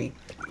ice cream.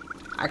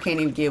 I can't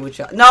even get with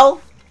y'all.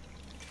 No.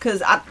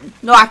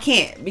 No, I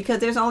can't. Because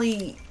there's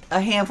only a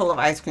handful of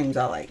ice creams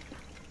I like.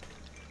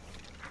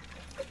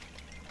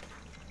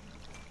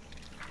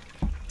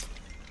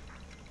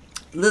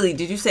 Lily,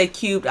 did you say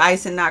cubed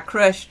ice and not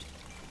crushed?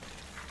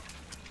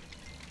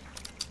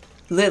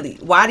 Lily,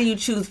 why do you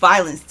choose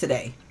violence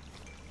today?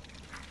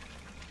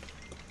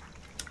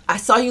 I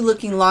saw you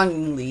looking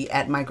longingly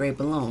at my gray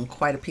balloon.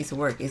 Quite a piece of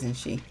work, isn't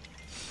she?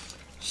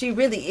 She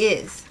really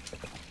is.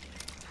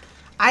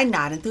 I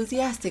nod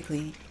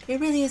enthusiastically. It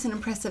really is an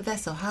impressive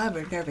vessel.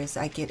 However nervous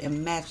I get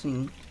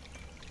imagining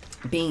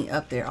being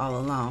up there all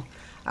alone.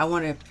 I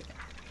wonder if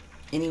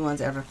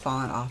anyone's ever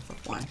fallen off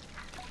of one.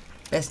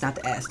 Best not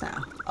to ask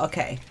now.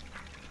 Okay.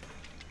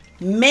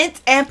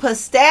 Mint and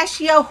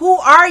pistachio? Who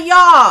are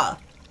y'all?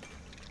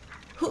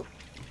 Who?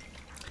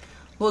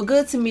 Well,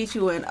 good to meet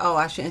you. And oh,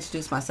 I should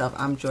introduce myself.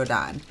 I'm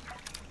Jordan.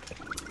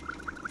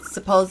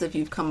 Suppose if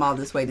you've come all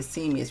this way to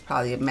see me, it's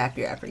probably a map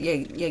you're after.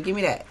 Yeah, give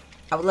me that.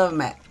 I would love a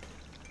map.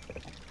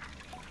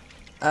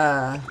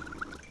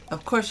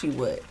 Of course you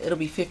would. It'll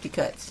be 50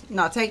 cuts.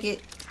 No, take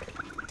it.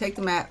 Take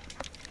the map.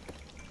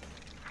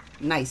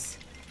 Nice.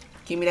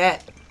 Give me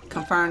that.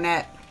 Confirm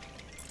that.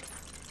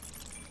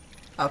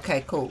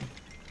 Okay, cool.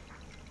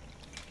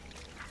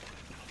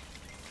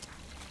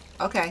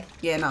 Okay.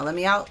 Yeah, no, let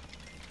me out.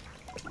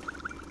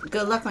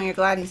 Good luck on your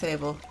gliding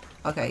table.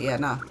 Okay, yeah,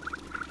 no.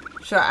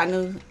 Sure, I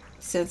knew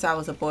since I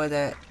was a boy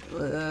that...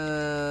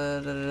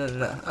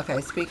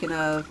 Okay, speaking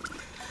of...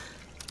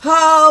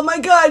 Oh my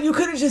god, you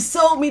could have just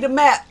sold me the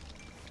map.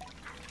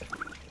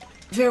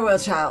 Farewell,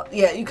 child.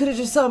 Yeah, you could have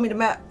just sold me the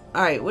map.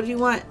 Alright, what do you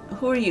want?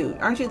 Who are you?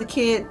 Aren't you the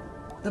kid?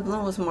 The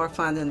balloon was more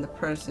fun than the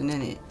person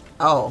in it.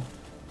 Oh.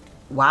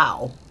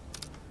 Wow.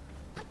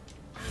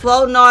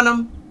 Floating on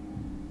them.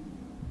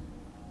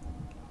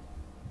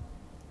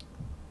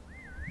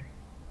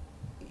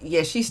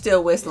 Yeah, she's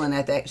still whistling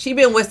at that. She's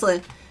been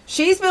whistling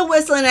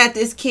at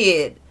this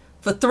kid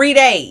for 3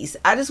 days.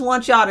 I just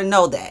want y'all to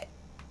know that.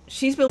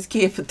 She's been with this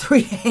kid for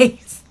 3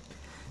 days.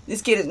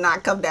 This kid has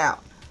not come down.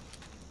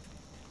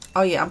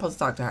 Oh yeah, I'm supposed to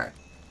talk to her.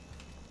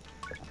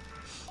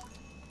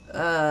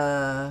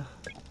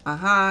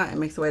 It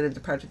makes the way to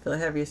departure feel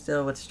heavier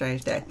still with a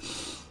strange day.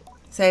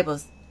 Sable,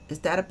 is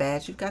that a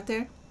badge you've got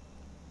there?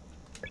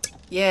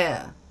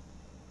 Yeah.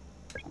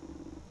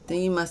 Then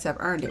you must have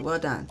earned it. Well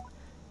done.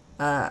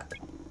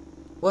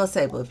 Well,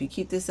 Sable, if you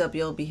keep this up,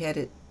 you'll be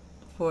headed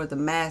for the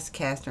Mask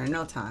Caster in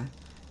no time.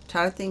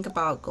 Try to think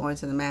about going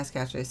to the Mask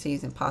Caster. It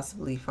seems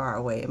impossibly far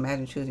away.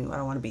 Imagine choosing what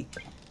I want to be.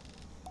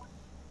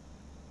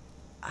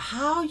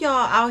 How y'all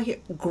out here?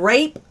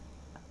 Grape?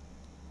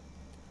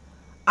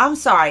 I'm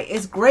sorry.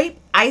 Is grape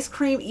ice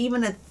cream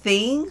even a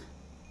thing?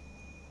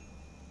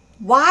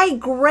 Why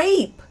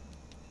grape?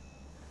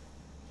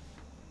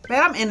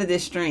 Man, I'm into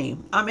this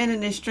stream. I'm into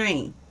this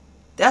stream.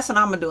 That's what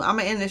I'm going to do. I'm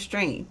going to end this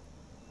stream.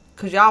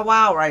 Because y'all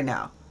wild right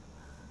now.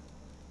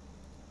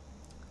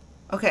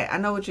 Okay, I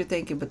know what you're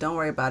thinking, but don't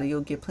worry about it.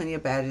 You'll get plenty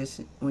of badges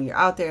when you're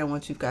out there. And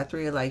once you've got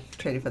 3 of life, you're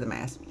trading for the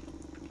mask.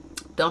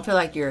 Don't feel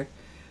like your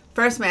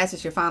first mask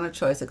is your final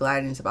choice. The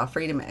gliding is about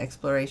freedom and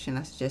exploration.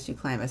 I suggest you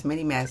claim as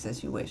many masks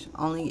as you wish.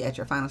 Only at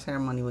your final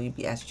ceremony will you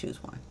be asked to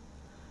choose one.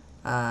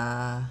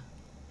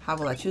 How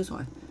will I choose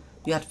one?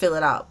 You have to fill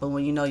it out, but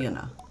when you know, you'll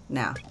know.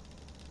 Now,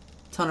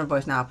 tone of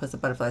voice now puts the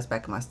butterflies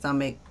back in my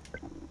stomach.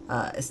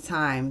 It's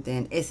time,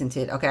 then, isn't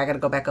it? Okay, I gotta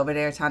go back over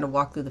there. Time to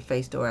walk through the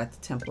face door at the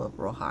Temple of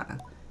Rohana.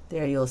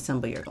 There you'll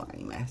assemble your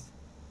gliding mask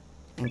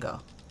and go.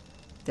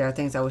 There are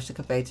things I wish to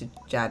convey to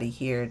Jadi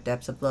here.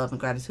 Depths of love and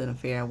gratitude and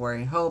fear and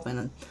worry and hope.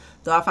 And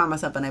though I find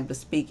myself unable to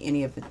speak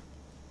any of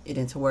it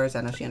into words,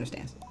 I know she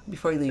understands.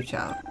 Before you leave,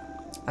 child,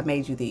 I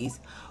made you these.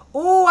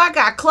 Oh, I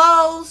got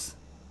clothes.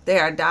 They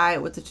are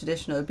dyed with the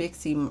traditional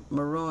Ibixi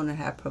maroon and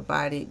have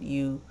provided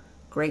you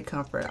great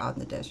comfort out in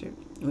the desert.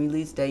 When you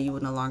leave today, you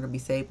will no longer be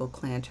Sable,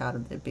 clan child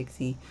of the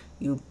Ibixi.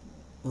 You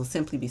will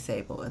simply be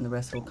Sable, and the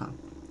rest will come.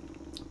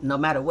 No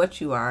matter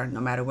what you are, no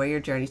matter where your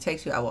journey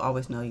takes you, I will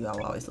always know you. I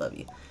will always love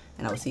you.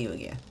 And I will see you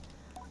again.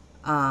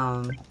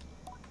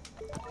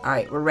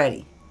 Alright, we're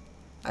ready.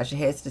 I should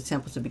head to the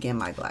temple to begin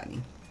my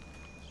gliding.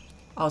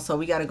 Oh, so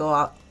we gotta go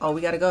out. Oh, we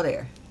gotta go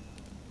there.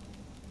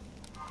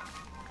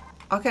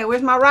 Okay,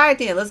 where's my ride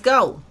then? Let's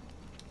go.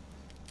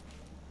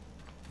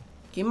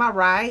 Get my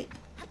ride.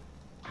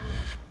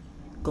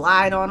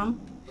 Glide on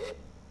them.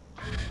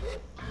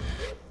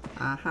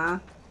 Uh-huh.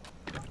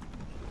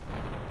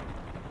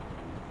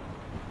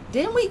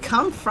 Didn't we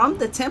come from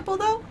the temple,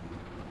 though?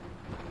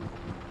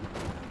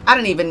 I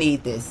didn't even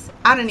need this.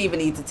 I didn't even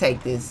need to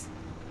take this.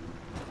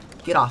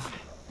 Get off.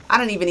 I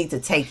didn't even need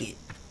to take it.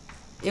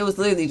 It was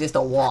literally just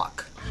a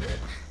walk.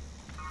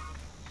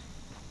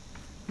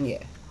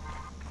 Yeah.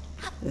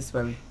 This is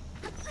where we...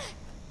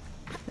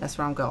 That's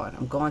where I'm going.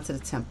 I'm going to the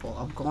temple.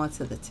 I'm going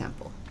to the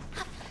temple.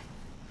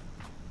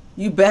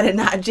 You better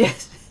not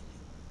just...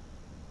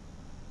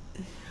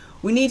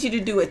 We need you to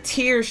do a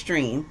tear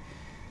stream.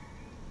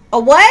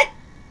 A what?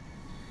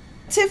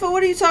 Tifa,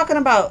 what are you talking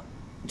about?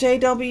 Jay,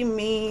 don't be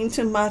mean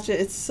to matcha.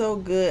 It's so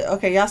good.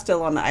 Okay, y'all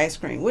still on the ice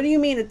cream. What do you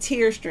mean a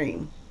tear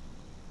stream?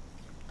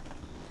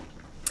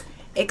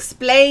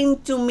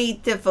 Explain to me,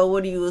 Tifa,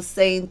 what you were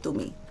saying to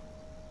me.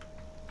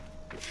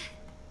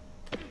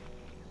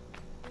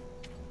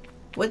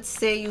 What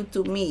say you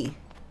to me?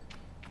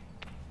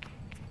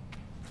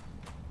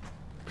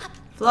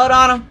 Float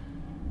on him.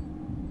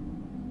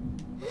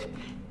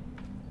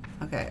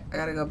 Okay, I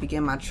gotta go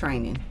begin my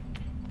training.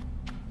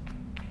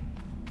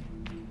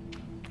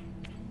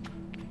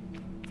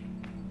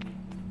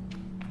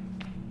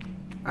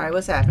 Alright,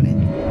 what's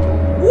happening?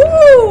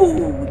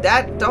 Woo!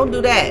 Don't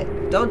do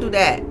that. Don't do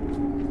that.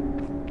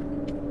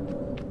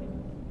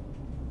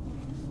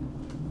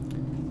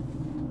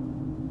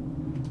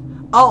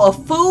 Oh, a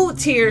food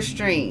tier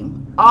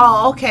stream.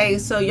 Oh, okay.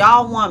 So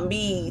y'all want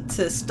me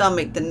to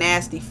stomach the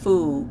nasty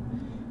food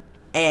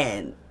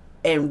and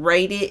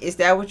rate it? Is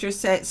that what you're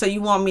saying? So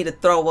you want me to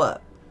throw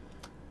up?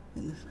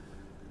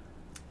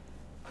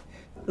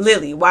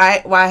 Lily,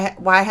 why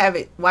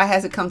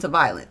has it come to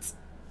violence?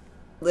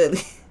 Lily.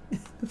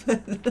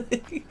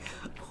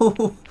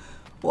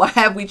 Why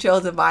have we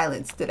chosen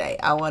violence today?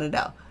 I want to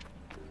know.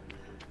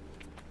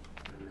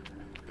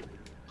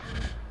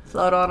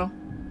 Float on him.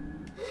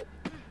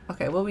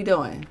 Okay, what we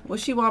doing? What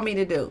she want me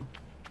to do?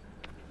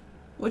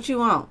 What you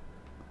want?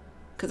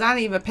 Because I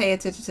didn't even pay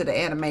attention to the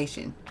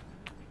animation.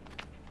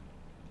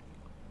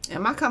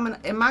 Am I going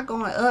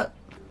up?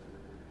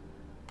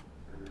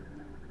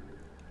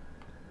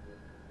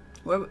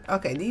 Where,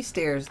 okay, these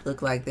stairs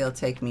look like they'll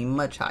take me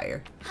much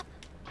higher.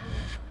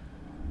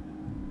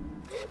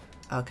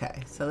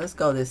 Okay, so let's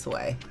go this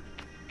way.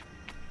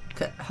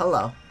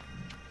 Hello.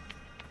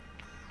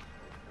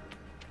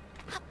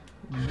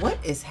 What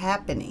is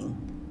happening?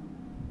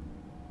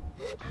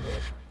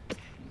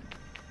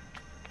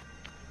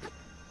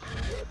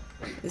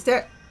 Is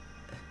there...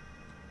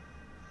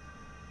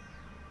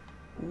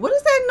 What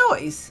is that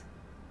noise?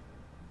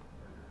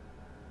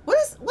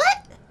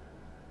 What?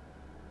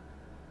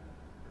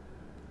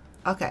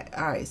 Okay,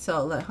 alright,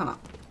 so hold on.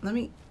 Let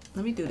me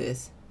do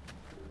this.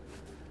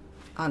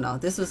 Oh no,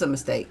 this was a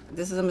mistake.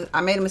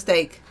 I made a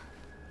mistake.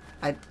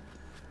 I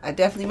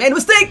definitely made a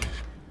mistake!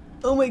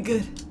 Oh my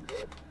god.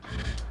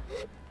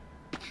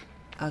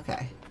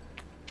 Okay.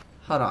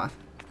 Hold on.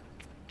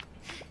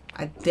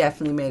 I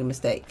definitely made a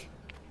mistake.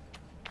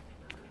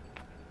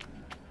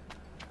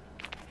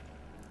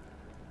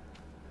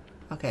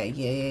 Okay,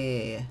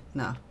 yeah.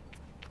 No.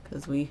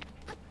 Because we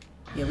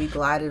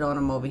glided on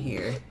him over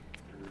here.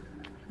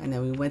 And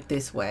then we went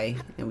this way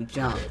and we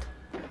jumped.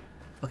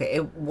 Okay,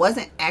 it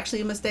wasn't actually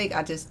a mistake.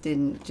 I just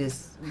didn't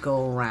just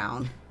go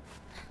around.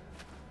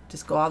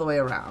 Just go all the way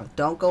around.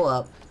 Don't go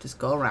up. Just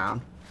go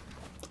around.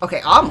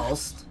 Okay,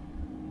 almost.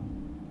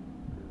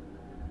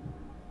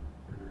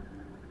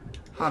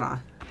 Hold on.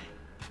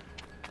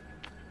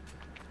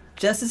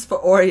 Justice for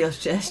Oreos,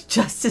 Jess.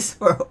 Justice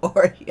for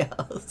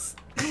Oreos.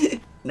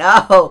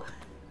 No.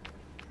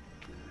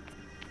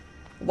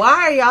 Why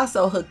are y'all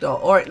so hooked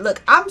on Oreo?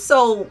 Look, I'm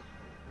so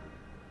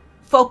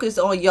focused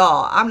on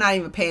y'all. I'm not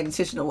even paying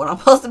attention to what I'm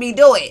supposed to be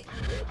doing.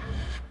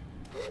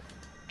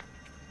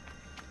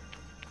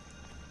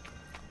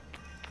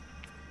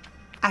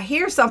 I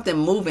hear something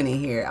moving in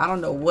here. I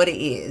don't know what it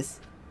is.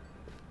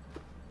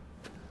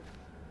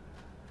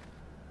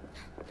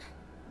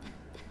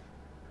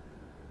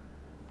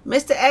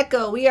 Mr.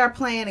 Echo, we are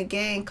playing a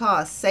game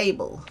called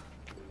SABLE.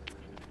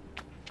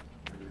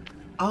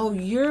 Oh,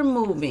 you're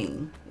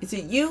moving. Is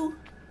it you?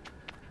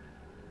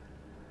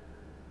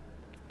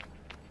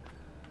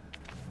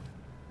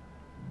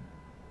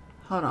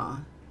 Hold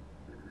on.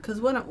 Because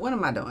what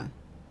am I doing?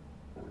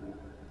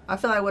 I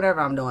feel like whatever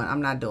I'm doing,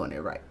 I'm not doing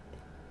it right.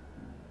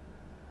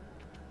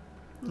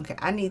 Okay,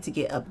 I need to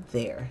get up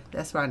there.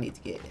 That's where I need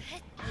to get.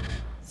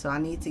 So I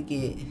need to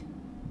get...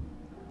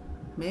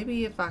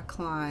 Maybe if I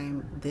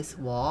climb this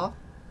wall.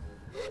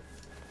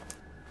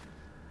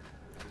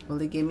 Will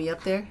it get me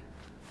up there?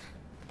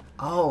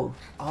 Oh,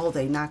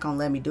 they not gonna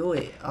let me do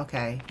it.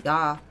 Okay,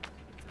 y'all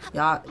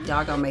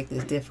gonna make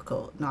this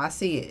difficult. No, I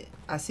see it.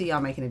 I see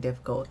y'all making it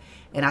difficult.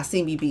 And I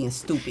see me being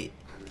stupid.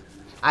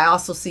 I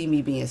also see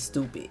me being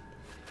stupid.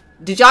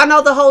 Did y'all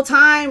know the whole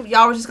time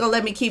y'all were just gonna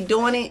let me keep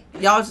doing it?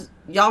 Y'all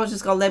was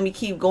just gonna let me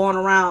keep going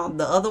around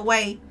the other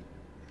way?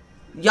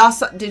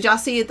 Did y'all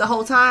see it the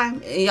whole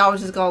time? And y'all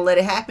was just gonna let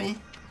it happen?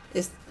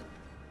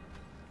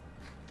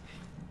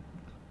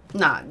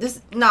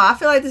 I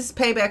feel like this is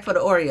payback for the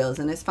Oreos,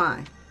 and it's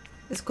fine.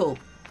 It's cool.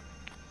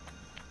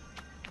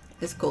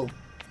 It's cool.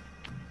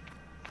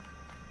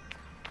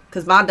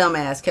 Because my dumb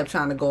ass kept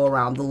trying to go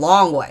around the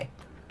long way.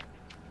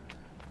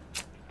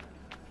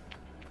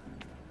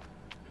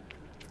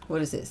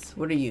 What is this?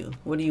 What are you?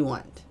 What do you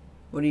want?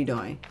 What are you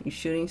doing? You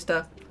shooting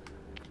stuff?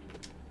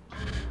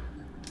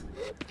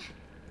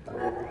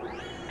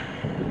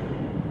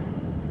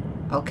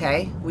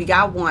 Okay, we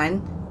got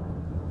one.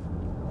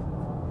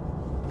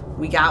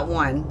 We got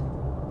one.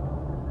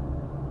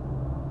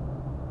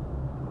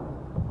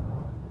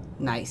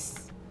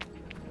 Nice.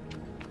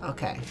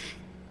 Okay.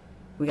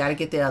 We gotta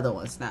get the other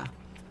ones now.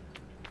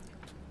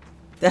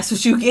 That's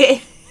what you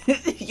get?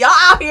 Y'all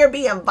out here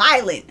being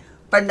violent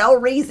for no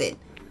reason.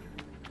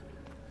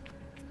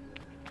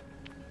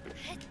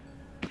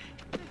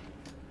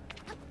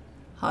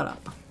 Hold on.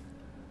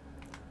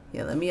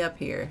 Yeah, let me up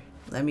here.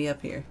 Let me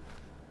up here.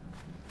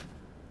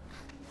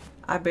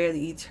 I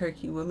barely eat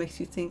turkey. What makes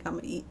you think I'm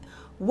gonna eat?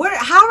 Where?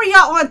 How are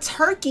y'all on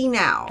turkey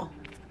now?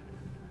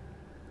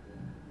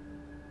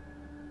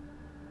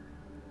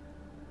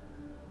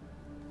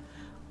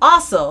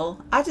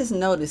 Also, I just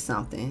noticed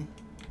something.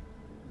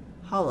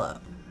 Hold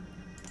up.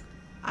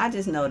 I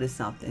just noticed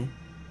something.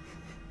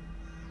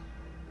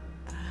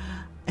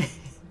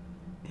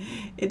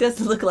 It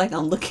doesn't look like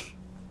I'm looking.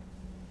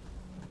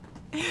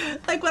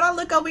 Like when I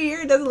look over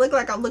here, it doesn't look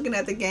like I'm looking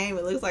at the game.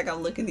 It looks like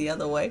I'm looking the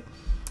other way.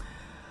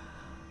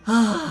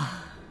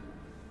 Oh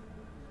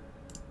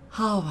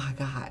my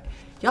God.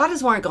 Y'all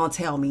just weren't gonna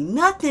tell me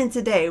nothing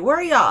today.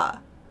 Where y'all?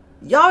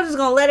 Y'all just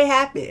gonna let it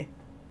happen.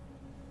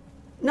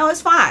 No,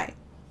 it's fine.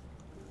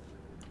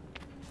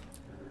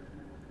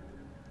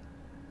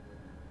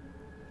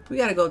 We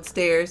gotta go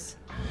upstairs.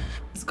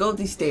 Let's go up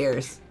these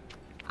stairs.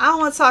 I don't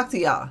want to talk to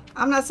y'all.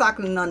 I'm not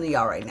talking to none of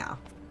y'all right now.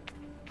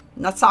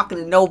 I'm not talking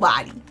to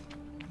nobody.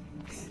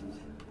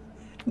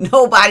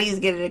 Nobody is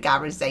getting a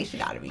conversation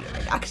out of me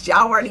right now because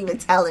y'all weren't even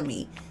telling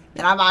me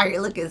that I'm out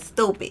here looking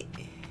stupid.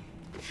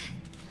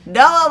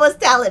 No one was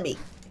telling me.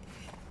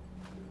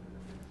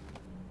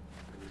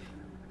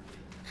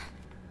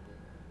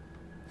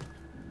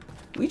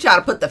 We try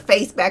to put the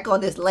face back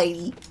on this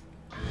lady.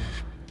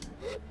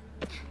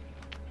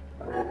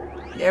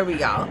 There we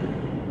go.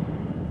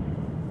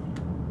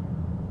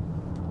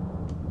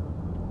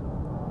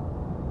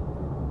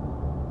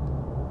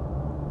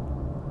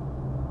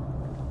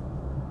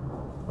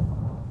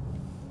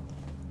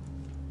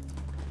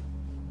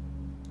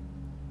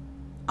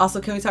 Also,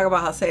 can we talk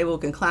about how Sable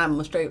can climb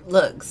a straight...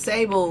 Look,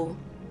 Sable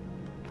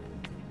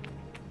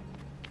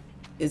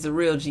is a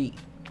real G.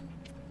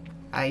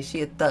 Alright,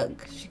 she a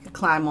thug. She can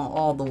climb on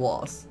all the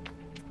walls.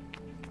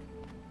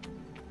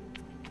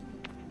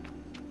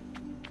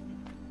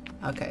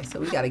 Okay, so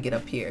we gotta get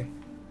up here.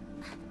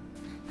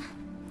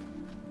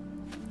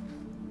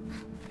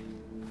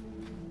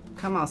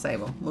 Come on,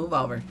 Sable. Move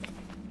over.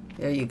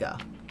 There you go.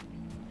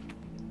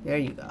 There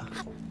you go.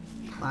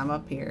 Climb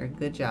up here.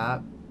 Good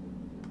job.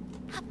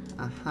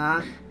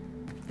 Uh-huh.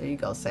 There you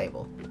go,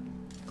 Sable.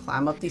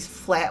 Climb up these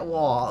flat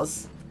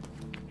walls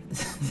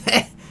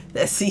that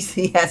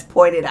CC has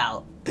pointed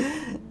out.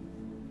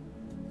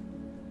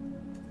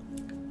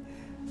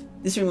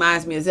 This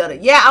reminds me of Zelda.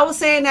 Yeah, I was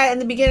saying that in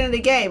the beginning of the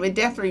game. It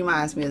definitely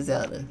reminds me of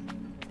Zelda.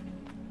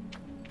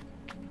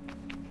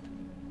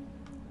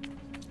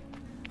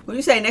 What do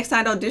you say? Next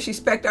time, don't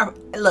disrespect her.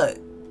 Look,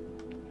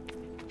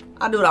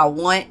 I'll do what I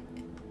want.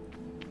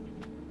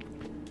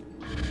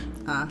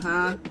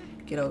 Uh-huh.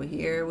 Get over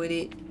here with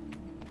it.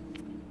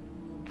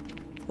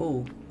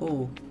 Ooh,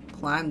 ooh.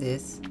 Climb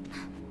this.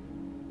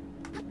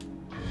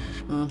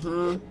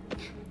 Mm-hmm.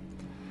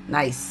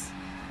 Nice.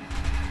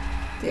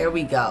 There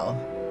we go.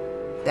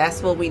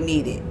 That's what we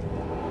needed.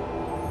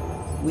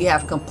 We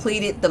have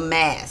completed the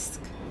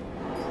mask.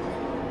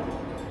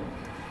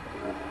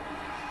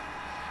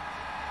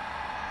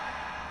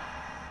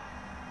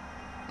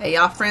 Hey,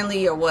 y'all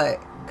friendly or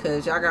what?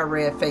 Because y'all got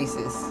red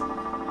faces.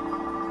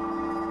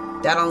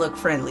 That don't look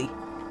friendly.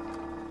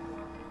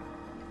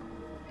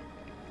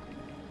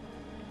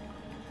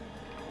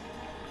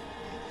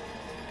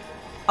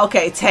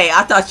 Okay, Tay,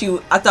 I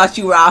thought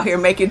you were out here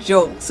making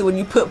jokes. So when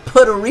you put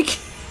Puerto Rican...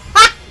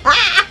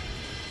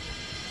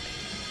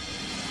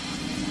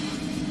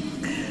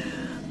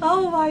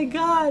 Oh my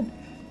God.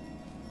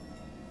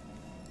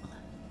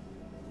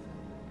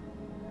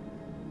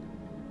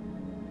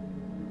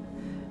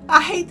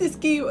 I hate this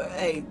keyboard.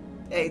 Hey,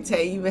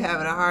 Tay, you've been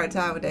having a hard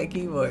time with that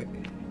keyboard.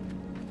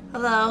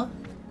 Hello.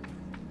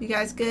 You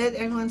guys good?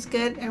 Everyone's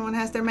good? Everyone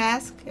has their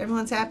mask?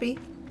 Everyone's happy?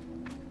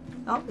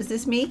 Oh, is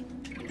this me?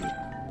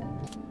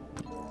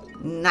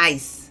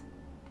 Nice.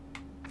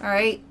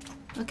 Alright.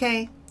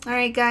 Okay.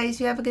 Alright, guys.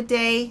 You have a good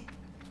day.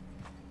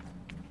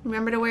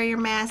 Remember to wear your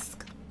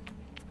mask.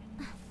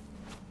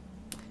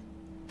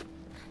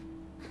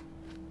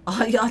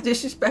 Oh, y'all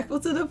disrespectful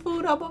to the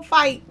food. I'm gonna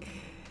fight.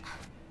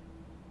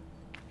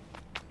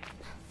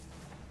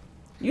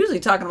 Usually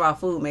talking about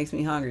food makes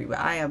me hungry,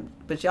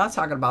 but y'all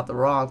talking about the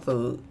wrong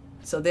food.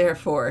 So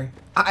therefore,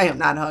 I am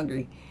not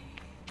hungry.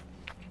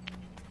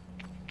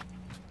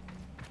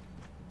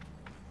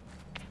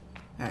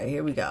 Alright,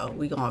 here we go.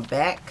 We going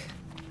back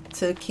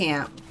to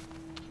camp.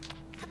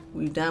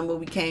 We've done what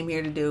we came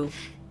here to do.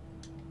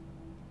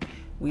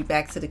 We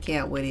back to the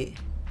camp with it.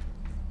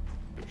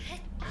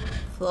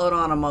 Float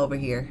on them over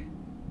here.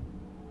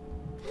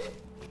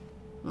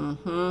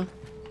 Mm-hmm.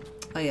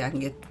 Oh yeah, I can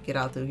get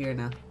out through here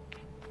now.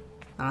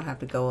 I don't have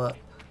to go up.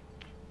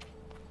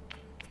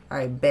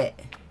 Alright, bet.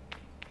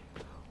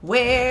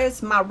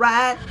 Where's my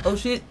ride? Oh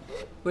shit.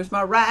 Where's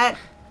my ride?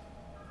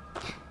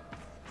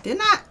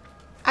 Didn't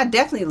I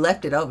definitely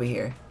left it over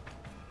here.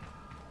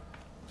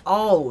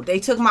 Oh, they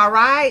took my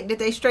ride? Did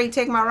they straight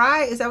take my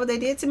ride? Is that what they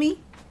did to me?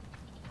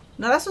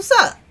 No, that's what's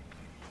up.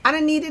 I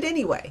didn't need it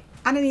anyway.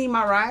 I didn't need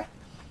my ride.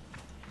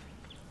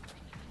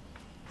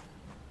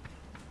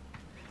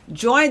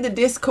 Join the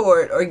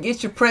Discord or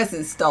get your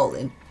presents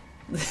stolen.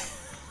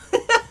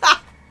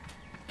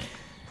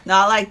 No,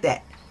 I like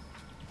that.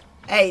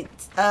 Hey,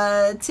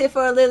 Tiff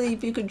or Lily,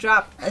 if you could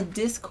drop a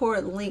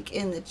Discord link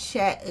in the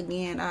chat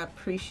again, I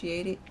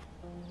appreciate it.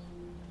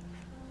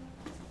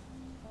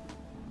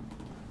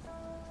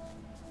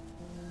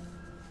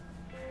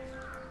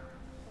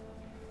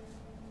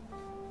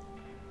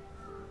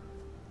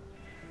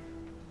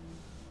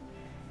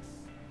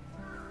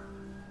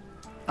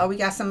 Oh, we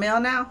got some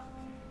mail now?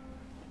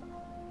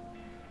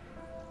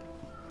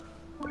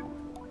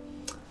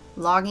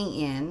 Logging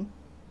in.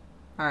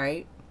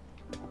 Alright.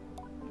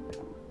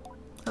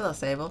 Hello,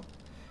 Sable.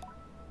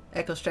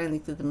 Echo strangely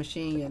through the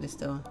machine, yet it's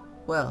still...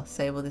 Well,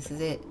 Sable, this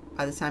is it.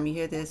 By the time you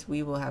hear this,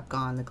 we will have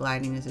gone. The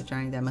gliding is a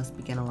journey that must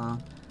begin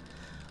alone.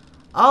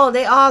 Oh,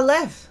 they all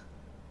left.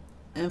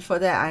 And for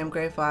that, I am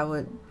grateful. I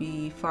would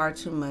be far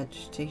too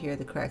much to hear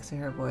the cracks in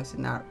her voice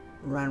and not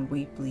run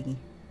weepily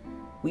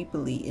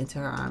into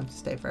her arms to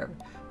stay forever.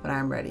 But I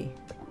am ready.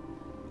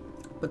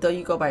 But though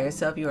you go by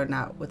yourself, you are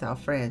not without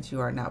friends.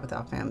 You are not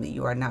without family.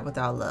 You are not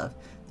without love.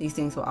 These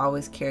things will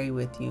always carry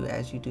with you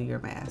as you do your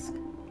mask.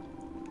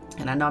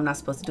 And I know I'm not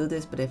supposed to do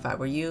this, but if I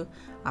were you,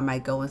 I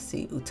might go and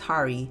see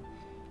Utari.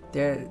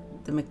 They're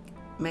the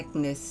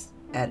mechanists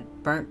at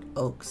Burnt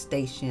Oak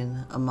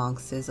Station among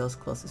Sizzo's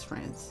closest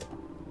friends.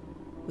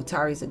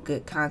 Utari's a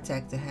good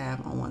contact to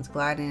have on one's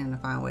gliding and to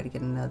find a way to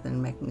get another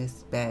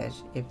mechanist badge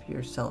if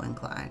you're so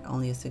inclined.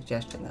 Only a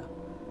suggestion though.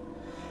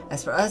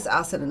 As for us,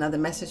 I'll send another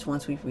message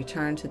once we've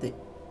returned to the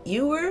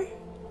ewer.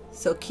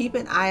 So keep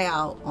an eye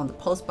out on the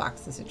post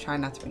boxes and try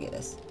not to forget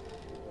us.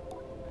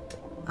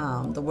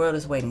 The world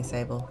is waiting,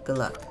 Sable. Good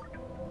luck.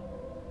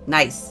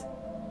 Nice.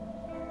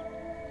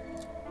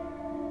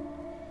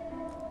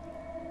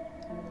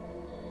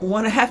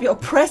 Want to have your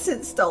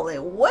present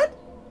stolen? What?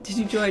 Did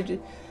you join?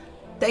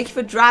 Thank you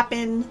for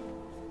dropping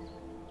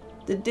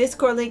the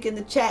Discord link in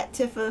the chat,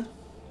 Tifa.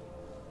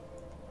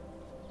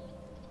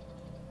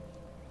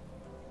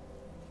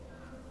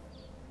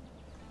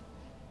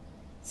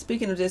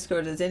 Speaking of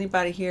Discord, does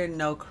anybody here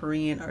know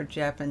Korean or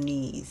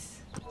Japanese?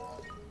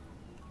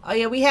 Oh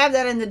yeah, we have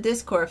that in the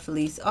Discord,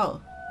 Felice.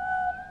 Oh.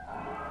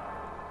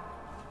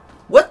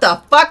 What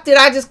the fuck did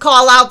I just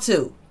call out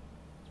to?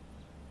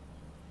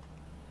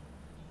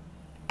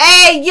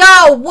 Hey,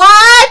 yo,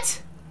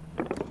 what?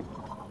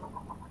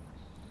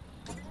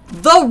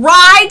 The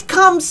ride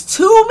comes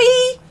to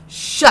me?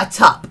 Shut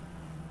up.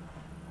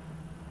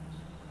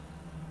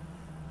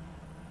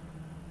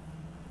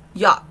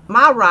 Y'all,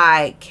 my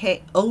ride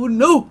came... Oh,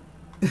 no.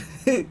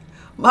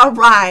 My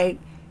ride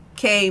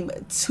came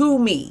to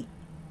me.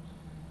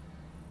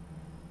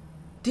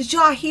 Did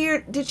y'all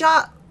hear? Did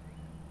y'all?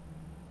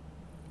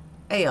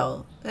 Hey,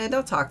 yo, man,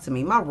 don't talk to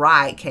me. My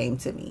ride came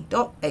to me.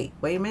 Don't. Hey,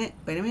 wait a minute.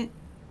 Wait a minute.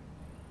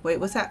 Wait,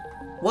 what's that?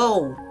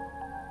 Whoa.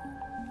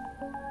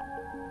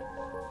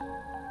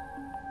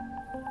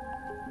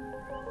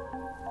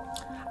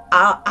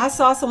 I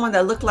saw someone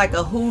that looked like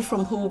a Who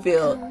from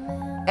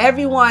Whoville.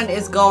 Everyone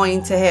is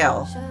going to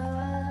hell.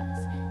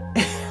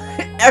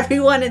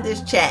 Everyone in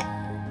this chat.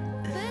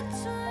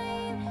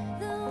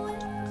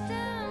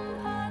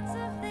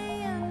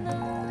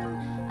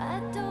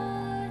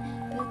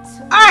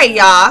 Alright,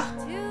 y'all.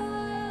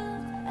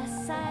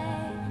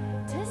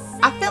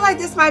 I feel like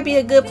this might be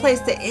a good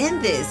place to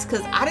end this,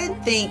 because I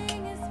didn't think...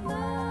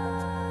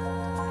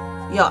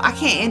 Yo, I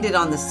can't end it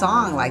on the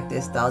song like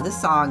this, though. This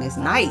song is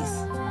nice.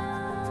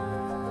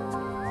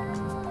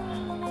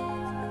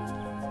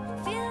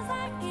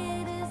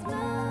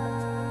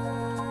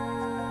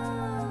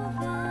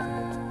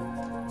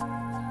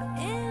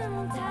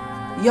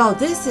 Yo,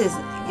 this is...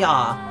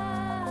 Y'all.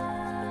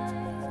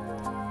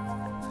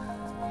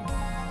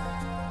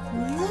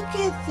 Look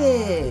at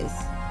this.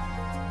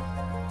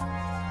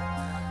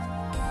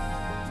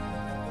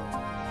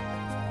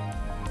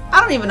 I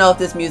don't even know if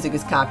this music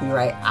is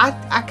copyright.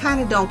 I kind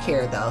of don't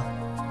care though.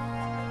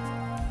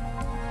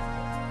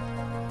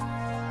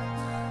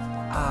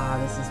 Ah,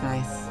 this is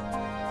nice.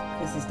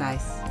 This is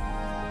nice.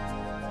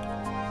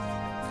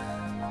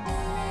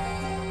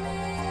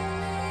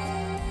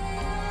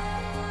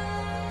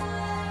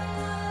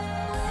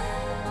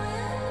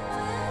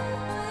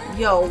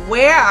 Yo,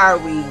 where are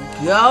we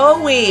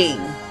going?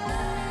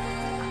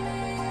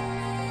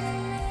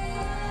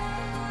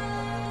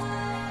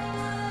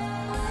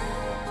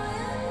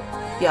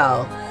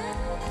 Yo,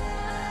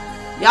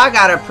 y'all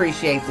gotta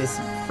appreciate this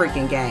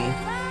freaking game.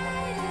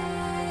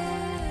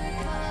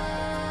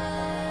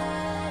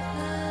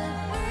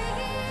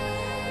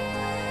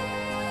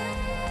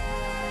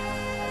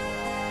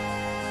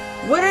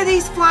 What are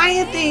these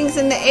flying things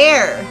in the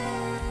air?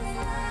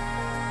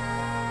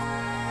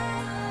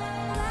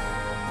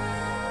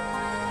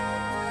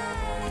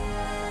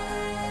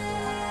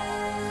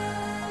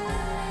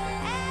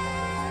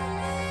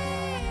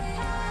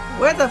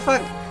 Where the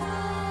fuck?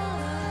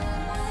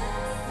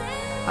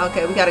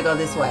 Okay, we gotta go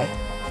this way.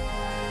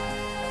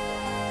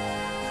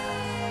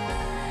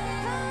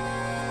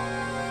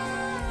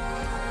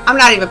 I'm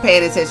not even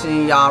paying attention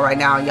to y'all right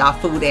now, y'all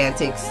food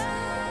antics.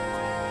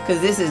 Cause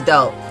this is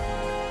dope.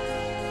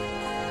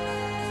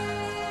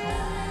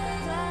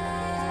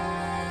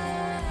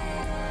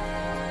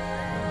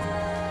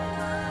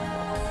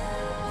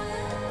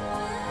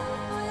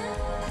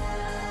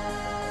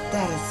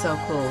 That is so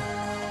cool.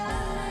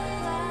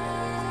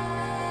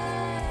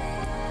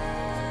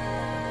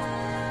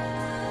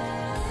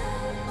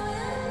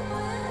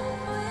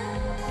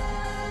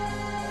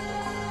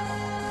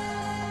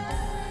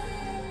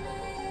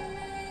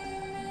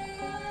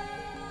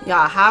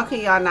 Y'all, how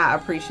can y'all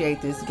not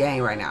appreciate this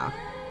game right now?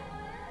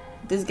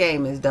 This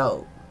game is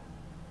dope.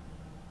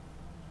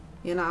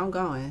 You know, I'm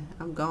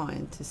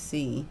going to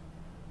see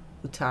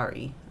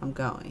Utari. I'm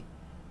going.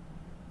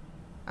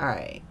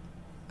 Alright.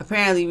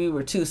 Apparently we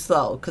were too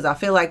slow, because I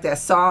feel like that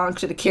song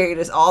should have carried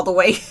us all the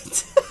way.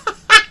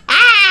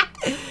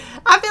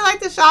 I feel like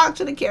the song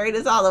should have carried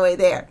us all the way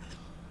there.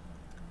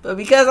 But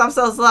because I'm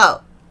so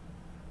slow,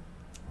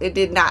 it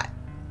did not.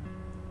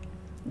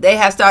 They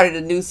have started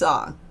a new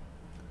song.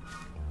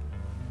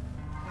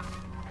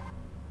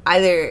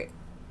 Either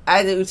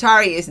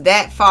Utari is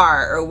that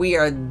far or we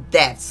are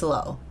that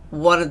slow.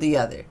 One or the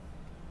other.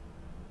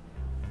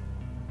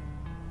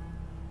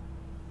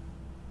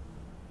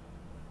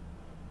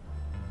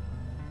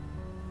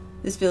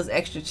 This feels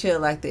extra chill,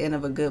 like the end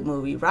of a good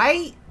movie,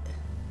 right?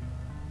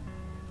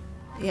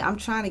 Yeah, I'm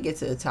trying to get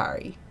to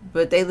Utari,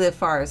 but they live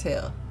far as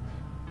hell.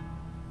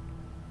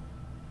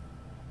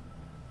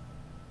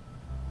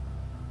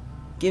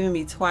 Giving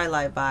me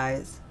Twilight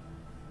vibes.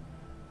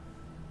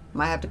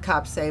 Might have to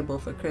cop Sable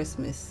for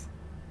Christmas.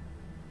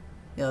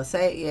 Yo,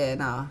 yeah,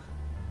 no.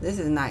 This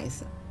is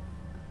nice.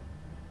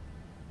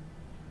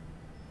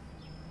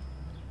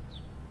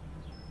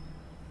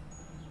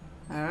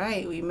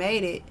 Alright, we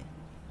made it.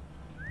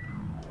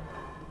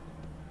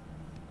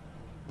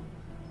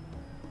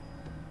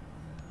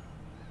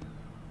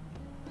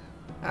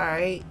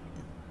 Alright.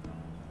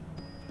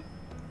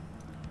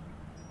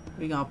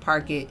 We're gonna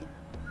park it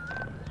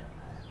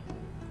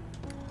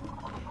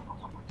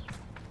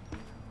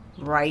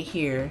right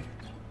here.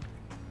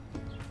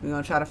 We're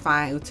gonna try to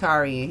find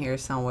Utari in here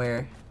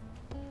somewhere.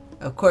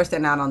 Of course they're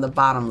not on the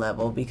bottom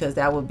level because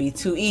that would be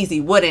too easy,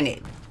 wouldn't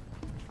it?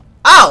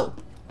 Oh!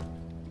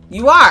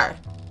 You are!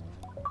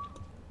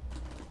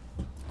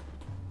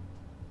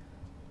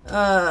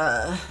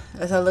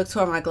 As I look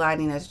toward my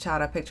gliding as a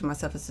child, I picture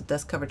myself as a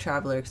dust-covered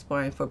traveler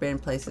exploring forbidden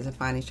places and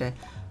finding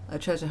a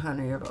treasure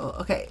hunter.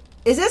 Okay,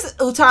 is this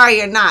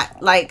Utari or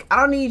not? Like, I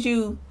don't need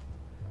you.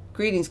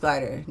 Greetings,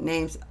 glider.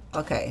 Names.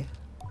 Okay.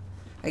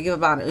 I give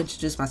about to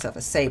introduce myself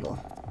as Sable.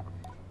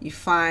 You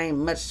find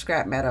much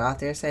scrap metal out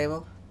there,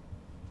 Sable?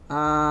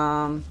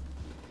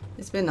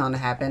 It's been known to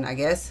happen, I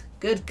guess.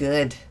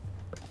 Good.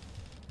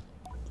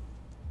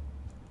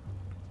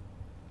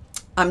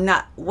 I'm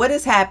not. What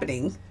is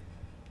happening?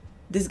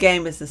 This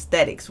game is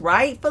aesthetics,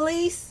 right,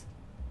 Felice?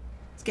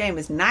 This game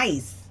is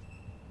nice.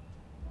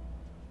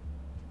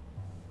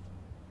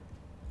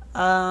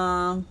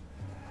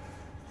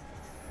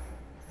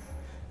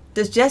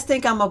 Does Jess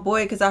think I'm a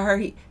boy because I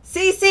heard he...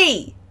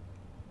 CC!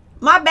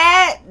 My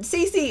bad.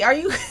 CC, are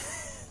you...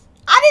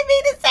 I didn't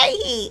mean to say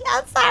he.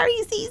 I'm sorry,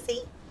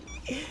 CC.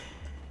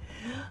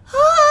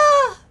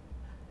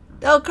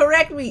 No,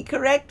 correct me.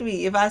 Correct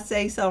me if I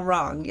say something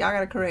wrong. Y'all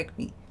gotta correct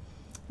me.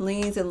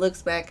 Leans and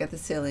looks back at the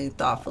ceiling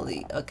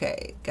thoughtfully.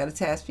 Okay, got a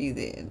task for you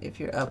then, if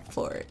you're up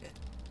for it.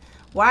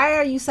 Why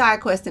are you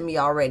side questing me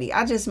already?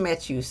 I just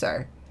met you,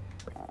 sir.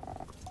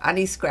 I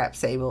need scrap,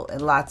 Sable,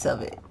 and lots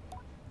of it.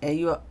 And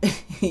you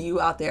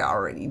out there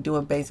already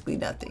doing basically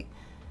nothing.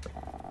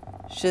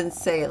 Shouldn't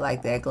say it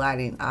like that.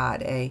 Gliding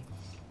odd, eh?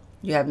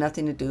 You have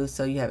nothing to do,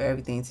 so you have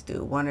everything to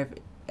do. Wonder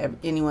if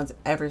anyone's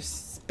ever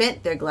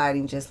spent their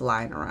gliding just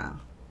lying around.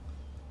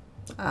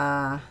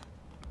 I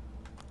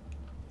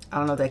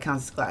don't know if that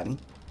counts as gliding.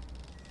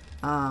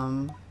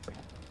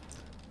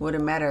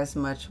 Wouldn't matter as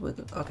much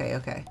with...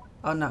 Okay.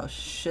 Oh, no.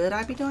 Should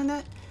I be doing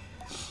that?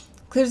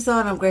 Clear the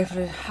zone. I'm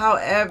grateful.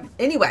 However...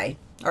 Anyway.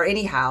 Or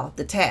anyhow.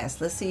 The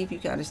task. Let's see if you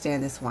can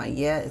understand this one.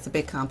 Yeah, it's a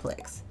bit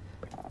complex.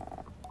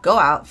 Go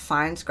out.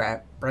 Find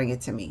scrap. Bring it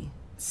to me.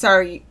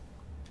 Sir,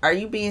 are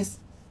you being...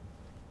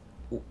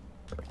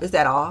 Is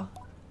that all?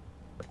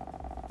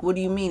 What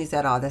do you mean is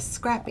that all? That's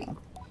scrapping.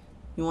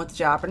 You want the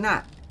job or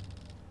not?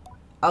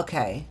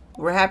 Okay.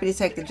 We're happy to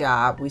take the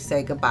job. We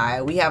say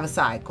goodbye. We have a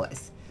side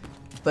quest.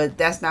 But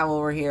that's not what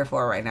we're here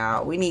for right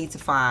now. We need to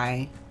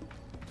find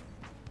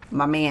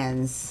my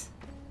man's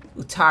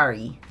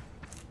Utari.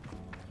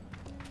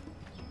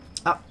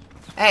 Oh,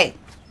 hey.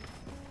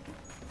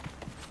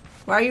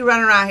 Why are you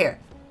running around here?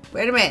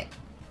 Wait a minute.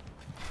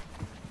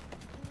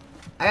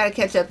 I gotta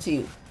catch up to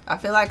you. I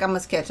feel like I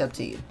must catch up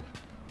to you.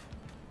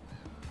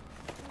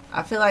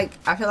 I feel like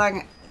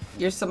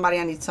you're somebody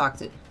I need to talk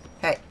to.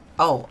 Hey,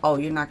 oh,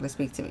 you're not gonna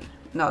speak to me.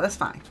 No, that's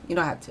fine. You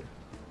don't have to.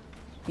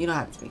 You don't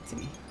have to speak to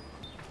me.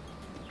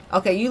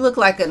 Okay, you look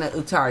like an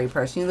Utari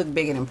person. You look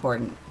big and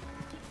important.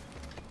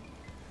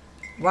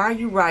 Why are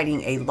you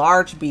riding a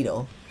large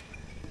beetle?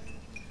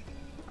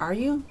 Are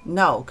you?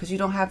 No, because you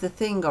don't have the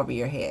thing over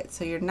your head.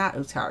 So you're not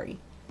Utari.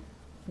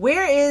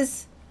 Where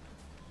is...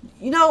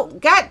 You know,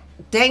 god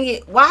dang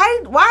it.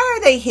 Why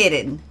are they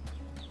hidden?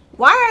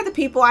 Why are the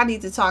people I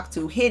need to talk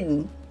to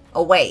hidden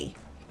away?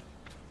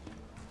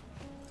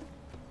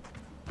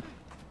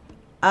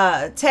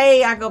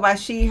 Tay, I go by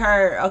she,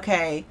 her.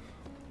 Okay.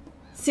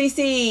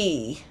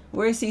 Cece.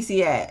 Where's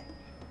Cece at?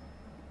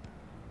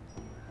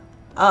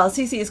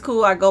 Cece is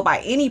cool. I go by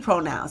any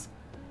pronouns.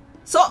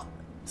 So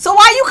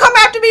why you come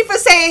after me for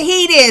saying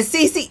he then,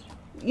 Cece?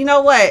 You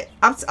know what?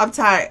 I'm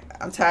tired.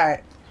 I'm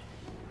tired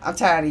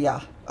of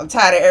y'all. I'm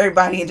tired of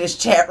everybody in this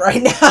chat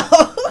right now.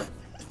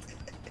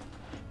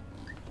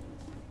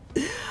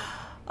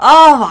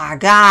 Oh my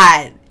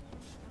God.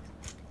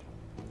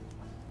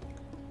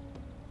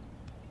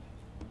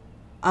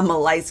 I'm a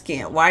light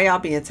skin. Why y'all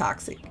being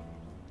toxic?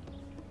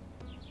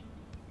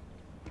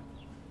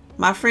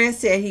 My friend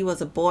said he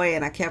was a boy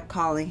and I kept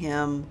calling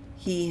him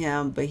he,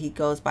 him, but he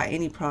goes by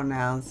any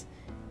pronouns.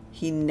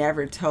 He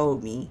never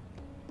told me.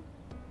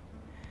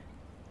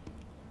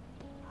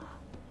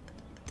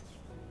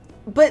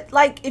 But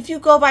like if you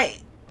go by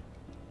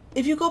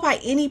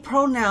any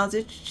pronouns,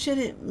 it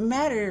shouldn't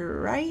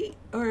matter, right?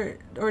 Or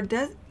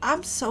does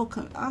I'm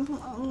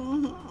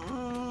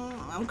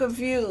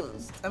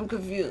confused. I'm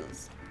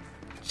confused.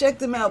 Check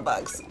the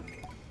mailbox.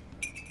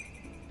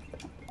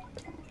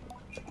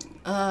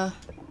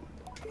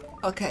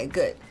 Okay,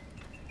 good.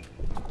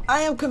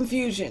 I am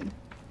confusion.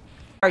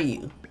 Are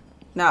you?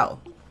 No.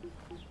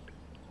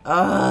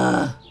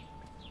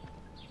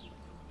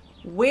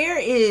 Where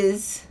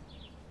is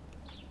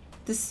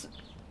this?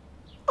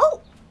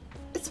 Oh,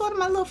 it's one of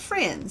my little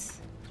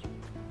friends.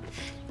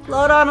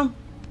 Load on him.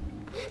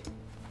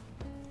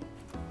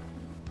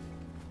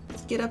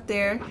 Let's get up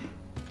there.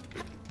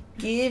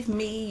 Give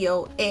me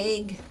your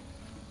egg.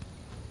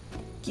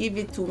 Give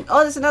it to me.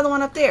 Oh, there's another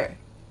one up there.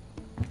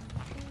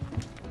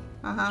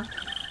 Uh-huh.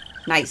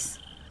 Nice.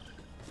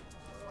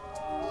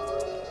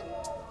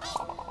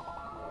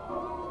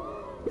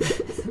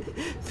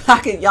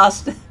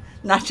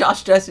 Not y'all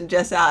stressing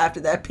Jess out after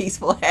that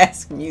peaceful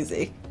ass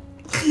music.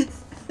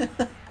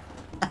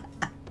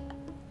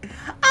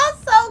 I'm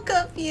so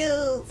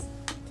confused.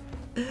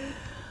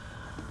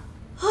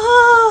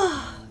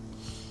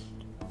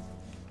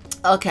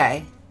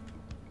 Okay.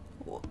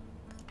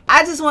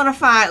 I just want to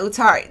find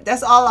Utari.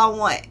 That's all I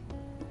want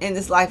in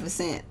this life of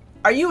sin.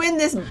 Are you in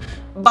this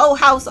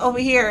boathouse over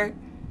here?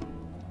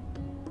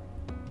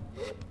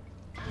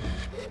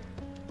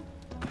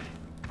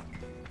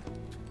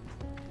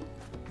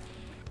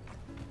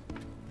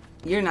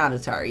 You're not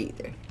Utari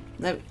either.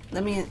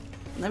 Let me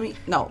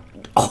no.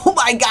 Oh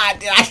my God,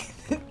 did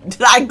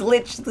I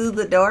glitch through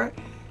the door?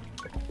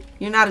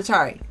 You're not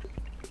Utari.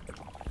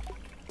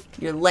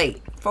 You're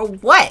late. For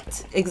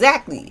what?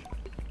 Exactly.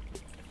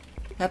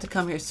 You have to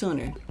come here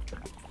sooner.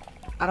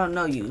 I don't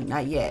know you,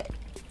 not yet.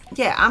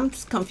 Yeah, I'm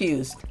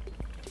confused.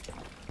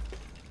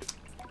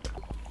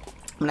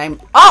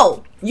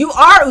 Oh, you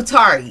are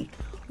Utari.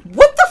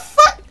 What the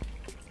fuck?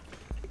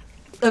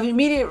 Of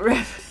immediate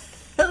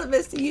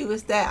relevance to you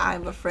is that I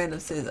am a friend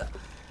of SZA.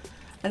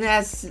 And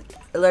that's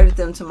alerted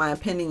them to my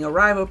impending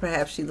arrival.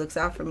 Perhaps she looks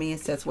out for me and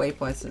sets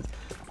waypoints.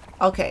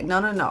 Okay,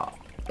 no.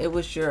 It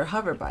was your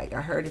hover bike.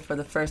 I heard it for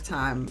the first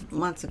time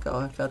months ago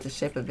and felt the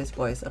shape of his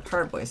voice, of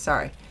her voice.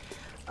 Sorry.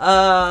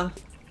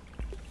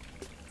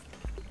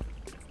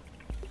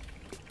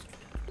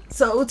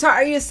 So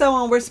Utari is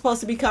someone we're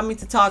supposed to be coming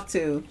to talk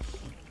to.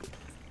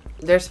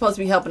 They're supposed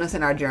to be helping us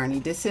in our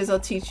journey. Did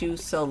SZA teach you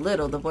so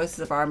little? The voices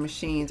of our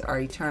machines are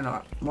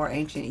eternal, more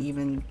ancient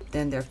even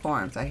than their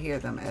forms. I hear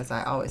them as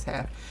I always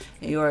have.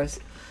 And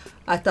yours,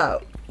 I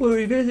thought, would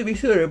revisit me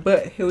sooner,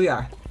 but here we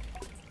are.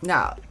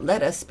 Now,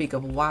 let us speak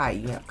of why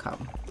you have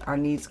come. Our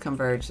needs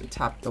converge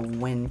atop the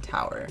wind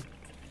tower.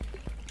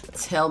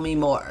 Tell me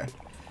more.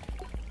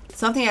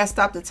 Something has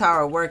stopped the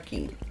tower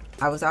working.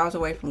 I was hours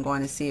away from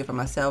going to see it for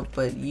myself,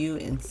 but you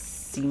and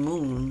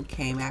Simoon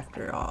came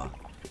after all.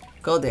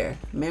 Go there,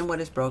 mend what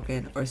is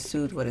broken or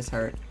soothe what is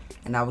hurt,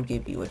 and I will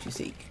give you what you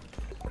seek.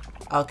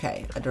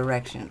 Okay, a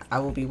direction. I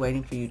will be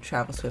waiting for you.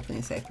 Travel swiftly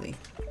and safely.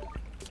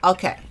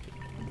 Okay.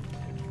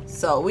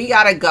 So we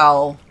gotta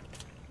go.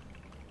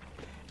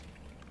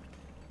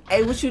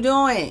 Hey, what you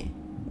doing?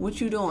 What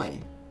you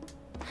doing?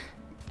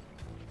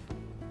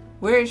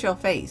 Where is your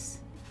face?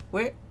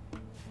 Where?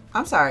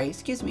 I'm sorry,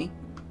 excuse me.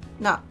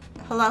 No,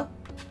 hello?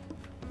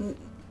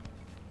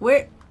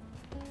 Where?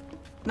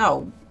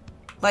 No,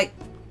 like,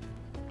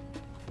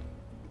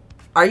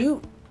 are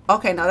you?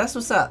 Okay, no, that's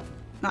what's up.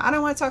 No, I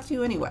don't want to talk to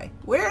you anyway.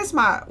 Where's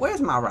my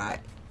ride?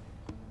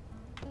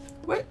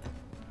 Where?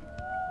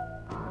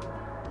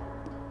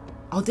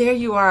 Oh, there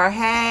you are.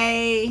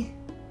 Hey.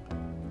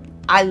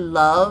 I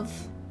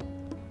love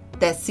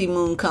that Sea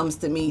Moon comes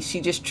to me. She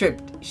just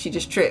tripped. She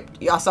just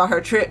tripped. Y'all saw her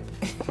trip?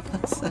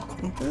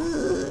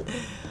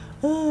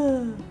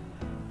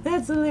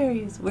 That's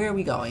hilarious. Where are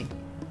we going?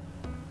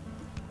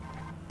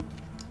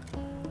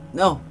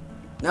 No.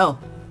 No.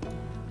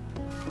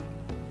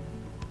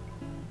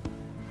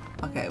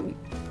 Okay.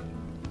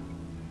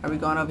 Are we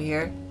going over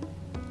here?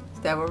 Is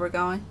that where we're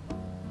going?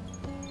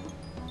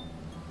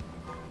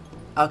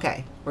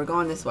 Okay. We're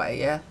going this way,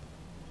 yeah?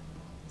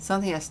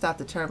 Something has stopped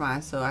the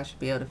turbine, so I should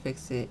be able to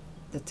fix it,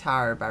 the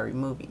tower, by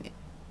removing it.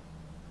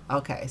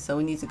 Okay, so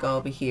we need to go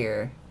over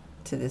here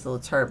to this little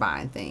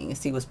turbine thing and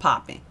see what's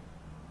popping.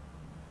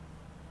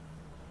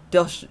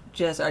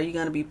 Jess, are you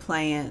going to be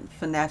playing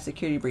FNAF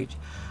Security Breach?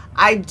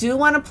 I do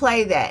want to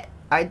play that.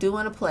 I do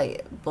want to play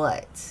it,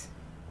 but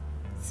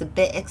it's a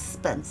bit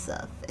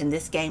expensive. And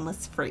this game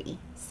was free.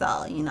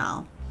 So, you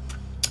know,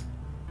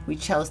 we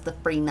chose the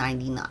free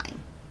 99.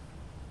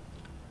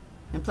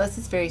 And plus,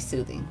 it's very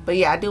soothing. But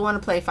yeah, I do want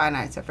to play Five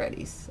Nights at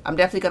Freddy's. I'm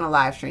definitely going to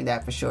live stream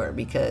that for sure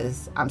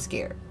because I'm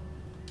scared.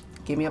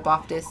 Get me up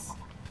off this.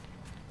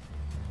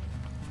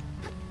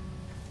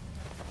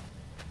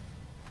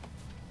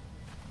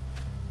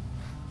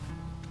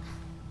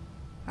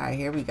 Alright,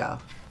 here we go.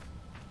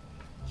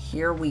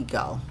 Here we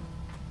go.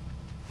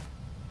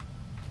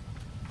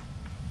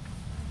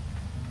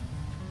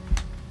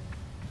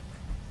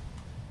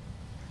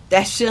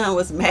 That Shun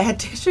was mad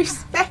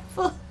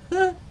disrespectful.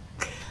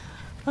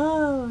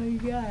 Oh my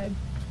god.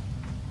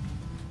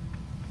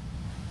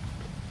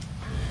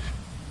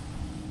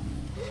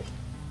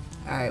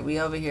 Alright, we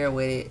over here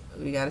with it.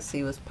 We gotta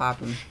see what's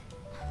popping.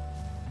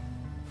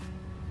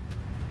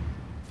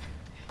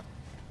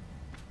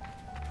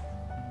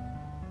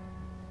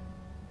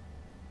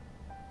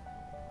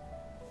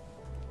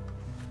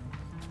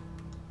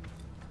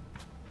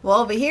 Well,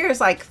 over here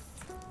it's like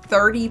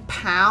 30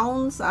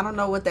 pounds. I don't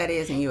know what that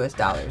is in US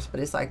dollars,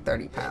 but it's like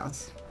 30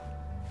 pounds.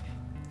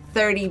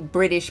 30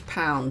 British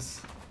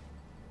pounds.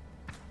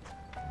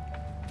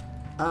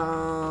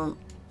 Hold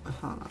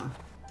on.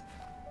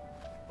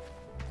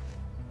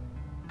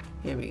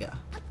 Here we go.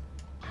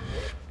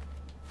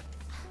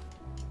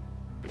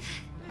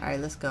 Alright,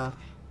 let's go.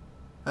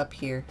 Up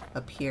here,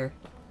 up here.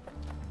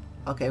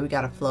 Okay, we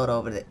gotta float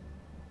over it.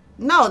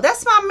 No,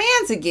 that's my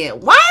man's again.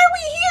 Why are we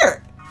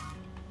here?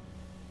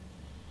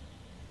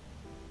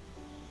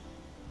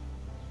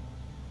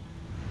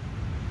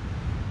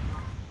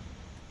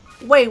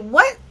 Wait,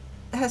 what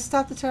has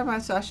stopped the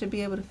turbine, so I should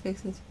be able to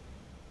fix it?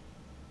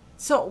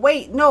 So,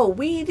 wait, no,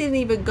 we didn't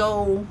even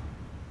go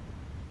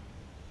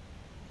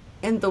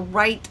in the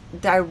right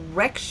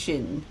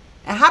direction.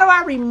 And how do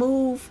I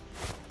remove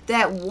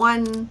that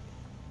one?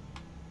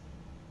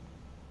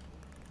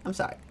 I'm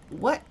sorry.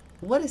 What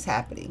is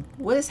happening?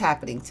 What is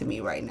happening to me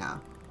right now?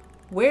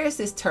 Where is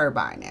this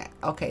turbine at?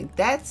 Okay,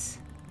 that's...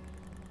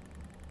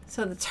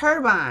 So the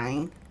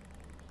turbine...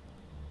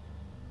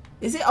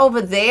 Is it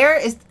over there?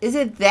 Is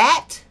it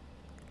that?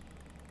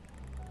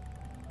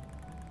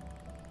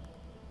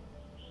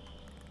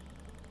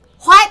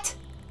 What?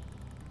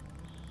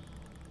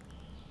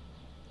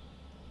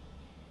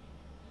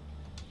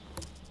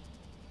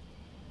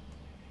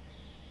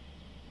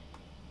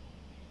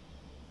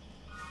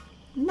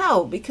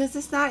 No, because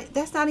it's not,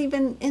 that's not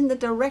even in the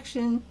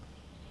direction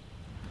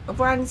of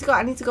where I need to go.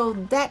 I need to go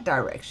that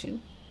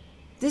direction.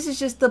 This is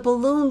just the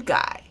balloon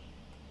guy.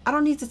 I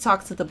don't need to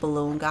talk to the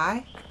balloon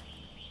guy.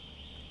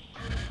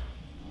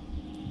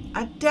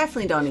 I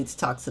definitely don't need to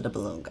talk to the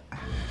balloon guy.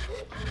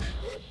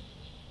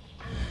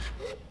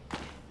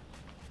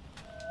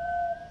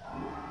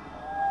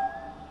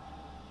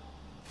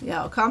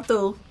 Yo, come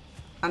through.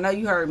 I know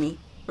you heard me.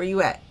 Where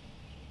you at?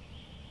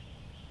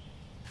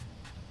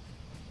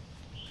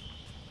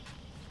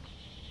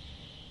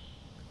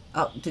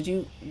 Oh, do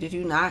you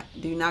not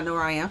know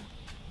where I am?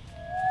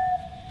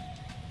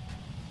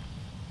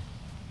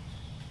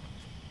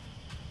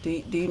 Do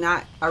you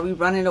not? Are we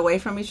running away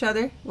from each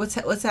other?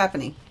 What's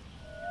happening?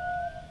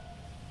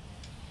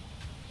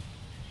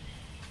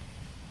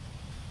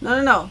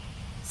 No.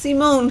 Sea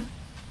Moon.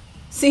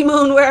 Sea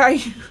Moon, where are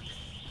you?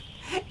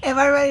 Am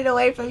I running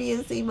away from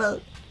you, Sea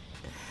Moon?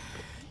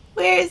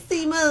 Where is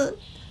Sea Moon?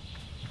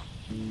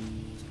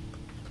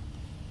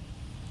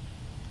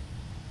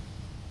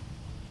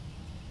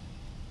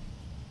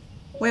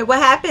 Wait, what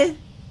happened?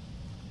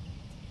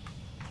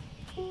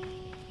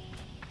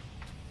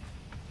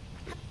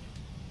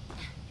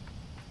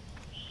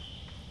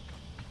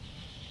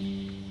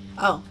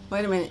 Oh,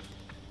 wait a minute.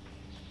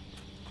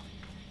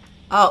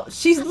 Oh,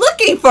 she's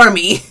looking for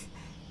me.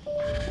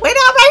 Wait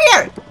up right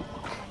here.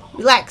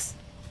 Relax.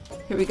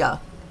 Here we go.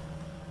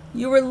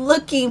 You were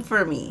looking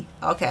for me.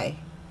 Okay.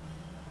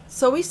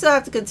 So we still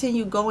have to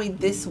continue going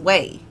this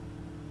way.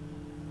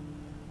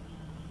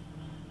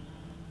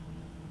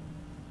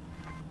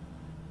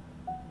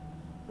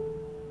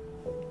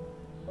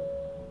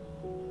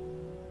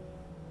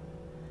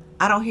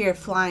 I don't hear it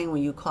flying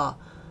when you call.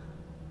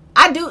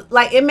 I do,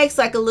 like, it makes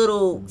like a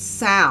little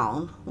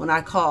sound when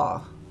I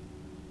call.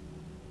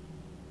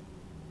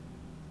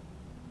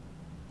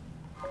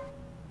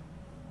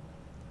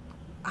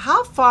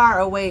 far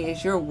away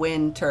is your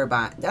wind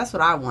turbine? That's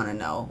what I want to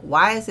know.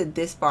 Why is it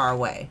this far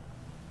away?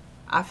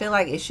 I feel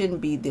like it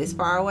shouldn't be this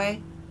far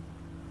away.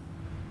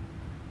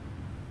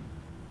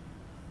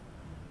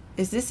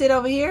 Is this it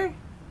over here?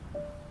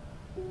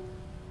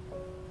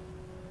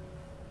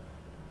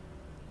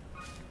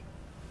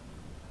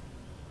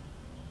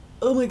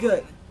 Oh my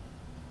god.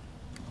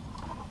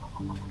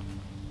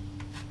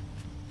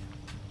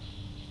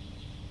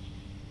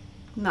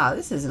 No,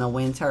 this isn't a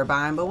wind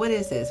turbine, but what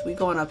is this? We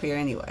going up here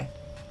anyway.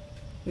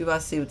 We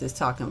about to see what this is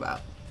talking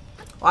about.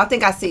 Well, I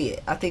think I see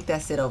it. I think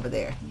that's it over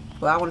there.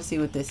 Well, I want to see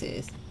what this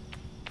is.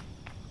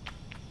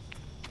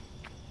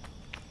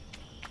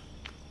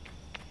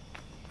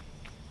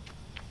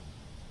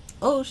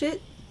 Oh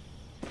shit.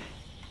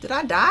 Did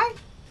I die?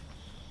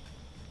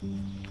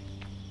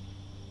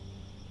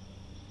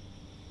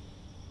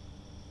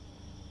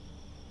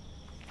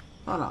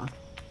 Hold on.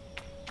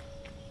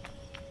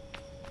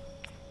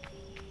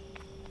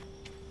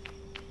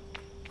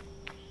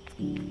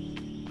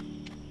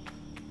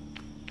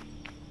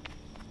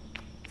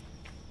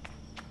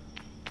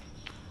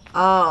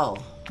 Oh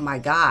my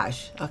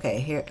gosh. Okay,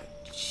 here.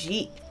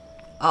 Gee.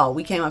 Oh,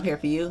 we came up here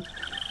for you.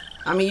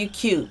 I mean, you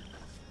cute.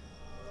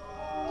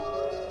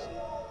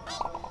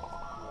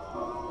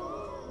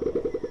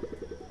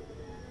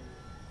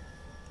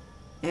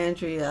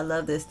 Andrea, I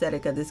love the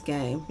aesthetic of this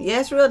game. Yeah,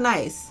 it's real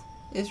nice.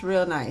 It's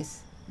real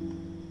nice.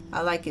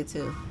 I like it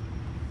too.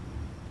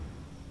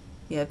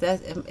 Yeah,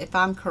 if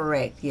I'm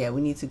correct, yeah,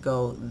 we need to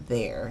go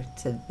there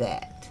to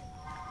that.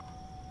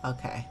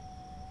 Okay.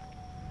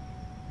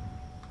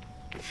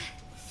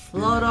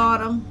 Float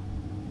on them.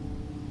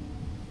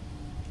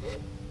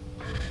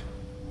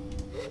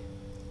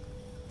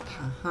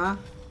 Uh-huh.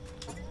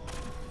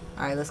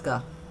 Alright, let's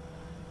go.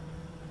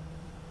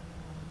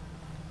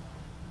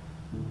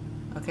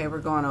 Okay, we're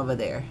going over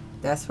there.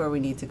 That's where we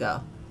need to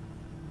go.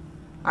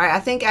 Alright, I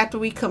think after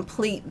we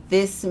complete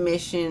this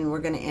mission, we're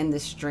going to end the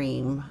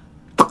stream.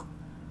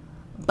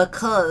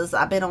 Because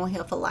I've been on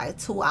here for like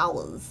 2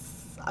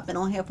 hours. I've been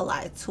on here for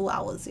like 2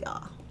 hours,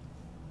 y'all.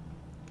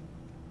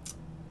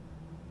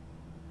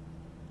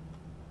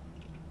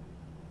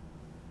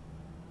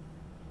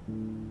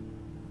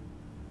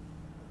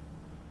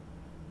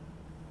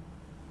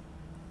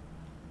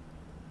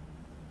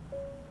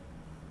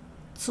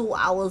 Two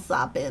hours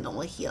I've been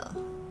on here.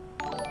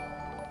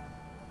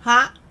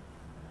 Huh?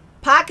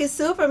 Pocket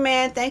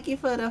Superman, thank you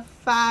for the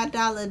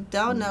 $5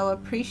 dono.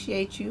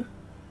 Appreciate you.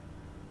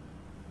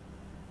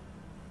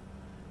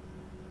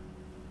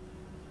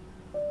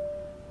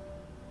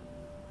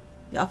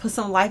 Y'all put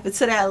some life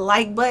into that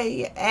like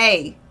button.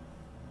 Hey.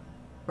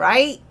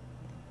 Right?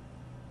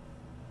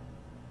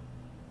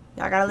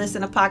 Y'all gotta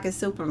listen to Pocket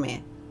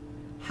Superman.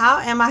 How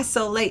am I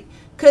so late?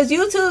 Because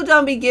YouTube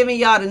don't be giving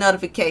y'all the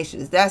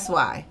notifications. That's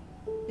why.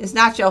 It's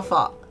not your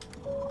fault.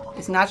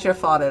 It's not your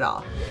fault at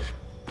all.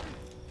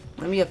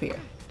 Let me up here.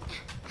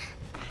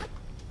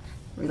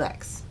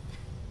 Relax.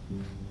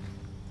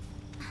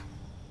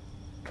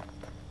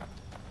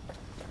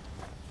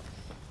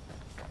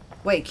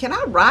 Wait, can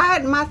I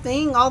ride my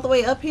thing all the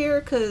way up here?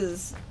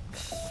 Because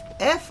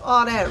F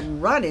all that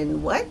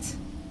running. What?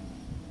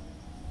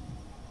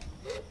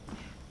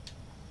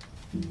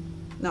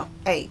 No.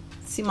 Hey,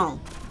 Simone.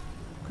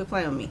 Quit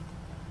playing with me.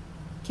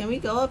 Can we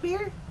go up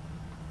here?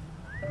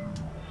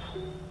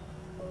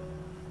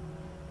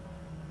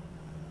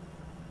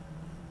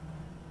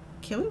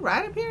 Can we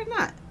ride up here or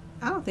not?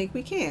 I don't think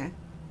we can.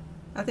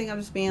 I think I'm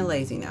just being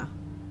lazy now.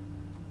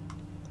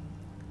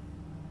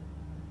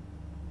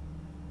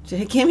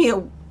 Give me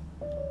a...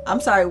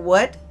 I'm sorry,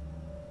 what?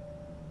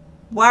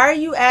 Why are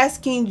you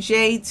asking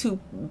Jay to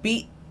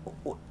be...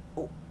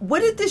 What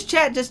did this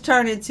chat just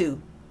turn into?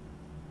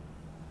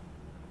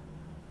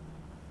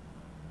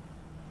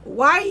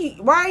 Why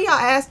are y'all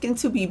asking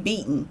to be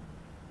beaten?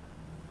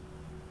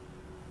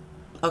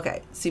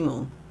 Okay,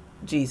 Simone.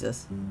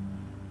 Jesus.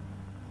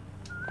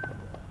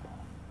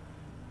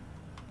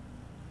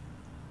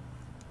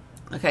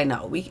 Okay,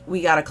 no,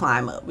 we gotta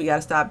climb up. We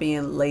gotta stop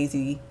being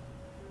lazy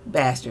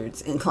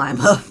bastards and climb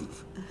up.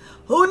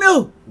 Oh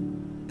no!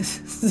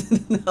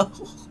 No.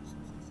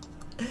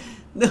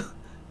 No,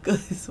 go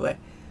this way.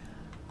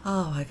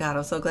 Oh my god,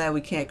 I'm so glad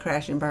we can't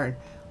crash and burn.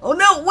 Oh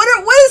no, what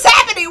is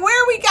happening?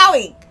 Where are we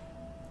going?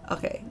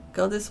 Okay,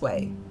 go this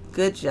way.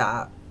 Good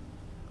job.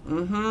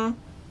 Mm-hmm.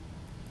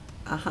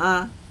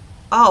 Uh-huh.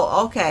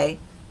 Oh, okay.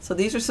 So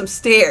these are some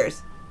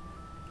stairs.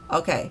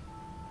 Okay.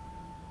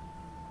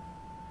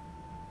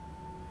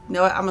 You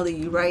know what? I'm gonna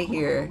leave you right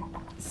here,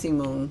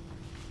 Simone.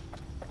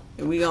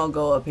 And we gonna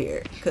go up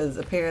here. Because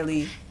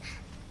apparently...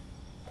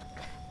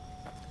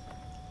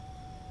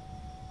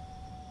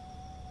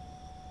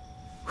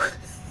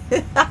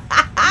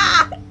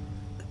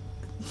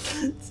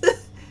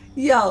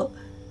 Yo.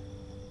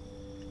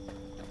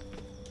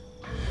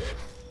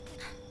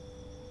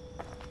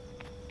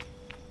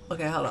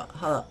 Okay, hold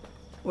up.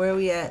 Where are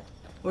we at?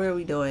 Where are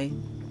we doing?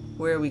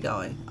 Where are we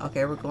going?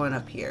 Okay, we're going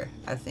up here,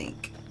 I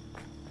think.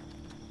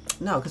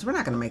 No, because we're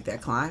not going to make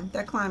that climb.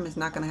 That climb is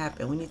not going to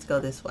happen. We need to go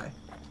this way.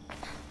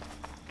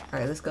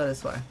 Alright, let's go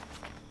this way.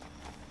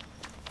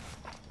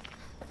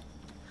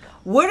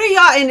 What are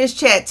y'all in this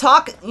chat?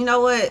 Talk. You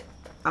know what?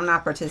 I'm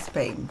not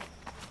participating.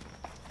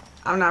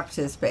 I'm not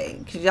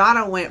participating. Because y'all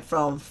done went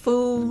from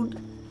food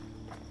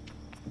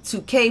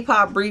to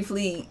K-pop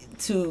briefly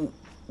to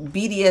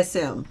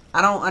BDSM.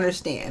 I don't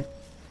understand.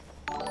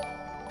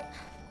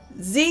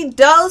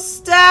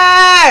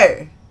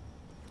 Z-Doster!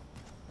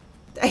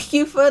 Thank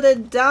you for the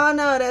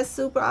dono. That's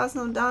super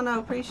awesome dono.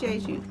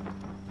 Appreciate you.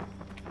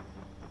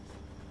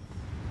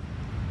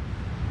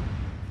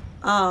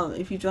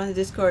 If you join the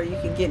Discord, you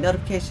can get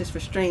notifications for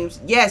streams.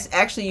 Yes,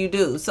 actually you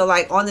do. So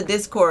like on the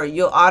Discord,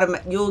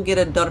 you'll get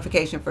a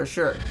notification for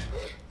sure.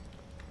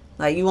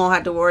 Like you won't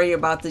have to worry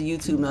about the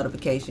YouTube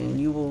notification.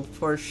 You will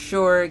for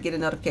sure get a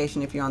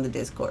notification if you're on the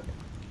Discord.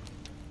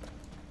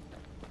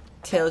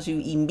 Tells you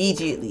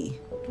immediately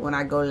when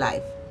I go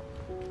live.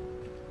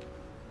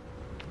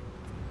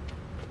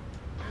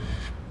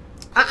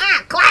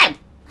 Climb!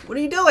 What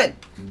are you doing?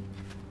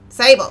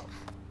 Sable.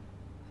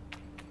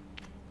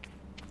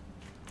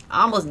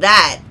 I almost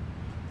died.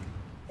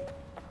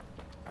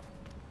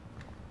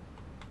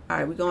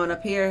 Alright, we going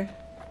up here.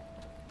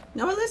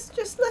 No, let's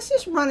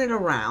just run it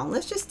around.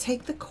 Let's just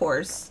take the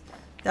course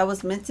that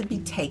was meant to be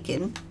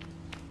taken.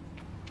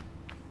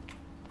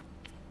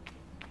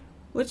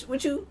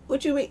 What you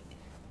mean?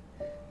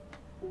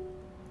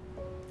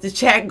 The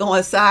chat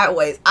going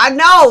sideways. I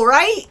know,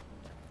 right?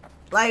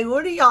 Like,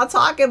 what are y'all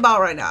talking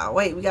about right now?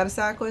 Wait, we got a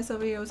side quest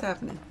over here? What's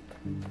happening?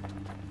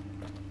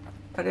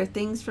 Are there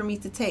things for me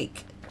to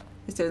take?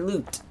 Is there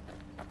loot?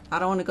 I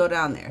don't want to go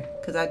down there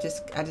because I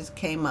just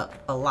came up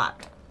a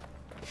lot.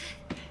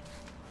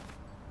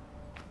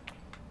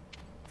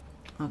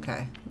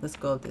 Okay, let's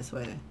go up this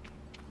way then.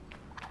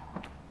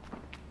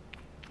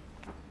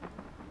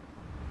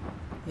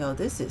 Yo,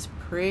 this is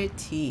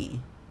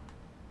pretty.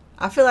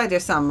 I feel like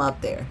there's something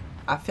up there.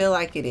 I feel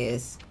like it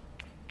is.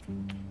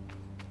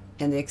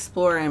 And the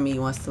explorer in me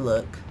wants to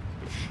look.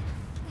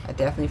 I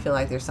definitely feel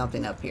like there's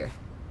something up here.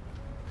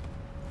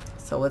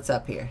 So what's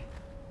up here?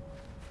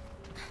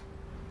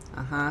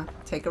 Uh-huh.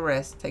 Take a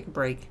rest. Take a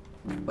break.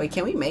 Wait,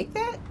 can we make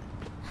that?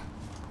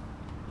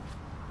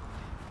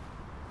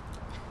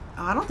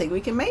 Oh, I don't think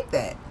we can make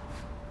that.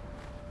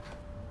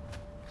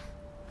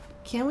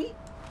 Can we?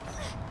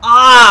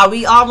 Ah,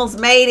 we almost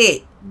made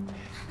it.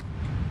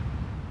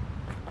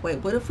 Wait,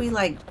 what if we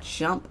like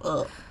jump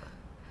up?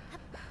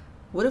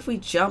 What if we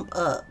jump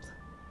up?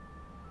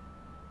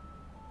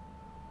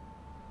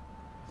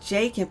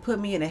 Jay can put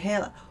me in a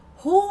hell.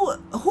 Who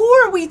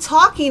are we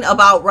talking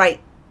about right?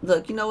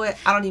 Look, you know what?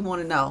 I don't even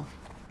want to know.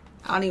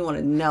 I don't even want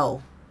to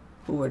know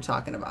who we're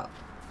talking about.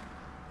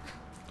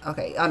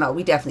 Okay. Oh, no.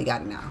 We definitely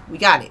got it now. We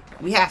got it.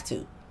 We have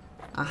to.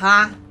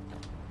 Uh-huh.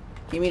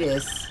 Give me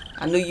this.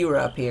 I knew you were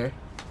up here.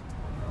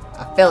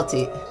 I felt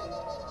it.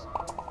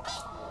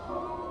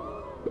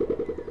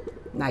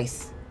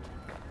 Nice.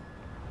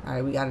 All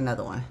right. We got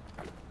another one.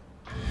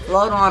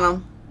 Float on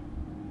them.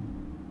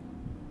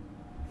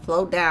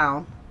 Float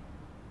down.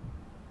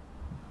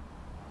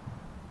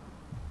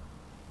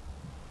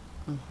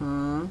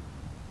 Mm-hmm.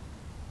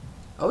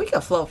 Oh, we can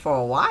float for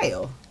a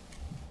while.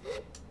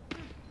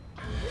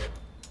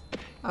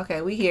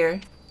 Okay, we here.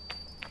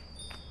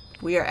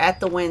 We are at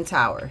the wind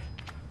tower.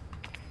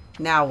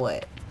 Now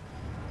what?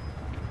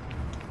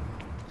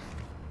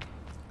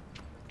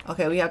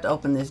 Okay, we have to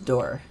open this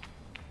door.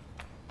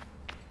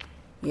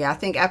 Yeah, I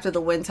think after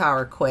the wind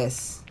tower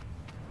quest.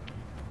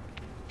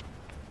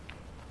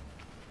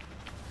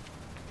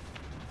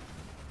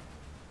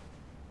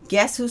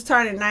 Guess who's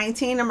turning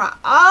 19 tomorrow?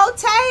 Oh,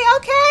 Tay,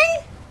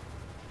 okay.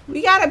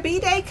 We got a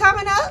B-Day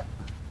coming up.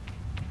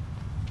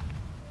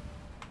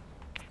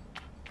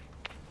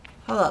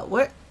 Hold up.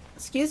 Where?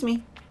 Excuse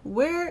me.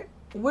 Where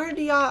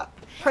do y'all,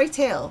 pray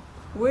tell,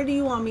 where do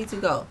you want me to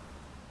go?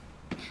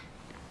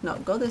 No,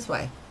 go this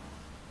way.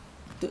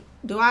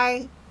 Do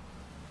I?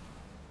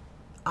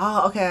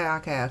 Oh, okay.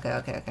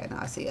 No,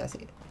 I see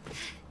it.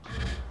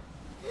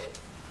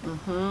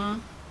 Mm-hmm.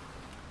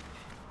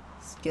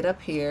 Let's get up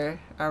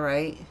here. All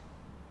right.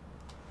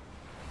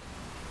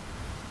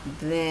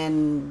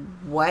 Then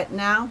what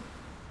now?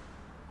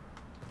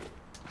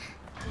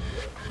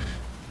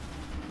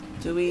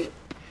 Do we?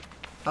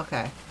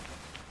 Okay.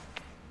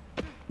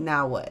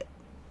 Now what?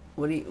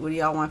 What do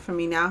y'all want from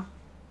me now?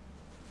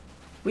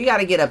 We got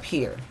to get up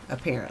here,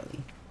 apparently.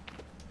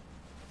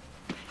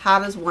 How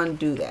does one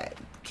do that?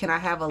 Can I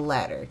have a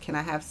ladder? Can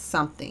I have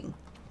something?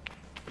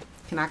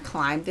 Can I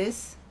climb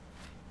this?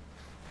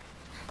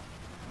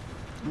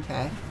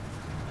 Okay.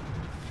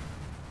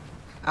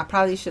 I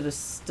probably should have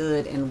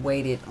stood and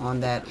waited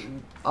on that.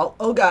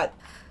 Oh God.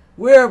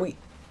 Where are we?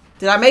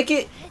 Did I make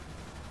it?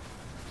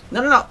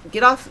 No.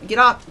 Get off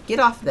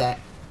that.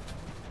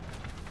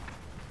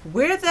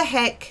 Where the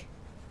heck?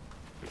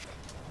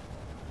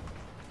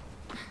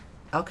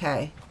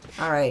 Okay.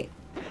 All right.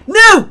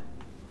 No!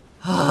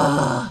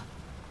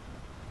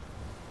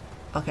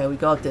 Okay, we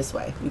go up this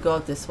way.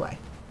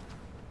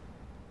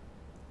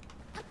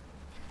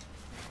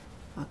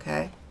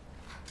 Okay.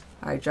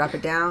 All right, drop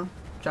it down.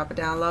 Drop it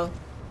down low.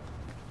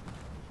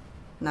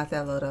 Not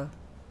that low, though.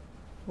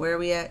 Where are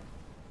we at?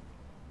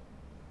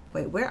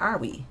 Wait, where are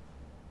we?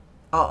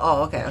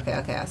 Oh, okay.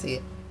 I see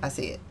it. I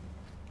see it.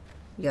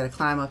 We gotta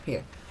climb up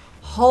here.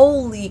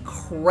 Holy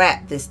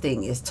crap, this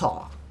thing is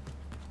tall.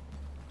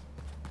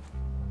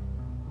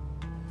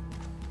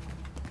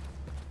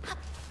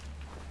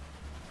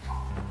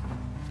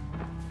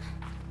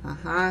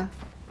 Uh-huh.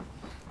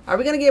 Are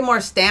we gonna get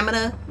more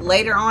stamina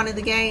later on in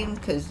the game?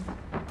 Cause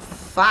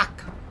fuck.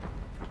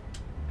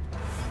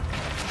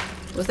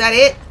 Was that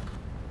it?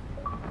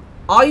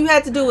 All you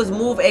had to do was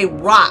move a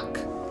rock,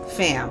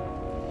 fam.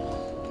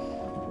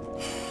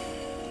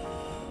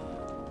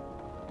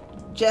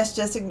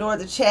 Just ignore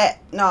the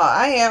chat. No,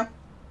 I am.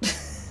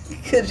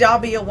 Cause y'all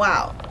be a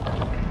wow.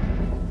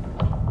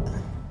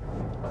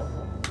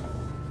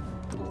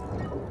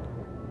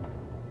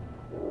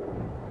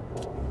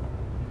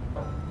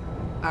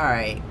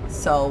 Alright,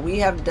 so we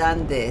have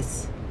done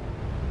this.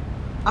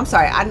 I'm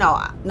sorry, I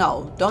know.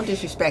 No, don't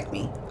disrespect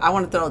me. I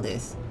want to throw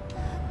this.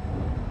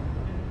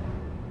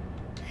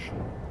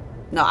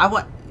 No, I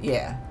want...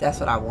 Yeah, that's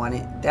what I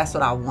wanted. That's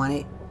what I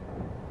wanted.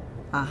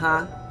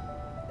 Uh-huh.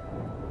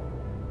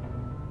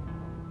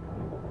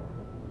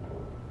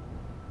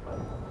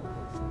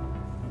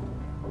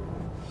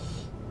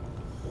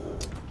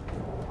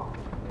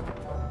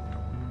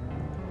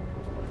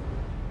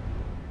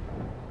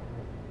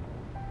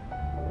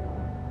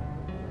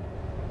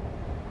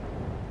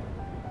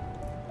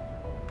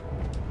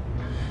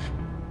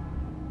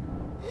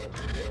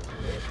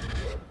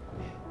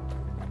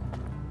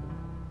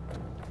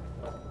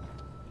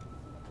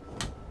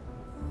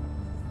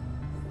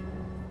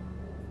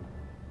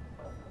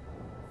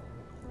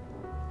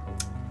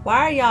 Why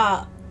are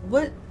y'all...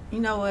 What? You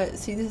know what?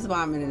 See, this is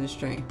why I'm in the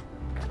stream.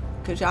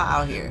 Because y'all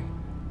out here.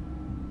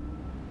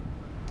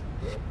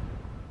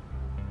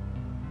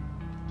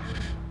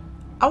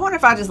 I wonder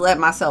if I just let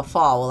myself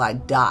fall, will I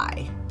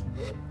die?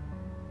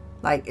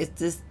 Like, is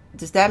this...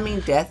 Does that mean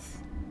death?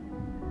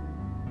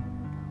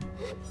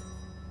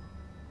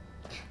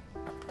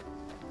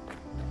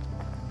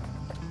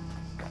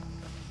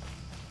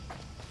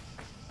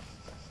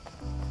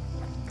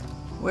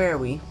 Where are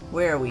we?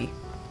 Where are we?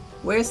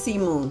 Where's Sea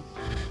Moon?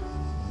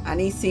 I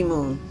need Sea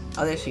Moon.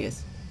 Oh, there she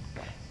is.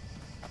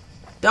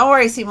 Don't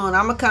worry, Sea Moon.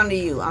 I'm going to come to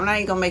you. I'm not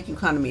even going to make you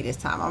come to me this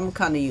time. I'm going to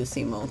come to you,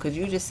 Sea Moon. Because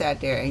you just sat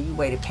there and you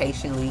waited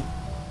patiently.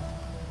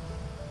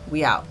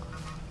 We out.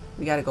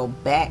 We got to go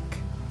back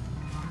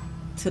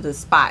to the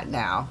spot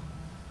now.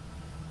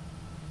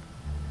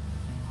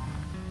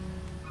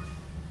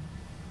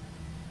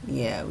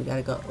 Yeah, we got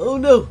to go. Oh,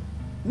 no.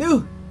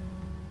 No.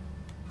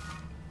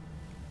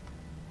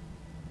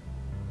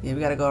 Yeah, we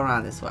got to go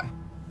around this way.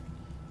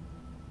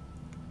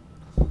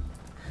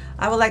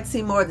 I would like to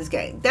see more of this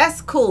game.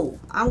 That's cool.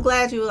 I'm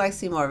glad you would like to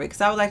see more of it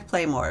because I would like to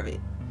play more of it.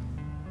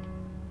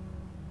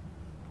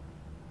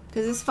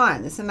 Because it's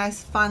fun. It's a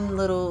nice, fun,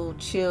 little,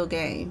 chill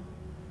game.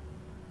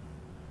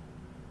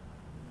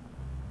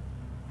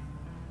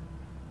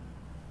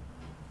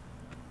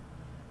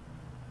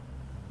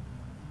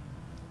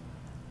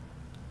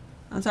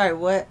 I'm sorry,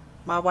 what?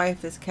 My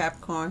wife is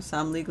Capricorn, so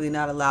I'm legally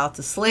not allowed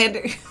to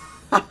slander.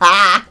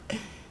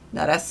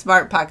 No, that's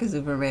smart, Pocket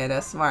Superman.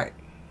 That's smart.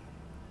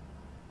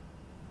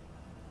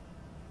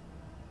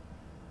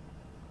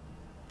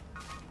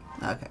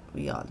 Okay,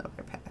 we all know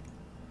our path.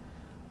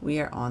 We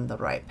are on the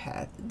right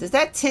path. Does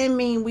that 10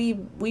 mean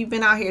we've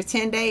been out here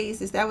 10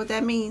 days? Is that what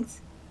that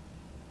means?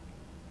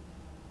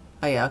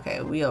 Oh yeah,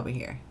 okay, we over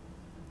here.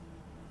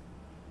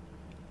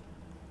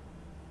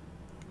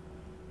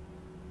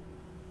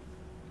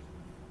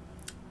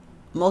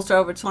 Most are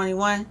over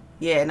 21?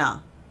 Yeah,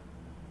 no.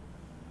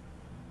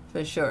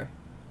 For sure.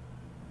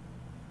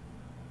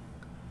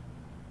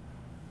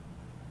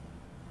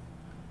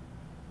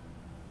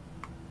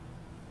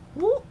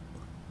 Woo.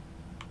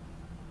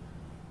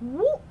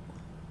 Woo.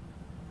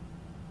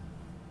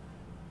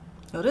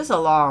 Yo, this is a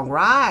long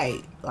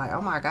ride. Like,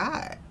 oh my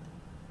God.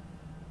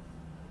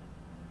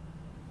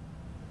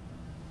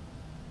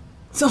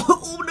 So,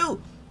 oh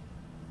no.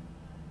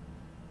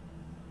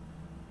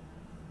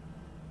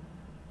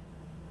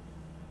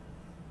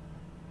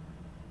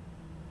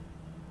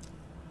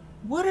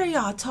 What are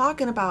y'all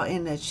talking about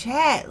in the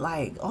chat?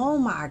 Like, oh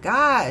my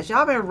gosh,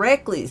 y'all been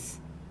reckless.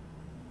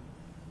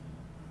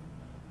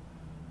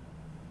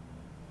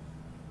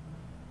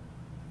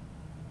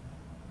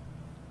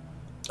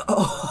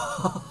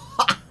 Oh.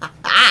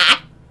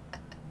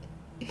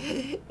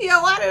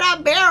 Yo, why did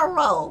I barrel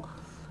roll?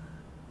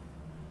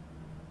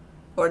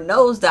 Or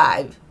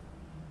nosedive?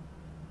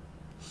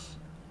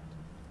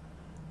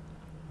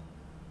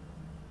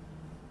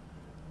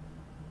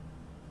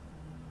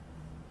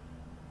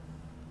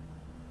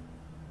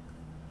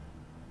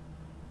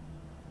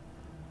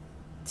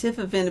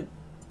 Tifa finna...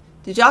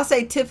 Did y'all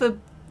say Tifa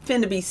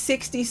finna be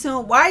 60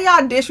 soon? Why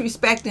y'all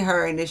disrespecting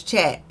her in this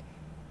chat?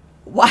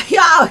 Why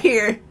y'all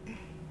here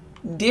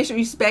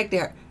disrespecting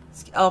her?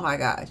 Oh my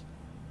gosh.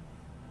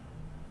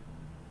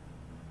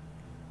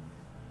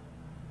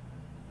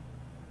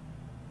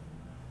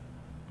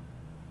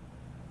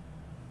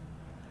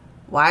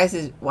 Why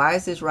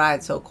is this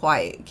ride so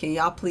quiet? Can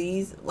y'all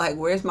please, like,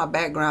 where's my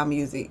background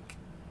music?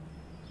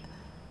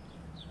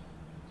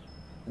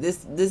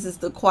 This is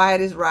the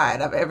quietest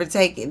ride I've ever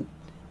taken.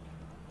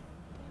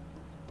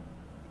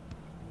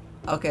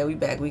 Okay, we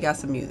back. We got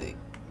some music.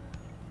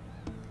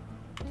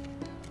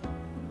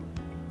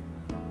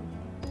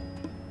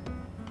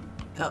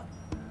 Oh.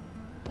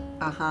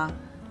 Uh-huh.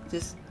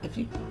 Just if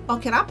you... Oh,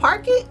 can I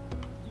park it?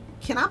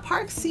 Can I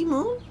park Sea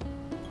Moon?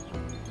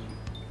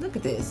 Look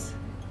at this.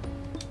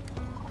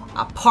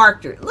 I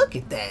parked her. Look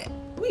at that.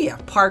 We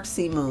have parked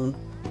Sea Moon.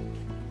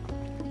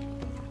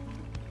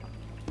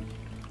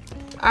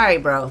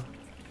 Alright, bro.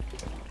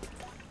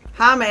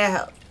 How may I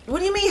help? What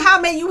do you mean, how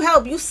may you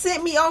help? You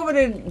sent me over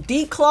to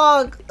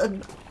declog.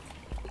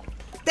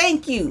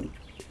 Thank you.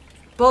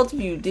 Both of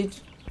you. Did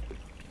you?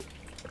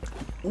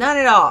 None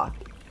at all.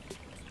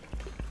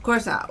 Of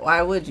course not.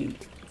 Why would you?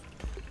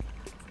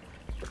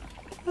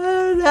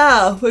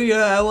 Now for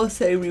your, I will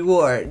say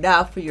reward.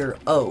 Now for your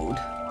ode.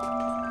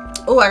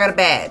 Oh, I got a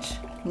badge.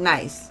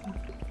 Nice.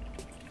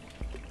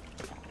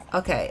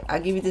 Okay, I'll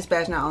give you this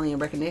badge not only in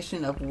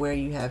recognition of where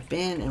you have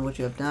been and what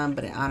you have done,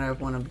 but in honor of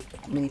one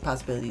of many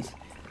possibilities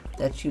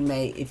that you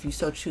may, if you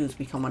so choose,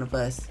 become one of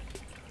us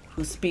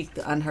who speak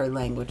the unheard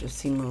language of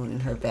Sea Moon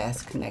and her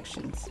vast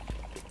connections.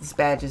 This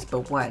badge is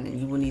but one, and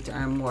you will need to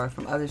earn more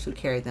from others who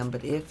carry them,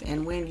 but if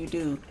and when you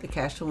do, the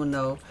caster will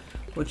know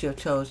what you have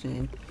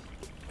chosen.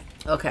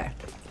 Okay,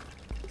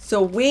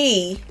 so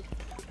we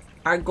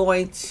are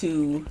going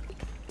to...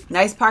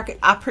 Nice parking.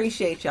 I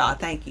appreciate y'all.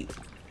 Thank you.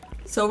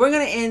 So we're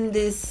going to end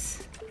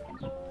this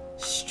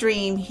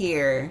stream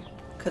here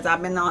because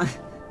I've been on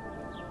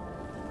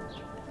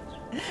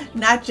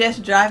not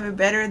just driving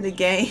better in the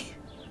game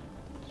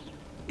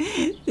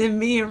than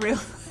me in real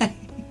life.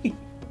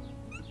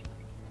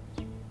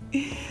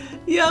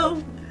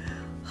 Yo.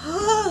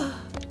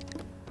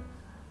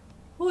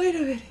 Wait a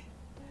minute.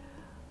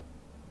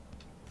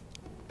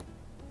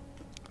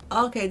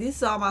 Okay, this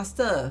is all my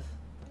stuff.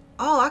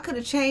 Oh, I could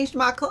have changed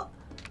my clothes.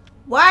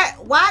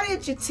 Why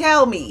didn't you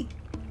tell me?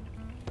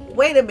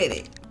 Wait a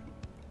minute.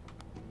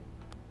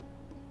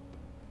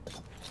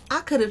 I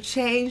could have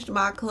changed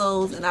my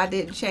clothes and I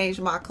didn't change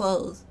my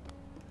clothes.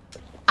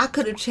 I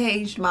could have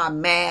changed my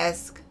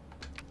mask.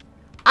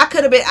 I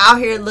could have been out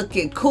here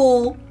looking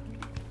cool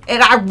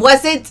and I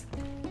wasn't.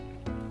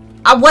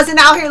 I wasn't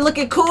out here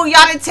looking cool.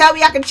 Y'all didn't tell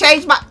me I could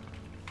change my...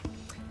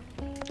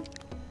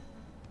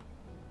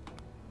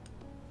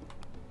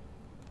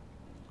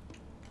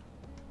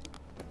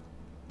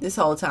 This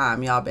whole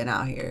time y'all been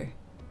out here.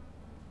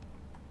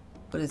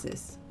 What is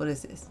this? What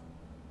is this?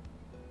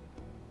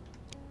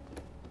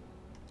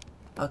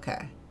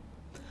 Okay.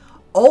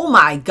 Oh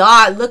my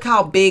God, look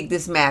how big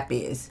this map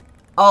is.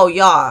 Oh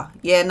y'all,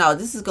 yeah, no,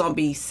 this is gonna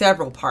be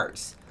several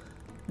parts.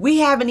 We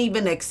haven't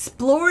even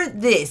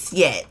explored this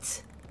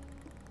yet.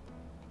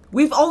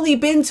 We've only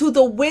been to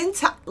the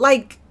winter,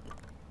 like...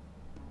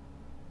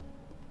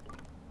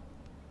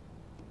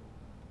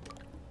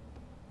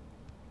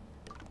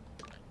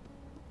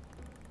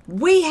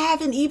 We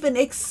haven't even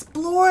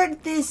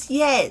explored this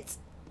yet.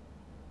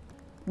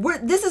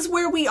 This is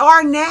where we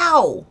are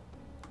now.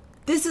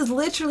 This is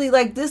literally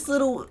like this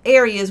little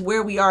area is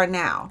where we are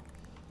now.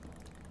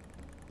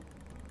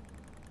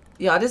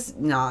 Y'all, this,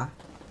 nah.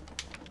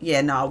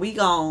 Yeah, nah, we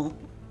gon',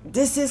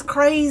 this is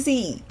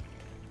crazy.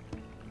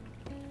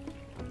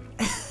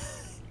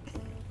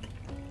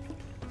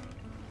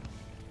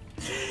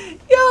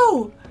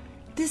 Yo,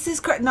 this is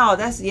crazy. No,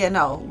 that's, yeah,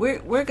 no.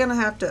 We're gonna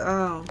have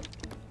to,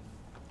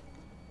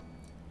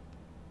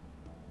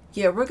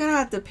 yeah, we're gonna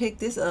have to pick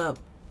this up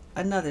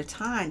another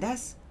time.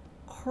 That's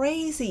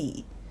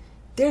crazy.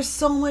 There's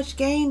so much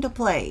game to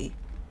play.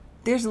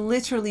 There's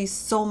literally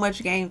so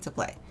much game to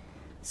play.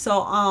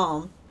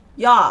 So,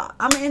 y'all,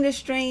 I'm in the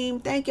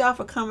stream. Thank y'all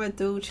for coming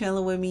through,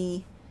 chilling with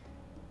me.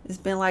 It's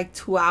been like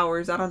 2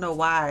 hours. I don't know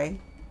why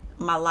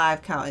my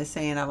live count is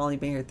saying I've only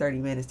been here 30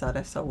 minutes. So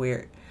that's so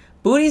weird.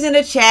 Booties in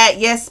the chat.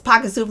 Yes,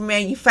 Pocket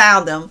Superman, you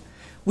found them.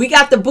 We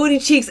got the booty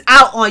cheeks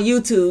out on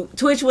YouTube.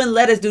 Twitch wouldn't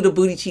let us do the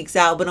booty cheeks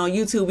out, but on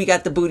YouTube, we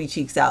got the booty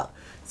cheeks out.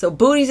 So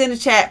booties in the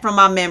chat from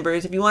my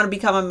members. If you want to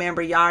become a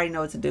member, y'all already know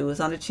what to do. It's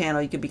on the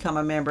channel. You can become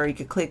a member. You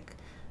can click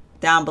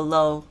down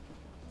below.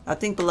 I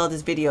think below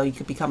this video, you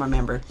could become a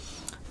member.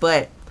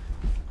 But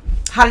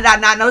how did I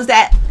not notice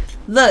that?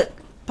 Look,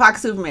 Pocket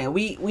Superman,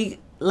 we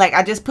like,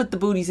 I just put the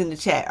booties in the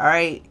chat, all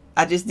right?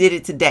 I just did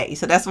it today.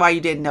 So that's why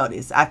you didn't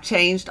notice. I've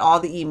changed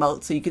all the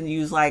emotes so you can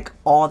use like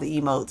all the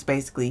emotes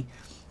basically.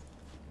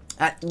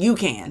 You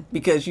can,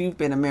 because you've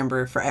been a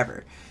member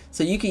forever.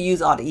 So you can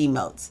use all the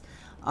emotes.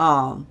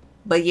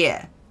 But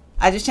yeah,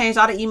 I just changed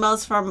all the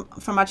emotes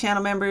from my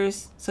channel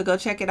members. So go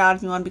check it out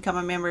if you want to become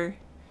a member.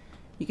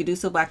 You can do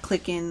so by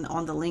clicking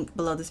on the link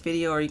below this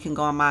video, or you can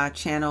go on my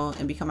channel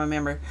and become a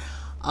member.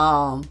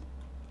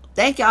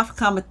 Thank y'all for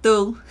coming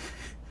through.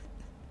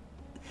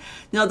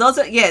 No, those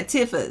are, yeah,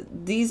 Tifa.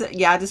 These are,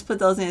 yeah, I just put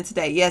those in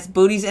today. Yes,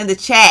 booties in the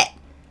chat.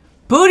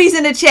 Booties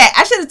in the chat.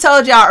 I should have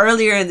told y'all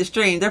earlier in the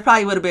stream. There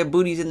probably would have been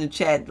booties in the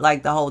chat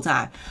like the whole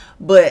time.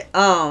 But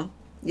yeah,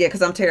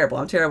 because I'm terrible.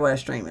 I'm terrible at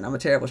streaming. I'm a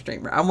terrible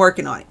streamer. I'm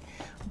working on it.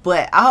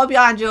 But I hope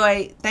y'all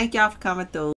enjoy. Thank y'all for coming through.